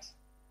right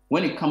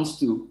when it comes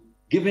to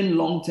giving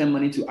long-term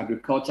money to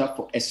agriculture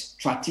for a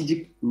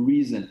strategic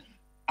reason?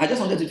 I just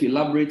wanted to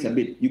elaborate a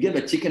bit. You gave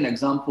a chicken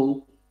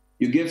example.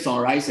 You gave some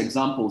rice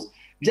examples.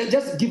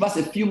 Just give us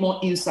a few more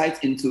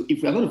insights into,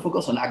 if we're going to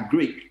focus on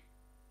agric,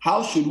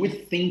 how should we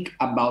think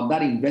about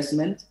that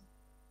investment?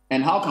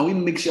 And how can we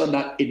make sure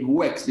that it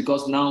works?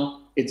 Because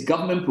now it's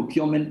government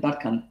procurement that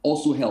can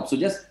also help. So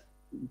just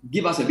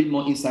give us a bit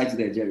more insights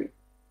there, Jerry.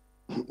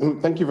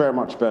 Thank you very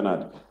much,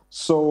 Bernard.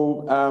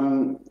 So,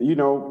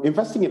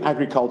 investing in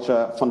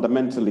agriculture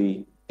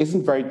fundamentally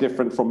isn't very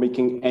different from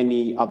making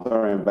any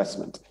other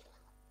investment.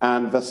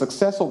 And the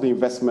success of the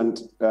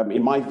investment,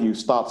 in my view,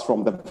 starts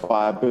from the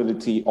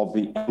viability of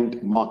the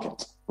end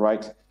market,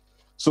 right?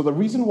 So the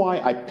reason why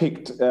I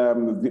picked,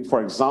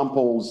 for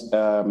examples,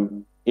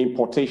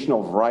 importation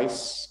of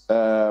rice,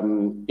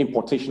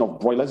 importation of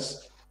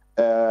broilers,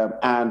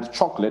 and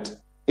chocolate,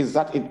 is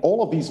that in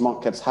all of these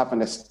markets have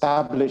an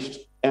established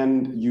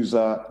end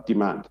user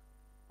demand,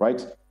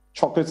 right?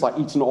 Chocolates are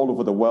eaten all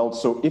over the world.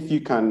 So if you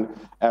can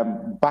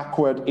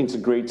backward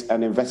integrate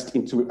and invest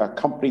into a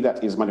company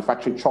that is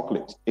manufacturing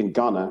chocolate in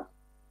Ghana,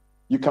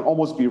 you can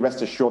almost be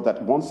rest assured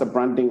that once the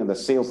branding and the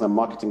sales and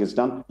marketing is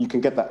done, you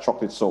can get that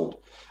chocolate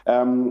sold.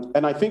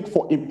 And I think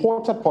for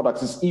imported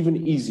products, it's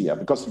even easier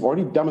because you've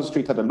already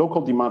demonstrated a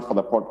local demand for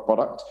the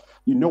product.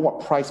 You know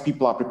what price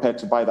people are prepared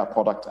to buy that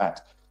product at.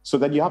 So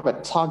then you have a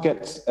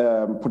target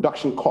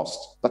production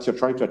cost that you're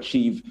trying to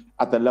achieve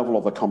at the level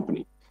of the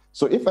company.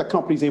 So if a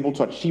company is able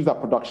to achieve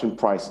that production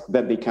price,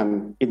 then they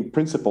can, in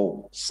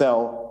principle,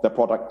 sell the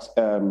product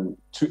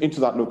into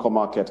that local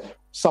market,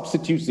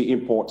 substitute the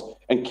import,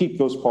 and keep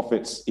those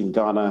profits in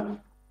Ghana,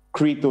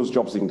 create those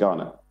jobs in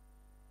Ghana.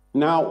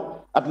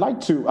 Now, I'd like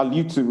to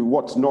allude to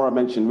what Nora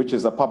mentioned, which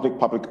is a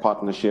public-public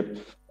partnership.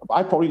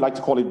 I probably like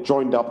to call it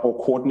joined up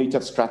or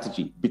coordinated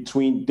strategy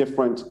between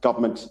different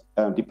government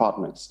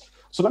departments.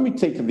 So let me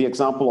take the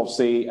example of,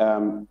 say,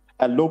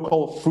 a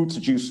local fruit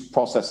juice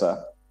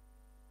processor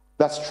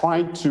that's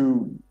trying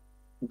to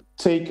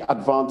take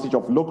advantage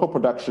of local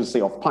production,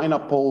 say, of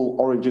pineapple,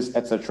 oranges,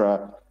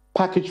 etc.,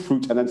 package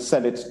fruit, and then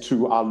sell it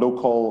to our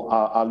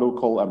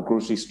local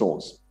grocery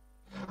stores.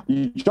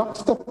 You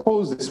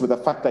juxtapose this with the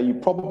fact that you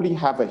probably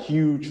have a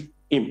huge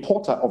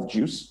importer of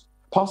juice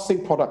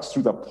passing products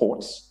through the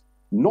ports,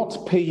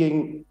 not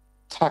paying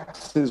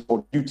taxes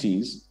or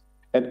duties,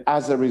 and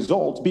as a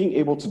result, being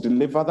able to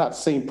deliver that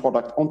same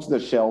product onto the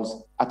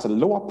shelves at a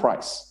lower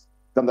price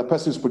than the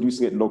person who's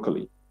producing it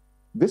locally.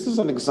 This is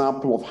an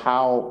example of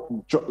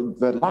how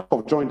the lack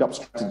of joined-up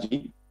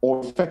strategy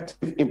or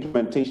effective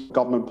implementation of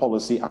government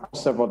policy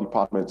across several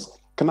departments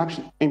can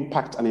actually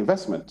impact an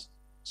investment.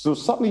 So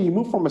suddenly you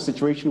move from a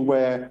situation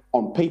where,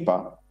 on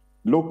paper,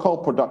 local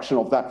production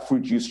of that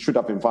fruit juice should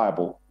have been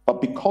viable,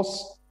 but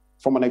because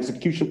from an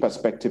execution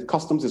perspective,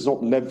 customs is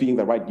not levying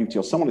the right duty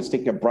or someone is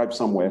taking a bribe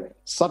somewhere,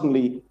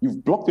 suddenly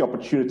you've blocked the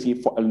opportunity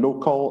for a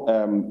local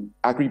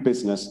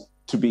agribusiness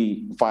to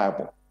be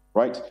viable,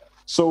 right?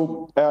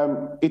 So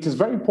it is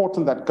very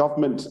important that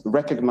government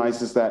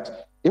recognizes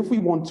that if we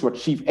want to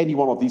achieve any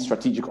one of these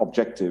strategic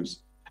objectives,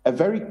 a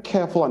very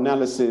careful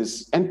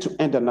analysis,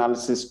 end-to-end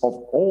analysis of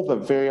all the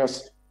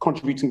various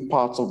contributing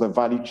parts of the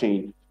value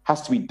chain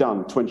has to be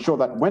done to ensure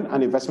that when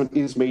an investment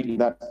is made in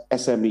that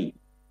SME,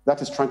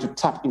 that is trying to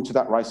tap into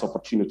that rice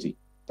opportunity,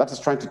 that is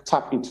trying to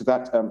tap into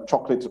that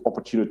chocolate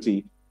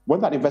opportunity, when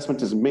that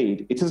investment is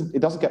made, it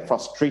doesn't get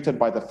frustrated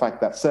by the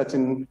fact that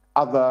certain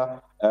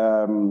other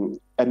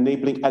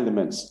enabling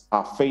elements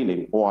are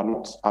failing or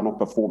are not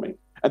performing.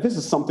 And this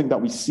is something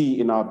that we see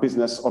in our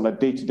business on a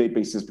day-to-day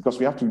basis because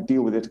we have to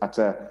deal with it at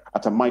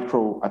a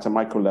micro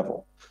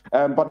level.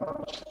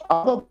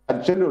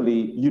 But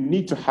generally, you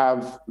need to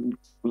have,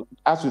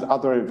 as with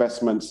other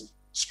investments,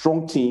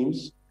 strong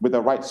teams with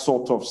the right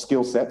sort of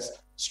skill sets,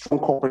 strong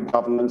corporate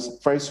governance,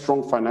 very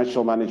strong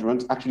financial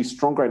management, actually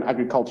stronger in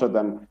agriculture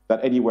than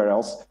anywhere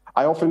else.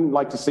 I often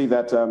like to say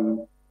that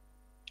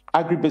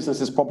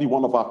agribusiness is probably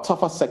one of our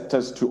tougher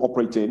sectors to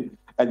operate in,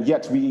 and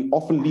yet we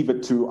often leave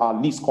it to our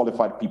least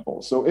qualified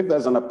people. So if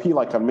there's an appeal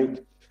I can make,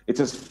 it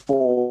is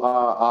for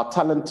our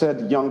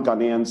talented young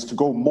Ghanaians to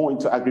go more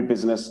into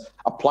agribusiness,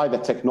 apply the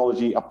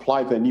technology,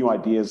 apply the new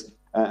ideas,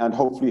 and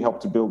hopefully help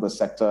to build the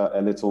sector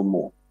a little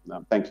more.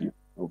 Thank you.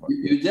 Over.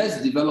 You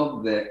just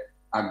developed the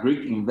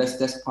agric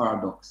investors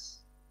paradox.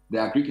 The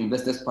agric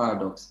investors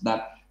paradox,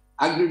 that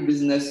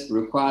agribusiness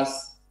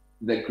requires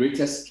the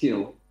greatest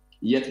skill,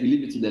 yet we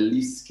leave it to the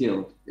least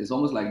skilled. It's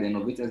almost like the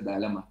innovator's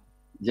dilemma.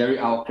 Jerry,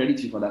 I'll credit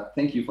you for that.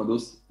 Thank you for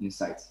those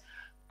insights.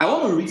 I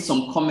want to read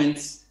some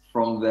comments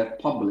from the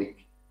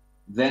public.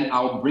 Then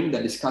I'll bring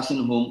the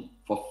discussion home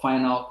for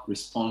final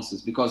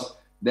responses because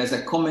there's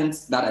a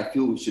comment that I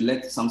feel we should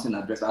let Samson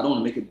address. I don't want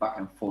to make it back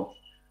and forth.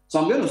 So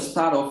I'm going to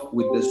start off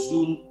with the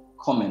Zoom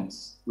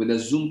comments.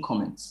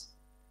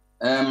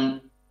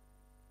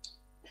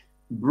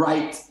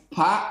 Bright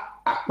Pa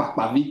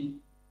Akpapavi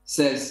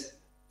says,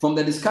 from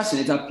the discussion,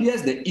 it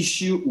appears the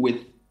issue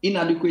with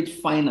inadequate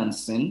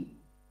financing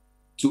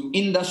to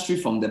industry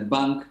from the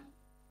bank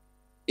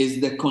is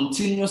the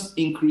continuous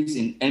increase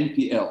in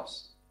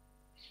NPLs.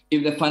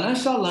 If the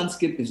financial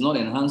landscape is not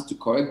enhanced to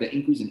correct the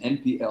increase in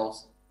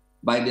NPLs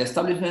by the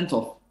establishment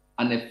of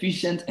an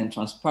efficient and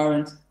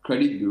transparent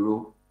credit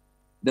bureau,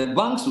 the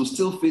banks will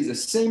still face the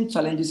same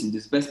challenges in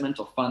disbursement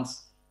of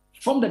funds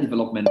from the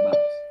development banks.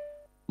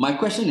 My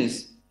question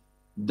is,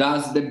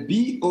 does the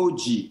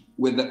BOG,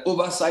 with the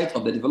oversight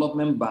of the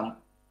development bank,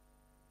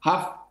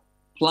 have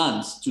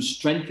plans to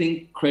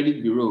strengthen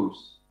credit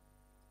bureaus?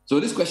 So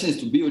this question is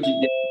to BOG.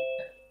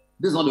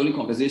 This is not the only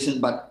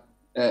conversation, but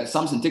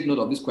Samson, take note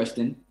of this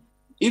question.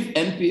 If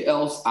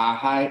NPLs are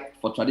high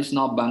for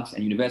traditional banks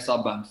and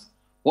universal banks,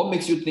 what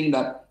makes you think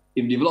that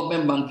if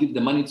development bank gives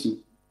the money to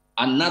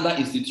another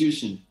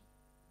institution,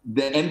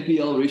 the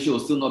NPL ratio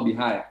will still not be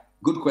high?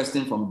 Good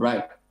question from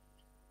Bright.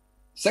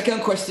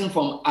 Second question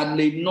from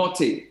Adelaide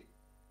Norte.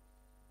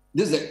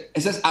 It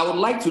says, I would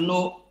like to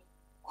know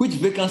which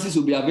vacancies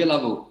will be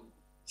available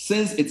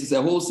since it is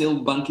a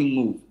wholesale banking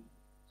move.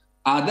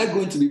 Are there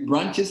going to be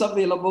branches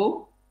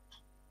available?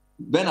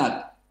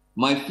 Bernard,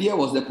 my fear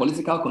was the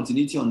political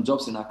continuity on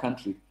jobs in our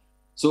country.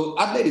 So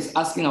Adelaide is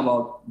asking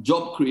about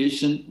job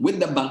creation with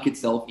the bank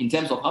itself in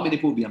terms of how many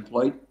people will be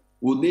employed.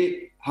 Will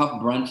they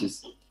have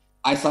branches?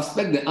 I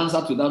suspect the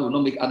answer to that will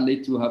not make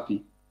Adelaide too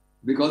happy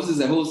because this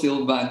is a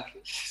wholesale bank.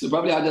 So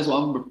probably have just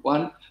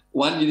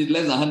one unit,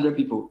 less than 100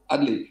 people,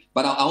 Adelaide.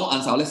 But I won't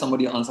answer. I'll let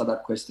somebody answer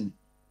that question.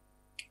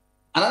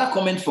 Another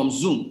comment from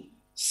Zoom,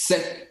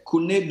 Seth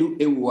Kunedu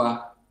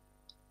Ewa.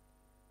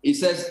 It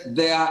says,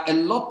 there are a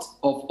lot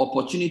of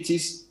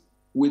opportunities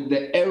with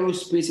the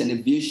aerospace and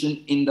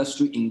aviation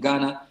industry in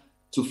Ghana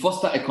to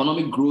foster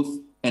economic growth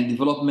and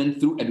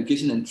development through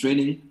education and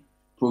training,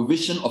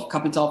 provision of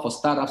capital for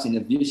startups in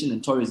aviation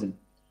and tourism.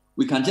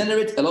 We can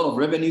generate a lot of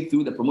revenue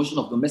through the promotion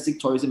of domestic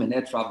tourism and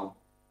air travel.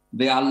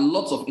 There are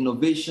lots of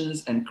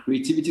innovations and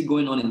creativity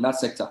going on in that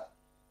sector.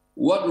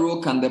 What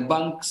role can the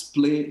banks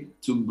play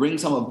to bring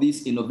some of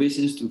these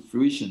innovations to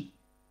fruition?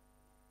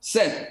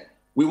 Seth,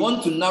 we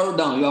want to narrow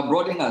down. You are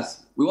broadening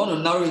us. We want to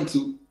narrow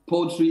into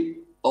poultry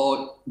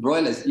or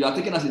broilers. You are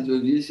taking us into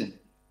aviation.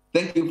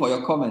 Thank you for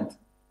your comment.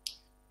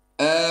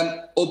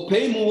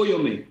 Opei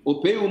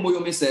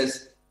Muwoyome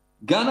says,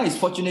 Ghana is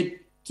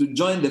fortunate to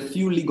join the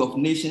few League of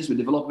Nations with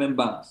development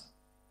banks.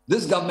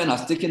 This government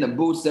has taken a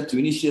bold step to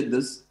initiate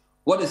this.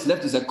 What is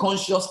left is a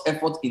conscious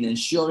effort in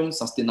ensuring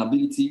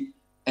sustainability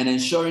and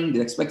ensuring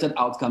the expected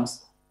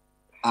outcomes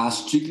are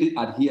strictly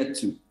adhered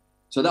to.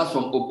 So that's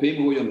from Opei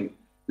Muwoyome.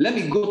 Let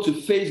me go to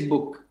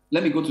Facebook.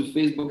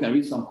 And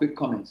read some quick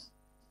comments.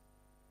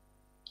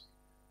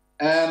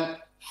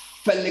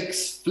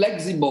 Felix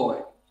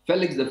the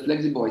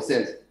Flexiboy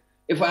says,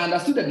 if I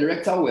understood the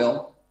director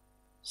well,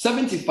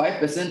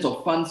 75%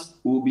 of funds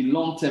will be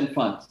long-term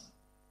funds.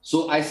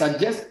 So I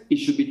suggest it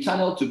should be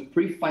channeled to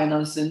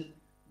pre-financing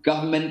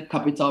government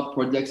capital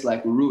projects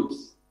like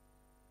roads.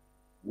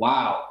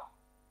 Wow,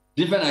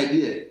 different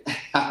idea.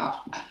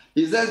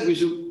 He says we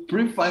should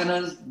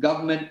pre-finance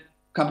government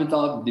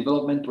capital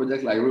development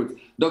projects like roads.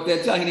 Dr.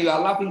 Etiahini, you are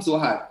laughing so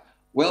hard.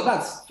 Well,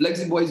 that's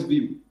Flexiboy's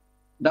view.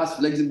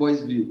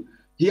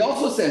 He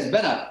also says,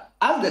 Bernard,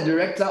 as the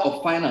director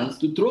of finance,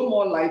 to throw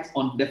more light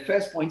on the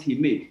first point he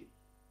made,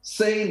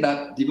 saying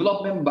that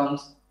development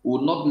banks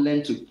will not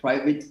lend to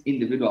private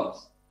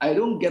individuals. I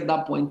don't get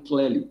that point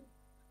clearly.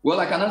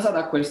 Well, I can answer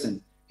that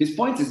question. His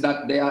point is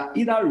that they are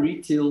either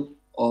retail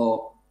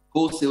or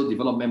wholesale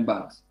development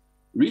banks.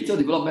 Retail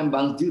development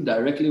banks deal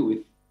directly with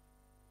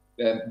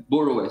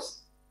borrowers.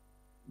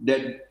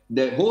 The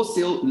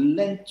wholesale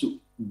lend to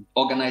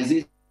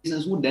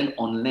organizations who then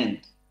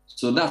on-lend.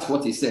 So that's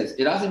what he says.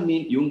 It doesn't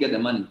mean you won't get the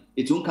money.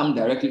 It won't come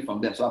directly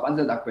from them. So I've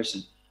answered that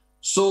question.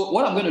 So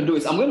what I'm going to do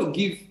is I'm going to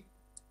give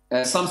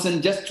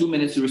Samson just 2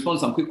 minutes to respond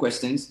to some quick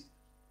questions.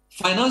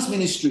 Finance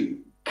Ministry,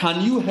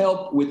 can you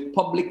help with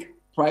public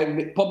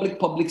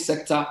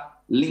sector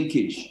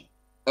linkage,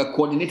 a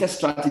coordinated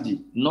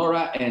strategy?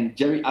 Nora and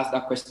Jerry asked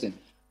that question.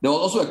 There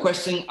was also a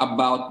question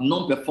about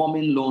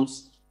non-performing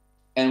loans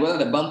and whether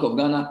the Bank of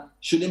Ghana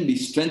shouldn't be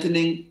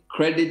strengthening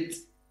credit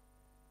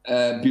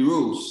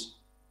bureaus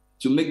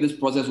to make this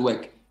process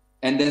work.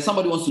 And then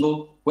somebody wants to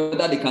know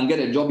whether they can get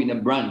a job in a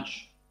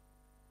branch.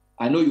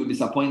 I know you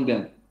disappoint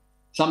them.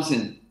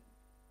 Samson,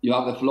 you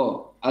have the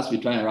floor as we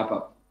try and wrap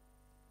up.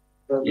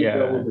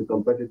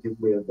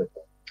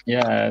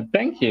 Yeah,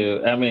 thank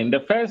you. I mean,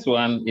 the first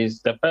thing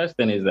is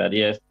that,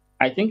 yes,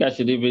 I think I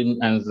should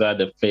even answer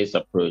the phase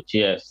approach.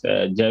 Yes,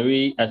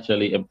 Jerry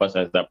actually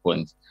emphasized that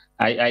point.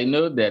 I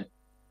know that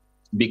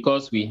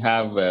because we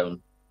have a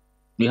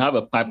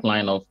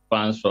pipeline of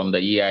funds from the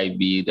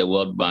EIB, the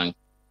World Bank,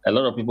 a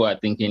lot of people are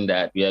thinking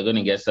that we are going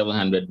to get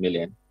 700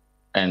 million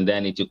and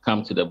then it will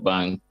come to the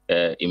bank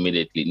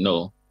immediately.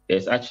 No,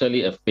 there's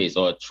actually a phase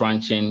or a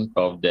tranching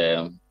of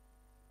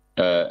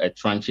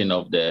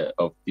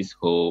this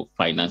whole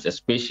finance,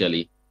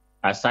 especially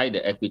aside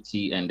the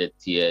equity and the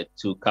tier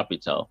 2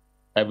 capital.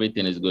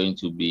 Everything is going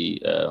to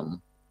be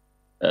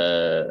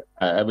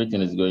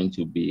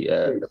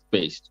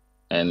phased,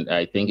 and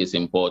I think it's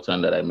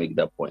important that I make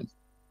that point.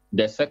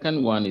 The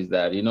second one is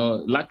that,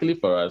 luckily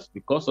for us,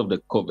 because of the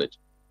COVID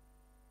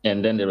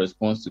and then the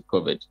response to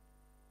COVID,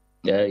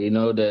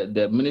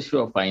 the Ministry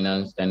of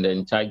Finance and the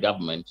entire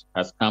government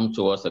has come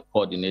towards a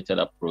coordinated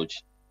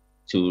approach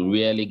to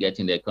really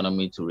getting the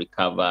economy to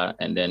recover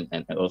and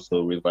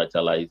also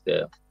revitalize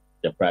the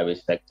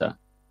private sector.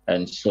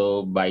 And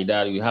so by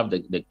that, we have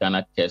the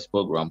Ghana Cares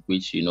program,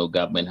 which,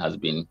 government has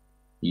been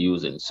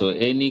using. So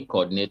any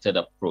coordinated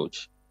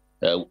approach,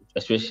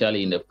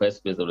 especially in the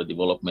first phase of the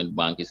development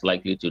bank, is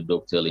likely to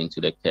dovetail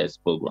into the Cares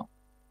program.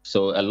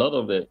 So a lot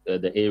of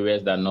the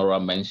areas that Nora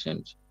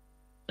mentioned,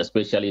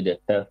 especially the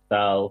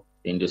textile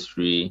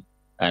industry,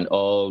 and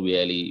all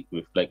really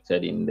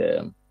reflected in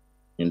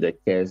the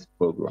Cares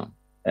program.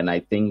 And I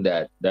think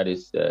that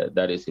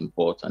is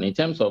important. In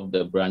terms of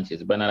the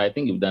branches, Bernard, I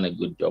think you've done a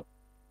good job.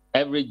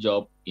 Every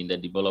job in the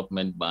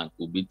development bank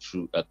will be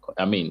through,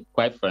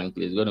 quite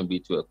frankly, it's going to be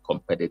to a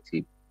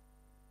competitive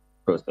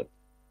process.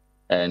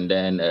 And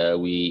then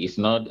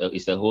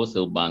it's a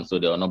wholesale bank, so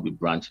there will not be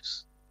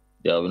branches.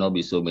 There will not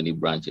be so many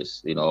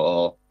branches,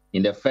 or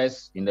in the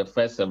first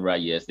several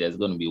years, there's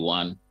going to be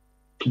one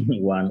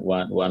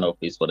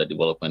office for the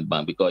development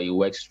bank because it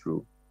works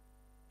through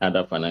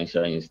other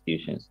financial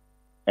institutions.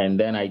 And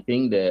then I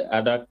think the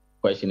other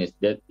question is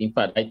that, in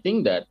fact, I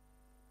think that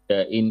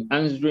in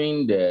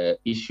answering the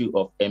issue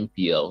of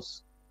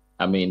MPLs,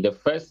 the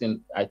first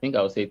thing, I think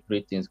I'll say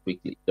three things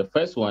quickly. The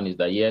first one is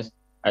that, yes,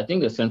 I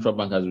think the central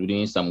bank has been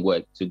doing some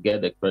work to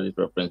get the credit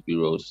reference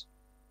bureaus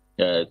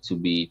to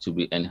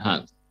be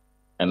enhanced.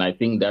 And I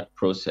think that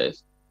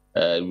process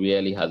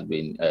really has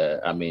been,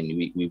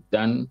 we've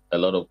done a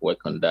lot of work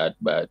on that,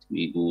 but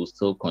we will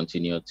still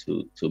continue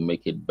to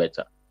make it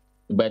better.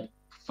 But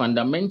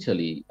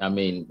fundamentally,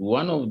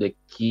 one of the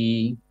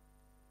key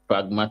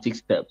pragmatic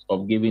steps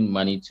of giving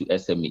money to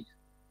SMEs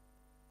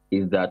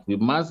is that we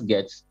must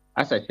get,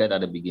 as I said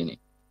at the beginning,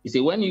 you see,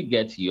 when you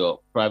get your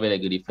private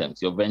equity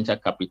firms, your venture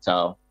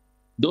capital,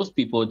 those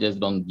people just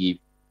don't give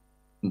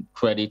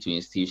credit to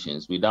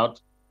institutions without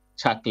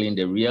tackling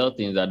the real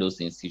things that those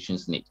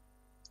institutions need.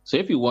 So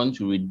if you want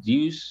to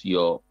reduce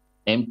your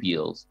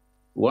MPLs,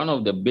 one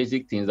of the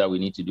basic things that we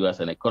need to do as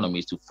an economy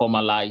is to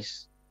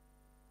formalize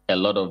a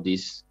lot of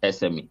these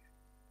SMEs.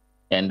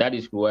 And that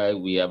is where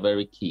we are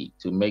very key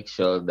to make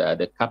sure that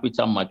the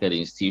capital market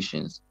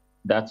institutions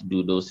that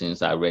do those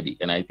things are ready.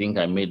 And I think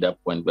I made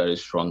that point very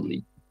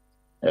strongly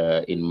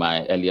in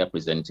my earlier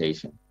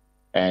presentation.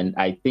 And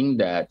I think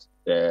that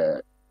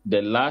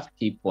the last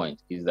key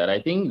point is that I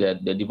think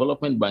that the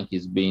development bank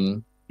is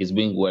being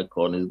worked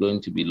on, is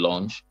going to be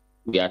launched.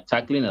 We are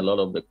tackling a lot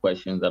of the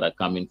questions that are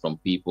coming from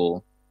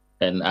people.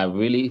 And I'm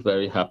really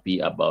very happy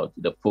about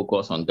the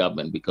focus on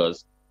government,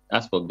 because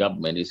as for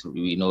government,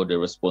 we know the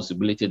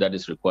responsibility that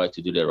is required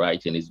to do the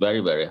right thing is very,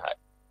 very high.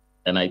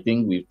 And I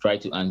think we've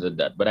tried to answer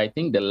that. But I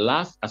think the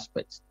last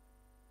aspect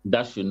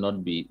that should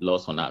not be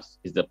lost on us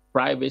is the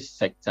private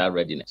sector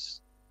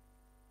readiness.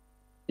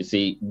 You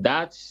see,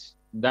 that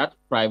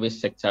private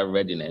sector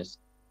readiness,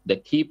 the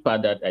key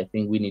part that I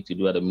think we need to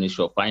do at the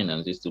Ministry of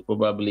Finance is to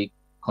probably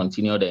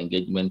continue the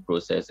engagement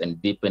process and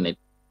deepen it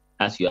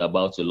as you're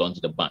about to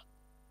launch the bank.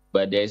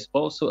 But there's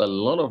also a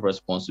lot of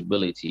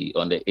responsibility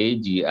on the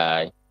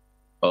AGI,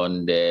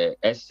 on the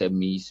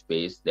SME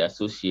space, the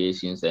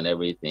associations and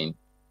everything,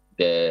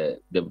 the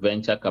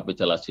Venture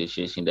Capital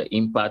Association, the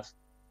Impact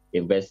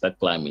Investor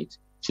Climate,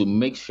 to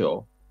make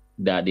sure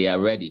that they are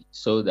ready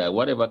so that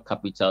whatever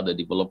capital the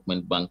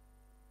development bank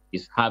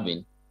is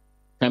having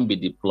can be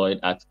deployed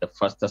at a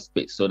faster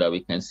pace so that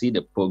we can see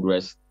the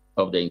progress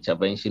of the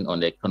intervention on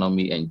the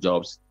economy and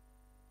jobs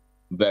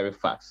very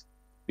fast.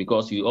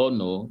 Because you all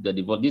know that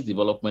this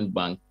development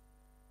bank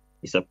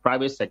is a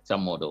private sector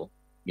model.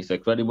 It's a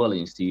credible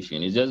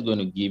institution. It's just going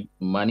to give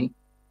money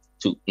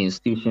to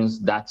institutions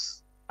that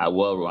are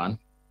well run,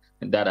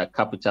 that are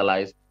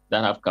capitalized,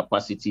 that have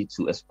capacity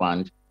to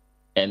expand.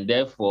 And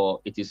therefore,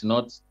 it is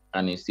not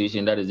an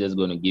institution that is just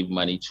going to give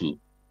money to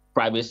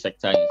private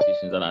sector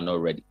institutions that are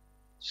not ready.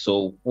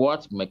 So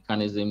what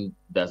mechanism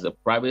does the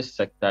private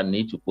sector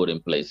need to put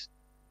in place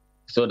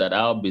so that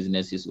our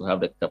businesses will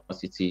have the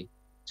capacity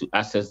to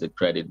access the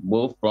credit,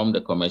 both from the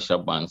commercial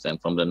banks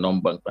and from the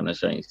non-bank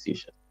financial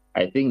institutions?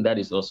 I think that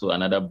is also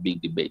another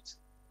big debate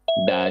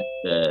that,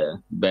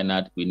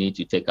 Bernard, we need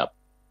to take up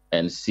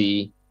and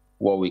see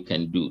what we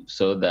can do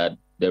so that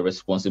the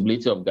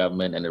responsibility of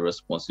government and the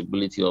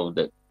responsibility of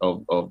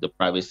the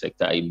private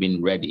sector in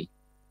being ready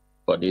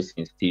for this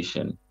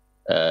institution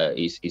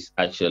is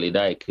actually,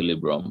 that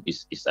equilibrium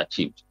is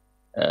achieved.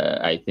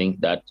 I think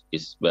that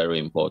is very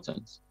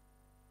important.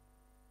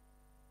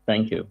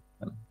 Thank you.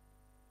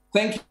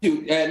 Thank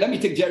you. Let me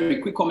take Jerry,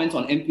 a quick comment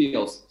on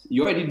NPLs.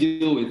 You already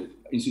deal with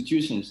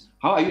institutions.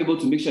 How are you able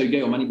to make sure you get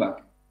your money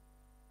back?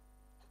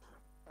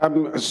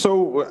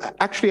 So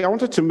actually, I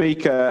wanted to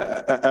make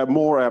a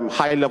more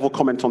high-level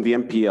comment on the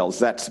NPLs.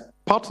 That's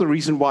part of the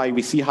reason why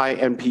we see high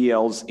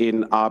NPLs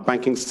in our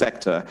banking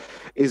sector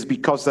is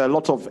because there are a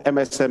lot of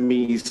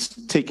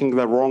MSMEs taking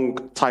the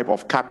wrong type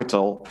of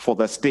capital for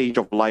the stage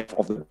of life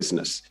of the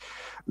business.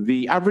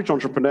 The average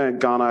entrepreneur in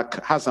Ghana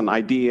has an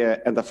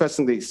idea, and the first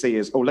thing they say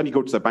is, oh, let me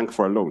go to the bank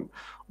for a loan.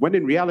 When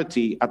in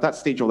reality, at that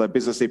stage of their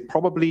business, they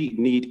probably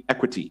need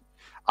equity,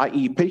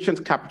 i.e.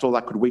 patient capital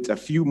that could wait a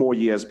few more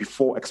years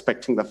before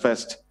expecting the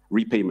first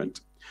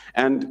repayment.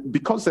 And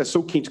because they're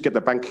so keen to get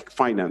the bank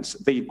finance,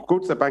 they go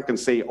to the bank and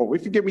say, oh,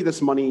 if you give me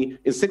this money,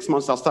 in 6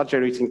 months, I'll start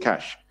generating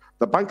cash.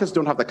 The bankers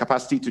don't have the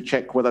capacity to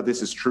check whether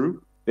this is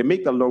true. They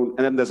make the loan,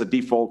 and then there's a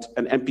default,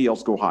 and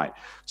NPLs go high.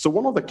 So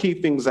one of the key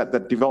things that the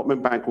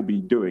development bank will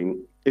be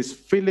doing is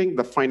filling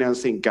the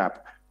financing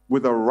gap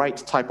with the right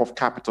type of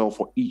capital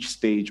for each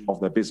stage of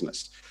the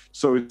business.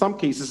 So in some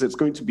cases, it's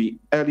going to be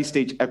early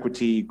stage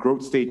equity,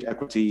 growth stage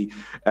equity,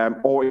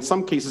 or in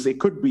some cases, it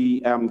could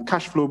be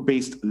cash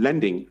flow-based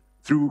lending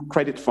through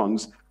credit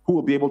funds who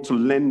will be able to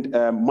lend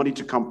money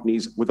to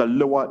companies with a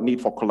lower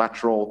need for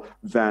collateral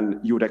than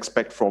you would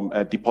expect from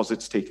a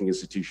deposit-taking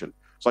institution.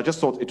 So I just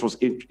thought it was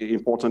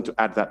important to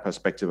add that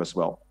perspective as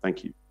well.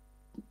 Thank you.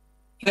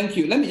 Thank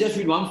you. Let me just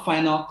read one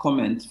final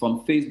comment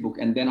from Facebook,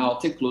 and then I'll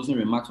take closing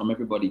remarks from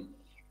everybody.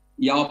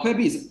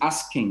 Yaopebi is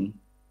asking,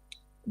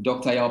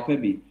 Dr.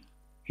 Yaopebi,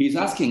 he's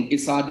asking,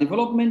 is our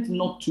development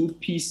not too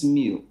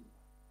piecemeal?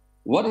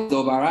 What is the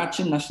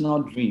overarching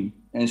national dream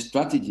and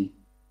strategy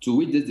to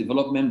which this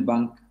development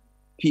bank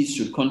piece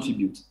should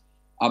contribute?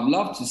 I'd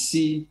love to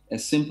see a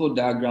simple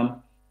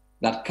diagram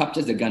that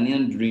captures the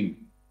Ghanaian dream,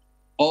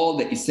 all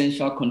the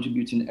essential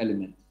contributing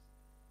elements.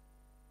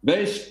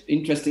 Very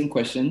interesting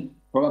question.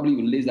 Probably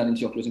will lace that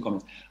into your closing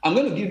comments. I'm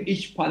going to give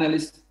each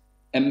panelist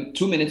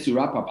 2 minutes to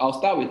wrap up. I'll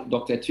start with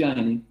Dr.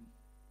 Tuahini.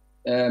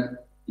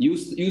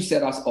 You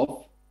set us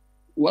off.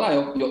 What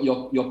are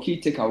your key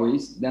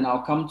takeaways? Then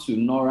I'll come to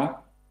Nora.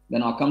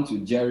 Then I'll come to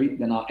Jerry.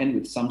 Then I'll end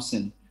with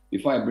Samson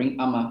before I bring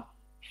Amma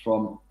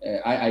from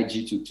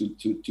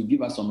IIG to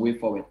give us some way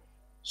forward.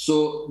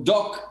 So,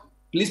 Doc,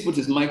 please put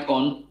his mic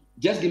on.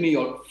 Just give me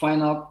your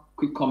final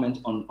quick comment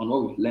on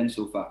what we've learned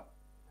so far.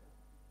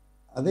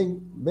 I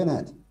think,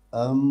 Bernard,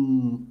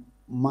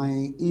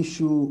 my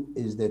issue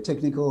is the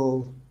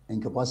technical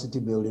and capacity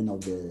building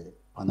of the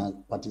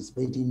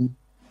participating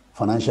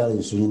financial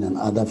institutions and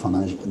other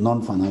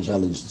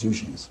non-financial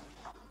institutions.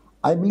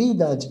 I believe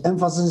that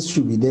emphasis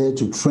should be there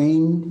to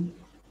train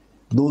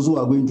those who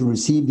are going to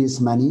receive these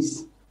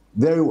monies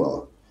very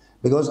well.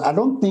 Because I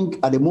don't think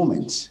at the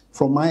moment,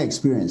 from my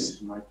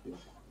experience,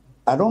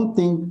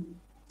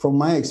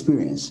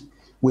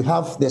 we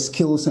have the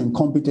skills and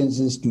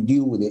competencies to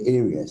deal with the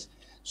areas.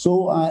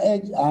 So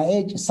I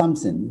urge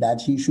Samson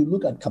that he should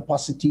look at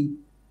capacity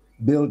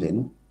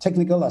building,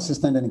 technical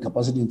assistance and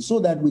capacity, so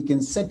that we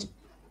can set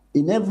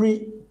in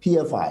every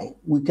PFI,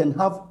 we can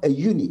have a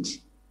unit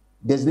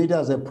designated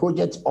as a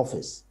project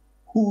office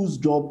whose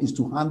job is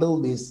to handle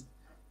this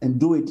and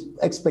do it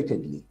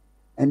expectedly.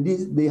 And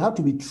they have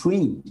to be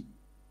trained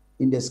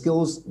in the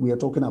skills we are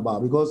talking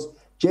about, because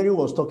Jerry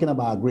was talking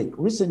about Greek.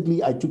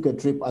 Recently, I took a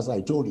trip, as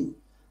I told you.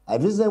 I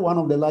visited one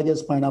of the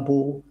largest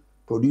pineapple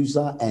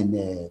producer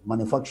and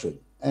manufacturer.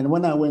 And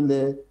when I went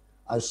there,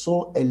 I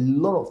saw a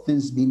lot of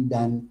things being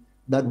done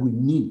that we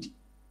need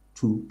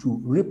to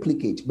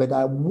replicate. But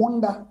I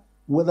wonder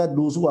whether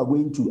those who are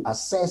going to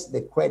assess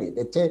the credit,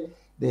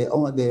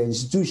 the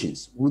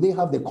institutions, will they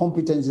have the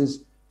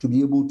competencies to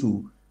be able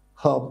to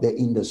help the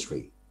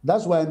industry?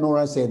 That's why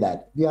Nora said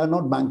that they are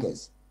not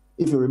bankers,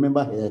 if you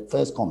remember her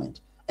first comment.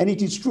 And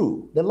it is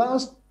true. The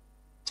last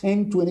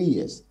 10, 20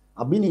 years,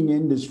 I've been in the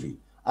industry.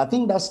 I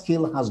think that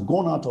skill has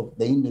gone out of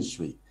the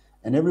industry,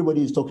 and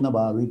everybody is talking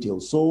about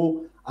retail.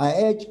 So I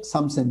urge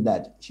Samson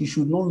that he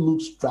should not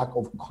lose track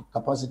of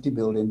capacity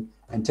building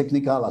and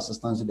technical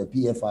assistance to the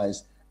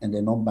PFIs and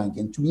the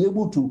non-banking to be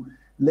able to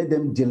let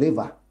them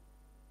deliver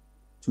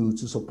to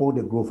support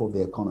the growth of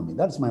the economy.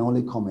 That's my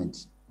only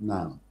comment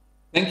now.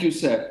 Thank you,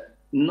 sir.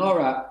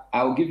 Nora,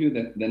 I'll give you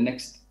the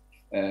next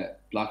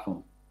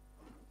platform.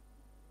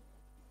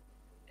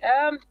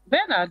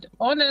 Bernard,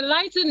 on a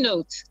lighter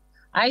note,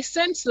 I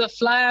sent the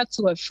flyer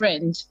to a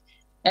friend,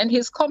 and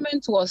his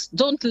comment was,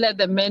 "Don't let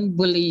the men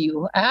bully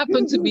you." I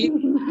happen to be...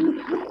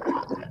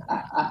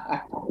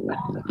 I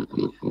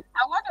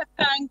want to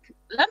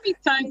let me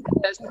thank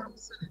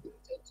Samson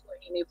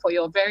for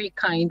your very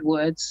kind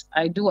words.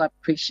 I do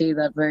appreciate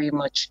that very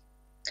much.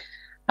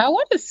 I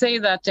want to say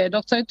that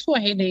Dr.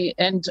 Tuahini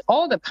and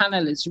all the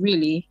panelists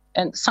really,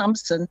 and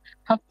Samson,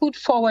 have put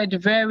forward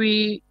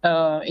very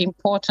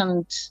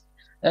important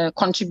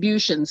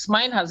contributions.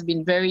 Mine has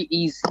been very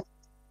easy.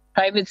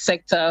 Private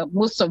sector,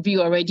 most of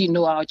you already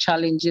know our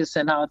challenges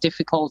and our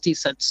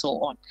difficulties and so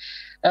on.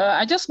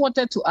 I just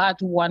wanted to add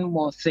one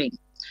more thing.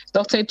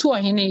 Dr.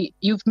 Tuahini,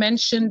 you've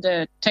mentioned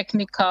the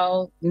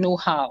technical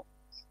know-how.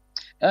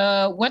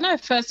 When I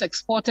first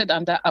exported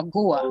under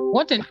AGOA,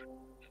 what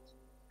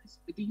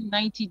within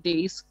 90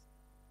 days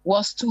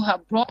was to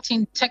have brought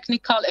in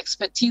technical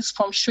expertise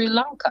from Sri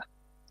Lanka.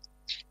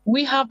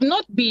 We have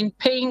not been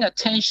paying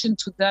attention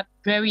to that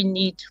very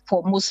need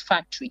for most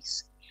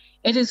factories.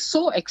 It is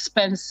so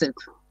expensive.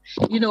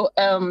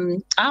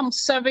 I'm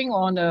serving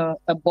on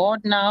a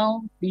board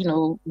now,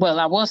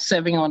 I was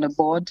serving on a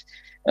board.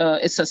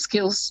 It's a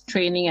skills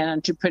training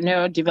and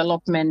entrepreneurial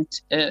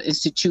development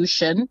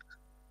institution.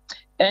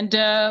 And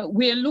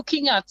we're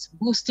looking at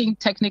boosting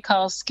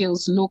technical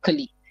skills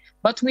locally,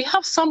 but we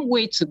have some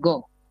way to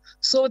go.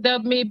 So there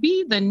may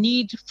be the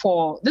need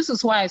for, this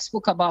is why I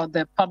spoke about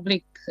the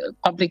public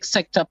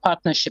sector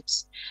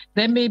partnerships.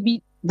 There may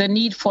be the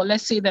need for,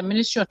 let's say, the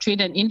Ministry of Trade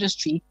and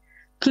Industry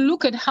to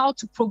look at how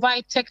to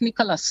provide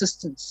technical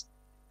assistance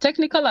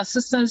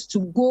to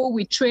go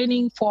with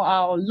training for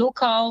our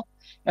local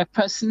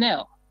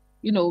personnel,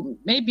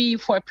 maybe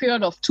for a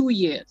period of 2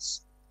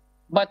 years,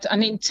 but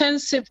an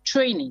intensive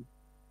training.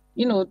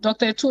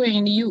 Dr.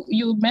 Tuin,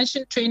 you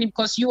mentioned training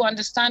because you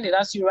understand it,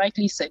 as you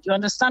rightly said. You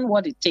understand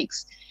what it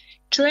takes.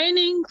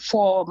 Training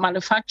for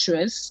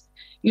manufacturers,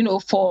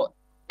 for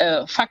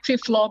factory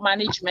floor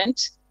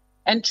management,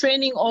 and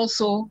training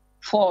also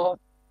for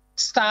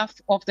staff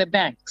of the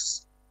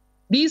banks.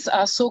 These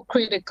are so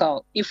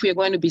critical if we're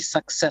going to be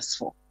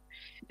successful.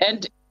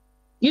 And,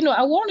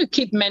 I want to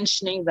keep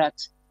mentioning that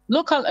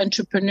local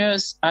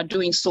entrepreneurs are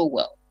doing so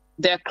well.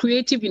 They're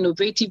creative,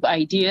 innovative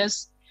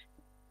ideas.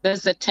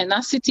 There's the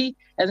tenacity,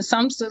 and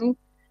Samson,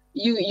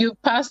 you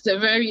passed a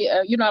very,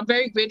 I'm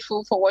very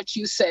grateful for what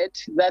you said,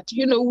 that,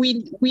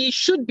 we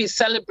should be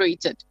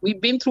celebrated.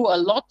 We've been through a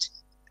lot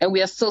and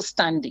we are still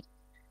standing,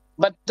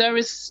 but there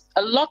is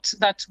a lot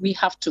that we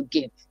have to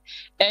give,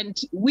 and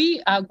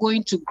we are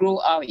going to grow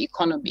our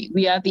economy.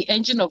 We are the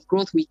engine of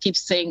growth. We keep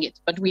saying it,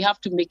 but we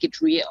have to make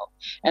it real,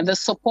 and the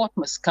support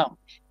must come.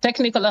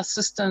 Technical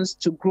assistance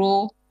to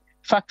grow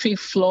factory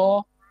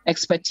floor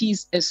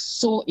expertise is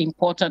so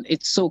important.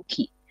 It's so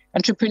key.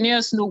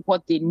 Entrepreneurs know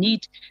what they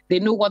need. They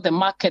know what the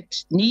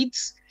market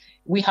needs.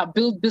 We have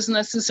built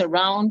businesses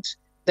around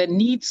the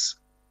needs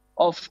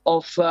of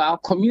our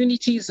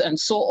communities and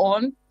so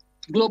on.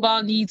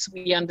 Global needs,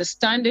 we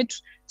understand it.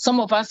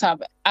 Some of us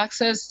have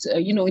access to,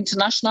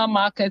 international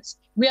markets.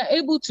 We are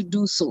able to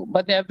do so,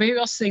 but there are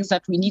various things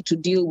that we need to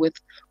deal with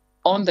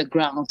on the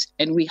ground,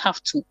 and we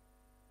have to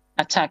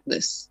attack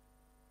this.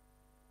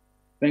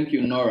 Thank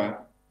you, Nora.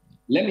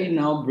 Let me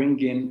now bring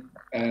in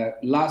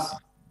last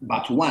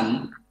but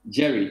one,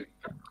 Jerry.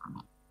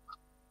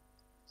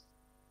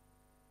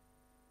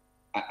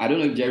 I don't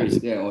know if Jerry is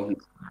there or he's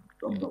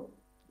dropped off.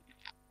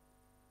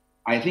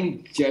 I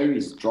think Jerry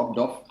is dropped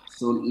off.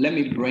 So let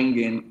me bring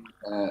in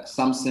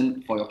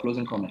Samson for your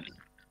closing comments.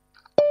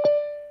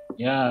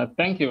 Yeah,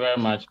 thank you very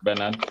much,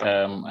 Bernard.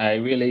 I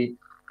really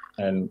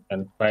and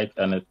quite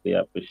honestly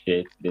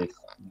appreciate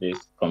this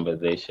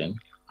conversation.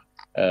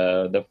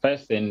 The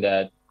first thing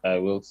that I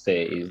will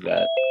say is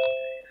that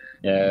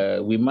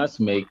we must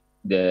make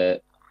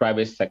the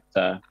private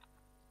sector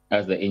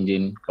as the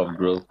engine of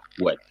growth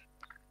work.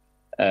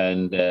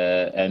 And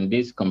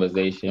this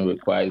conversation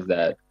requires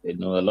that, a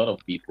lot of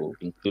people,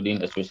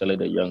 including especially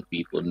the young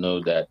people,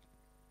 know that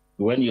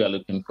when you are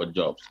looking for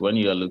jobs, when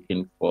you are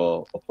looking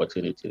for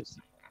opportunities,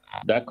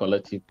 that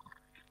collective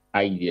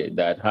idea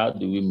that how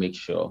do we make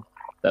sure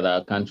that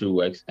our country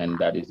works and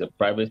that is the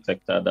private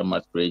sector that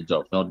must create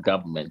jobs, not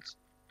government,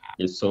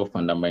 is so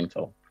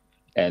fundamental.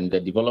 And the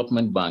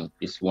development bank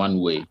is one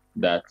way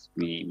that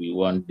we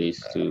want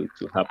this to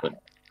happen.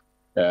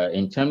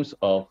 In terms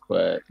of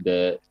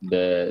the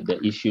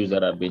issues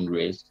that have been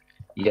raised,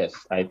 yes,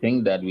 I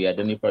think that we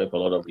identified a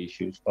lot of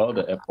issues. All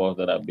the efforts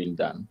that have been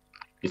done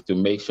is to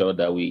make sure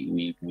that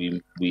we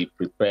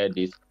prepare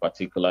this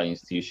particular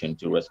institution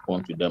to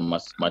respond to them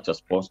as much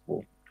as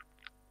possible.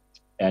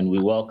 And we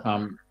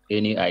welcome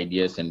any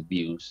ideas and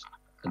views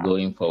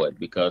going forward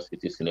because it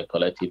is in the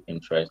collective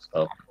interest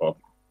of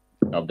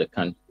the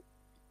country.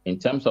 In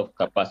terms of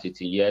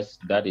capacity, yes,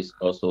 that is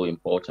also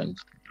important.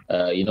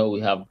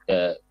 We have,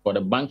 for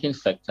the banking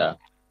sector,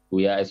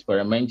 we are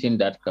experimenting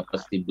that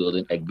capacity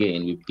building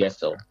again with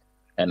GESEL.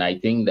 And I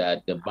think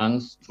that the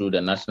banks through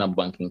the National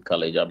Banking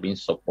College are being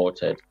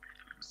supported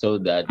so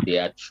that they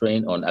are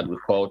trained on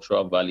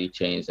agricultural value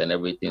chains and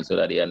everything so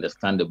that they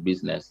understand the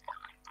business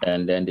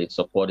and then they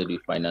support it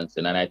with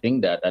financing. And I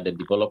think that at the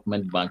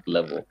development bank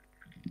level,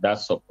 that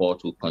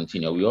support will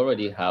continue. We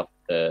already have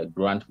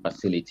grant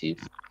facilities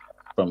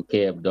from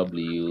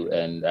KFW,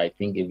 and I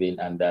think even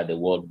under the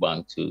World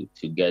Bank to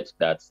get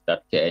that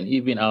care. And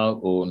even our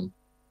own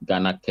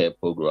Ghana Care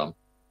program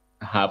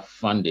have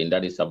funding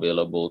that is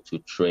available to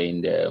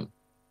train the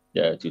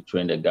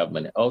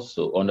government.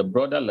 Also, on a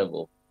broader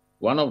level,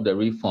 one of the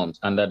reforms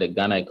under the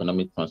Ghana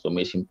Economic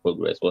Transformation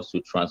Progress was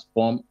to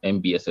transform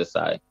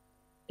MBSSI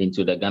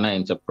into the Ghana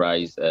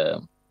Enterprise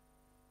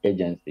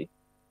Agency.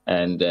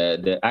 And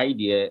the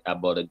idea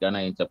about the Ghana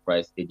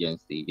Enterprise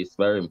Agency is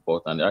very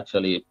important.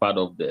 Actually, part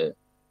of the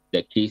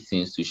key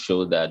things to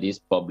show that this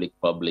public,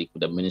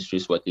 the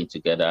ministries working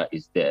together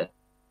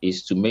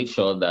is to make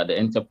sure that the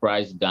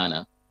Enterprise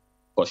Ghana,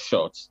 for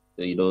short,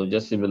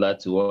 just similar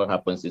to what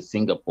happens in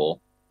Singapore,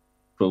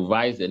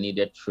 provides the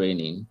needed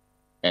training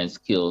and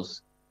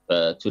skills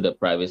to the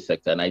private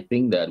sector. And I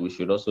think that we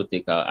should also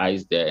take our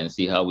eyes there and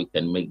see how we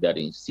can make that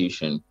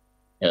institution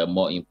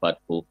more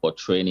impactful for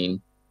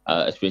training,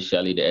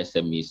 especially the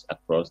SMEs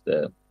across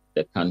the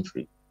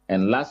country.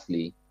 And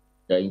lastly,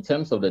 in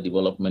terms of the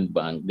development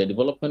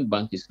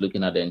bank is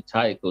looking at the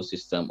entire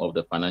ecosystem of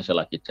the financial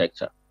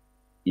architecture.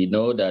 You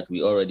know that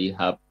we already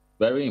have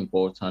very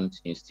important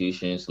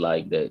institutions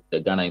like the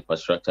Ghana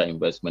Infrastructure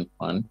Investment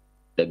Fund,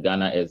 the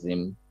Ghana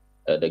EXIM,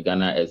 the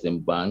Ghana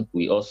Exim Bank.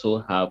 We also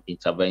have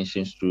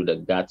interventions through the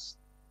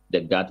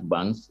GATT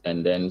banks,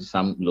 and then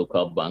some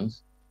local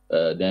banks.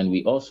 Then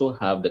we also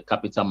have the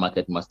Capital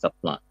Market Master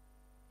Plan.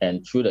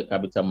 And through the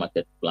Capital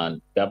Market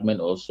Plan,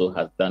 government also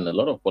has done a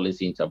lot of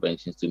policy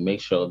interventions to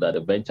make sure that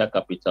the venture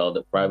capital,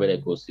 the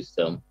private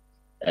ecosystem,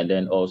 and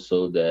then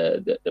also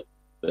the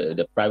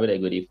private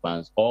equity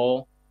funds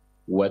all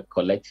work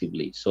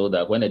collectively, so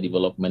that when a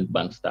development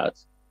bank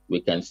starts, we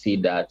can see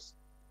that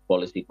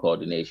policy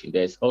coordination.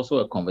 There's also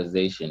a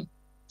conversation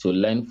to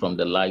learn from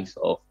the likes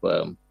of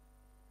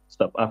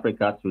South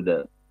Africa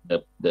through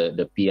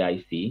the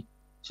PIC,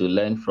 to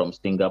learn from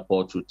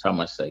Singapore through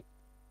Temasek,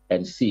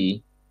 and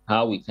see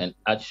how we can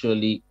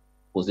actually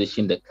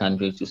position the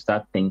country to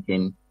start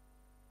thinking,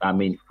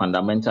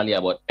 fundamentally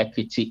about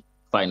equity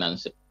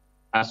financing,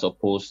 as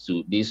opposed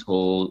to this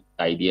whole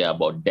idea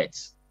about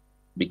debts.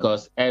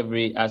 Because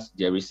as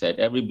Jerry said,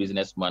 every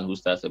businessman who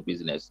starts a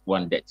business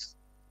wants debts.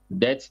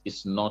 Debt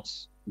is not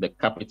the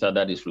capital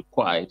that is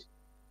required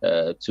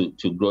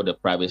to grow the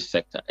private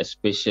sector,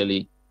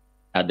 especially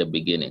at the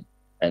beginning.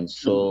 And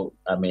so,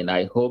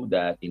 I hope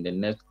that in the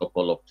next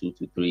couple of 2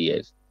 to 3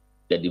 years,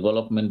 the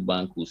Development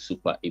Bank will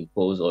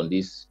superimpose on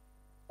this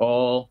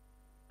all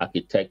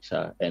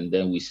architecture, and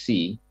then we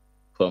see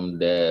from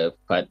the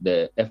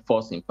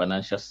efforts in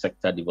financial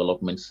sector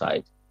development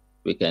side,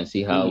 we can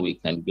see how we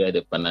can get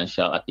the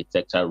financial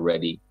architecture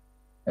ready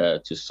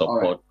to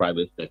support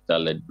private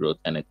sector-led growth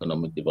and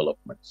economic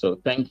development.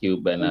 So thank you,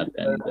 Bernard,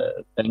 and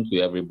thank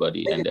you,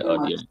 everybody, and the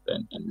audience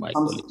and my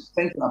colleagues.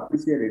 Thank you, I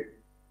appreciate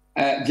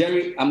it.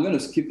 Jerry, I'm going to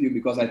skip you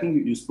because I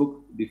think you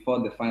spoke before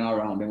the final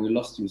round and we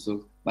lost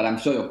you, but I'm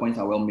sure your points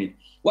are well made.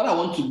 What I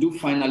want to do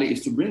finally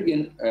is to bring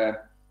in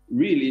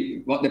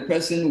really the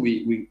person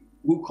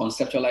who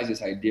conceptualized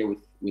this idea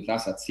with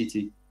us at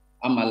Citi,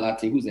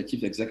 Amalati, who's the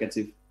chief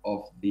executive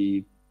of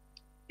the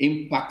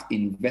Impact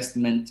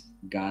Investment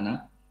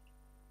Ghana,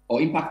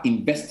 or Impact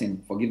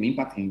Investing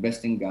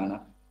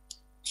Ghana,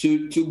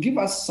 to give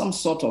us some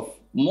sort of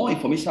more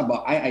information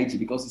about IIG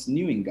because it's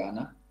new in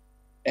Ghana,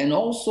 and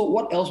also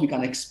what else we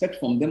can expect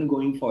from them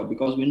going forward,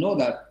 because we know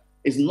that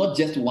it's not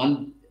just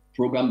one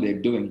program they're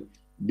doing.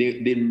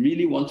 They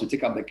really want to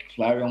take up the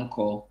clarion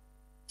call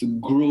to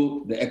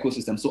grow the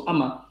ecosystem. So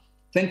Amma,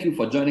 thank you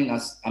for joining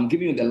us. I'm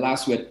giving you the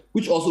last word,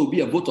 which also will be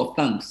a vote of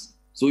thanks.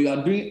 So you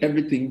are doing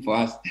everything for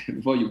us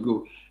before you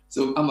go.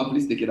 So Amma,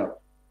 please take it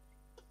up.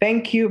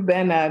 Thank you,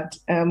 Bernard.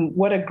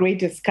 What a great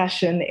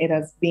discussion it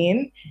has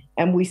been.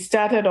 And we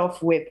started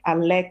off with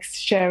Alex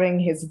sharing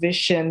his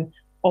vision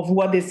of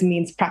what this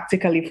means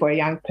practically for a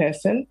young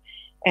person.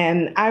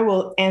 And I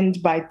will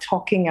end by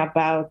talking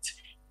about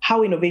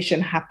how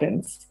innovation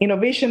happens.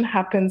 Innovation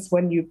happens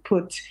when you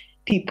put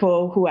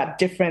people who are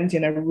different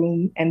in a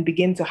room and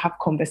begin to have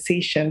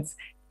conversations,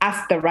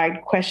 ask the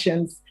right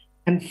questions,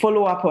 and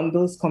follow up on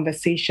those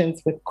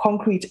conversations with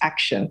concrete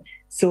action.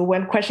 So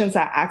when questions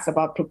are asked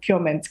about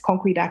procurement,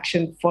 concrete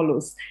action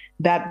follows.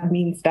 That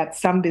means that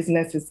some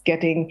business is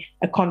getting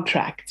a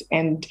contract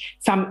and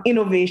some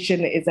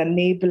innovation is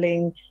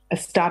enabling a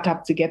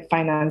startup to get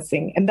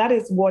financing. And that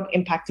is what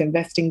Impact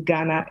Investing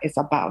Ghana is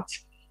about.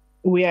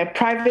 We are a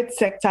private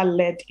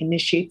sector-led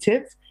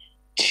initiative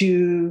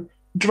to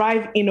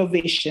drive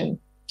innovation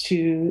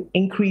to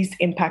increase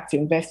impact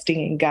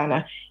investing in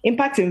Ghana.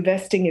 Impact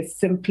investing is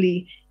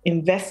simply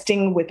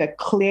investing with a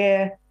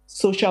clear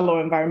social or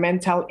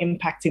environmental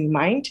impact in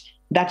mind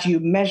that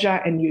you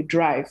measure and you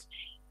drive.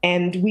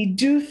 And we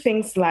do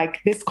things like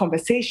this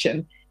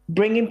conversation,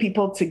 bringing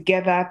people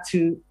together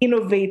to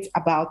innovate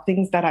about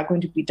things that are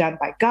going to be done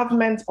by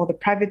government or the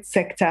private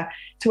sector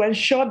to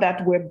ensure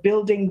that we're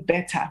building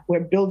better.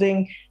 We're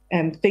building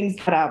things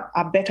that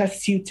are better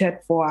suited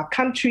for our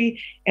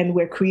country, and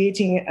we're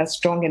creating a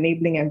strong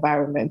enabling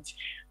environment.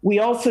 We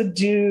also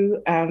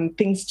do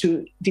things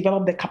to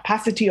develop the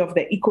capacity of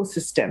the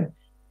ecosystem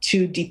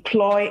to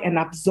deploy and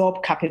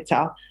absorb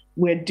capital.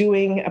 We're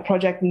doing a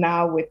project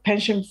now with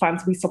pension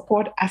funds. We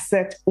support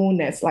asset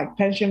owners like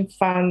pension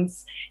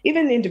funds,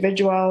 even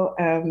individual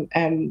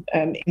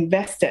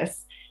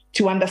investors,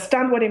 to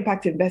understand what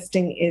impact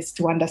investing is,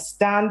 to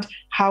understand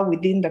how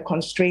within the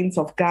constraints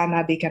of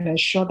Ghana, they can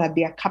ensure that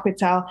their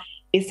capital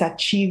is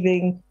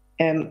achieving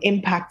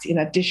impact in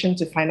addition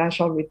to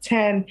financial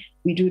return.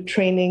 We do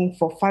training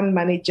for fund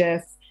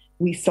managers.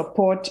 We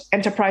support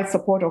enterprise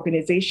support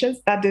organizations.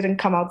 That didn't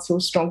come out so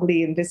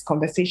strongly in this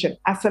conversation.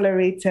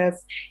 Accelerators,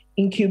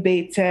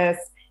 incubators,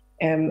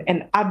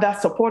 and other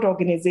support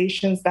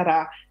organizations that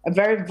are a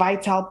very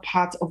vital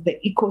part of the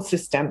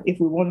ecosystem if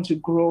we want to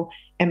grow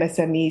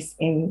MSMEs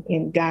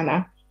in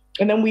Ghana.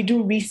 And then we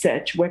do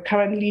research. We're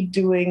currently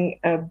doing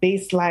a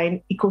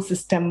baseline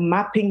ecosystem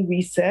mapping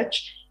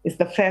research. It's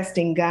the first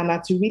in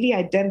Ghana to really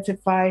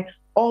identify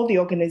all the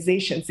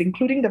organizations,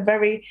 including the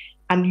very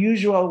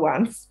unusual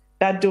ones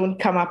that don't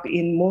come up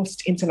in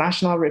most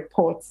international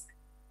reports,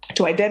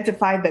 to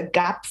identify the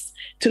gaps,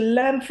 to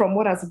learn from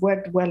what has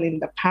worked well in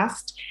the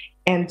past,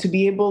 and to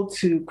be able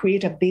to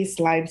create a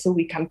baseline so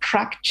we can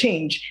track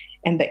change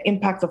and the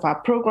impact of our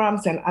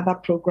programs and other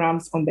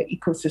programs on the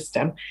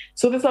ecosystem.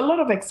 So there's a lot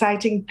of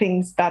exciting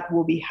things that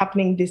will be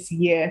happening this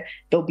year.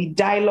 There'll be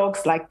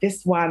dialogues like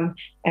this one,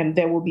 and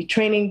there will be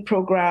training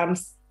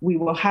programs. We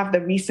will have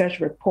the research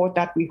report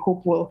that we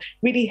hope will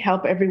really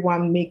help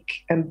everyone make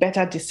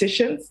better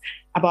decisions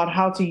about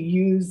how to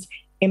use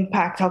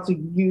impact as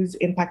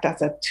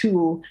a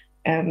tool.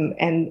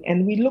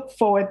 And we look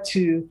forward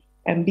to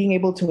being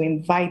able to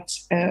invite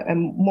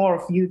more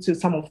of you to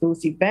some of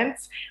those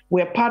events.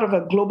 We're part of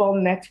a global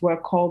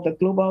network called the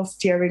Global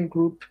Steering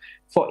Group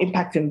for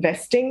Impact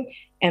Investing,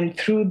 and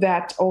through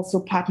that also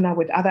partner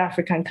with other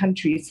African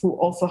countries who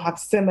also have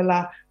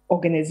similar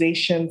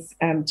organizations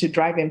to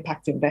drive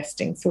impact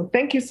investing. So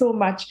thank you so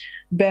much,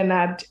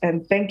 Bernard,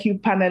 and thank you,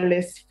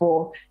 panelists,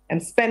 for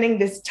spending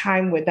this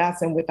time with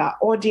us and with our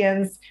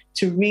audience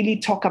to really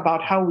talk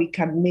about how we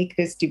can make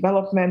this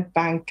development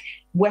bank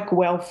work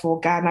well for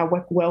Ghana,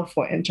 work well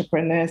for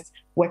entrepreneurs,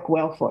 work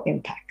well for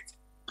impact.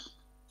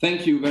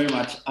 Thank you very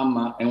much,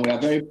 Amma, and we are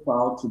very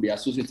proud to be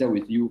associated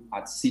with you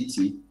at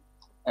Citi.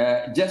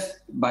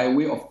 Just by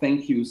way of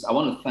thank yous, I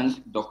want to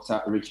thank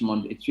Dr.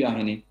 Richmond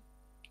Etuahene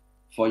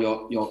for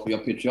your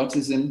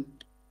patriotism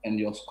and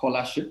your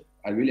scholarship.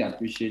 I really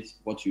appreciate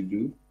what you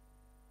do.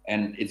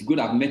 And it's good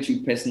I've met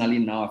you personally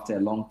now after a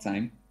long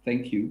time.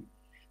 Thank you.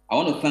 I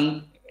want to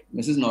thank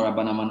Mrs. Nora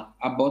Banaman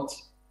Abbott.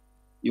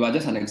 You are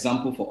just an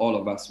example for all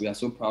of us. We are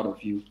so proud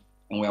of you,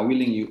 and we are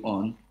willing you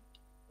on.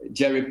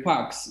 Jerry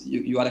Parks,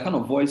 you are the kind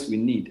of voice we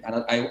need.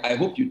 And I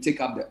hope you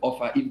take up the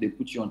offer if they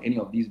put you on any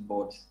of these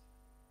boards,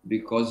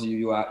 because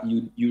you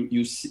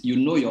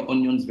know your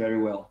onions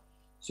very well.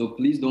 So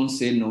please don't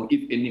say no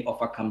if any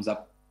offer comes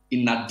up.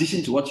 In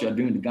addition to what you are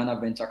doing with the Ghana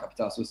Venture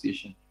Capital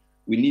Association,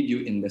 we need you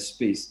in the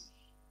space.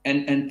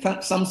 And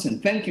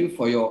Samson, thank you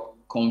for your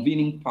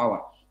convening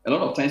power. A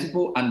lot of times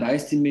people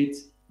underestimate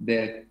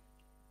the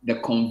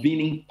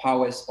convening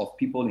powers of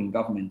people in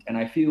government. And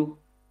I feel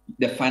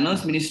the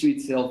finance ministry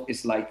itself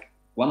is like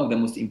one of the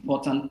most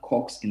important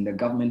cogs in the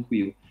government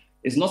wheel.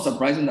 It's not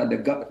surprising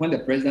that when the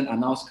president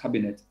announced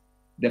cabinet,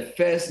 the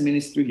first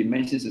ministry he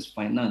mentions is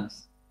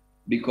finance.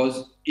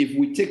 Because if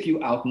we take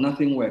you out,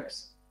 nothing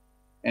works.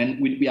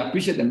 And we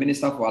appreciate the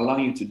minister for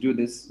allowing you to do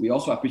this. We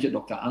also appreciate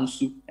Dr.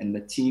 Ansu and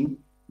the team,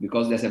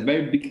 because there's a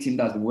very big team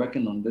that's been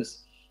working on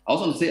this. I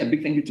also want to say a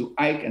big thank you to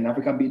Ike and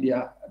Africa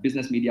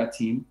Business Media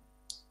team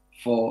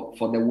for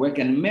the work,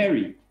 and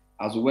Mary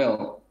as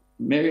well.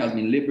 Mary has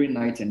been laboring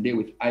night and day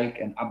with Ike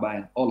and Abba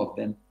and all of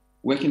them,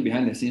 working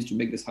behind the scenes to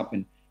make this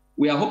happen.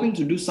 We are hoping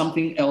to do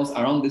something else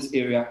around this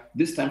area,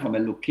 this time from a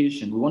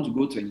location. We want to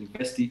go to a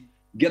university,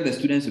 get the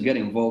students to get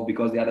involved,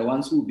 because they are the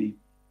ones who will be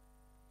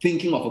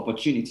thinking of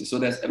opportunities. So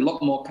there's a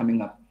lot more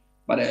coming up.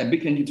 But a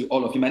big thank you to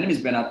all of you. My name is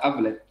Bernard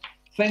Avelet.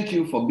 Thank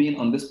you for being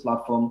on this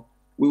platform.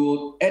 We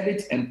will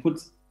edit and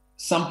put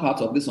some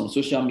parts of this on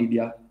social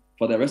media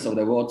for the rest of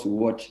the world to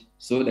watch,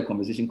 so the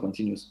conversation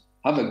continues.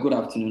 Have a good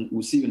afternoon.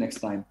 We'll see you next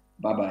time.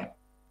 Bye-bye.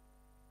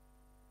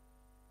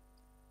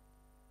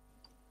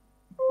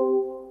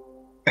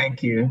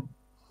 Thank you.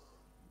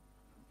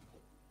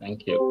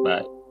 Thank you.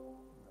 Bye.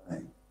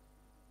 Bye.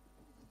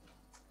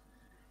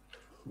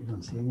 You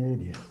don't see any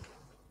idea.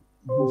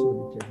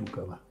 Also, the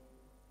cover.